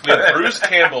had Bruce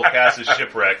Campbell cast as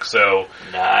Shipwreck, so...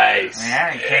 Nice.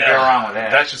 Yeah, you can't go wrong with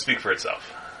that. That should speak for itself.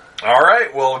 All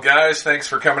right, well, guys, thanks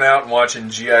for coming out and watching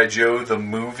G.I. Joe the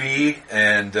movie,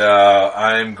 and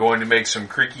I'm going to make some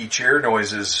creaky chair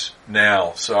noises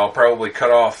now, so I'll probably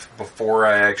cut off before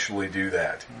I actually do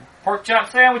that. Pork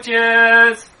chop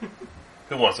sandwiches!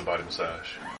 Who wants a body massage?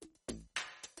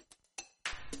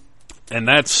 And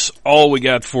that's all we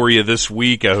got for you this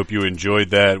week. I hope you enjoyed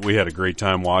that. We had a great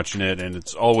time watching it, and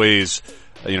it's always,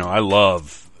 I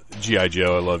love G.I.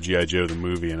 Joe. I love G.I. Joe the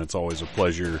movie, and it's always a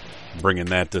pleasure bringing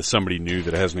that to somebody new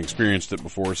that hasn't experienced it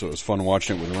before, so it was fun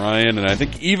watching it with Ryan, and I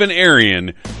think even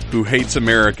Arian, who hates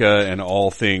America and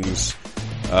all things,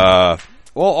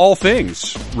 all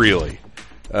things, really,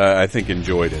 I think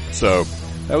enjoyed it. So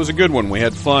that was a good one. We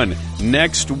had fun.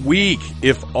 Next week,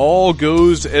 if all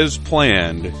goes as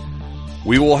planned,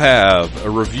 we will have a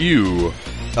review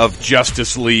of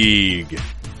Justice League.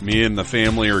 Me and the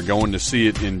family are going to see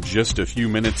it in just a few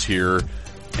minutes here,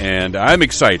 and I'm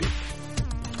excited.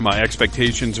 My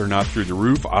expectations are not through the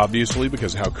roof, obviously,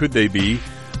 because how could they be?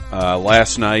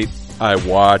 Last night, I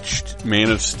watched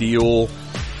Man of Steel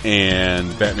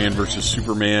and Batman vs.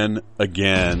 Superman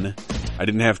again. I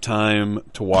didn't have time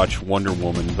to watch Wonder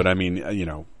Woman, but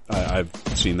I've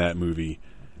seen that movie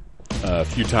a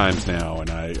few times now, and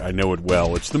I know it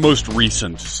well. It's the most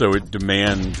recent, so it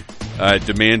demanded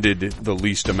the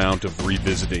least amount of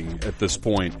revisiting at this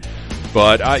point.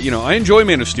 But I enjoy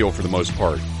Man of Steel for the most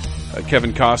part.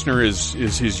 Kevin Costner is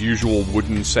his usual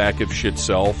wooden sack of shit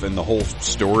self, and the whole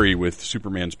story with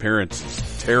Superman's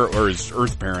parents or his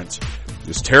Earth parents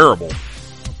is terrible.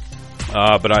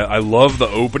 But I love the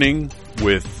opening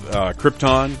with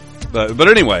Krypton. But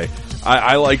anyway,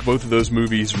 I like both of those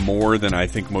movies more than I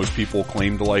think most people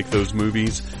claim to like those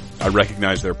movies. I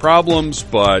recognize their problems,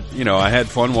 but, I had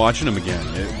fun watching them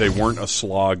again. They weren't a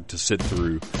slog to sit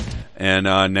through. And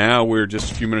now we're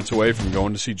just a few minutes away from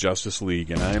going to see Justice League,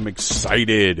 and I am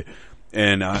excited.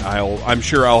 And I'm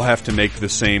sure I'll have to make the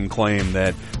same claim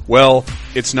that,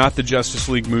 it's not the Justice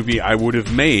League movie I would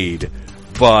have made,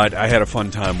 but I had a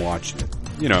fun time watching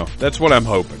it. That's what I'm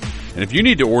hoping. And if you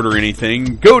need to order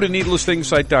anything, go to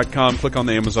needlessthingssite.com, click on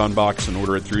the Amazon box and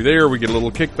order it through there. We get a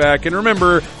little kickback. And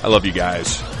remember, I love you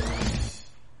guys.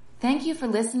 Thank you for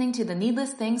listening to the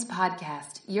Needless Things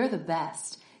podcast. You're the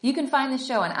best. You can find the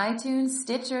show on iTunes,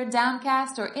 Stitcher,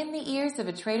 Downcast, or in the ears of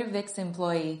a Trader Vic's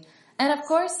employee. And of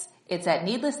course, it's at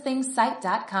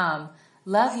needlessthingssite.com.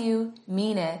 Love you.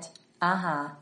 Mean it. Uh-huh.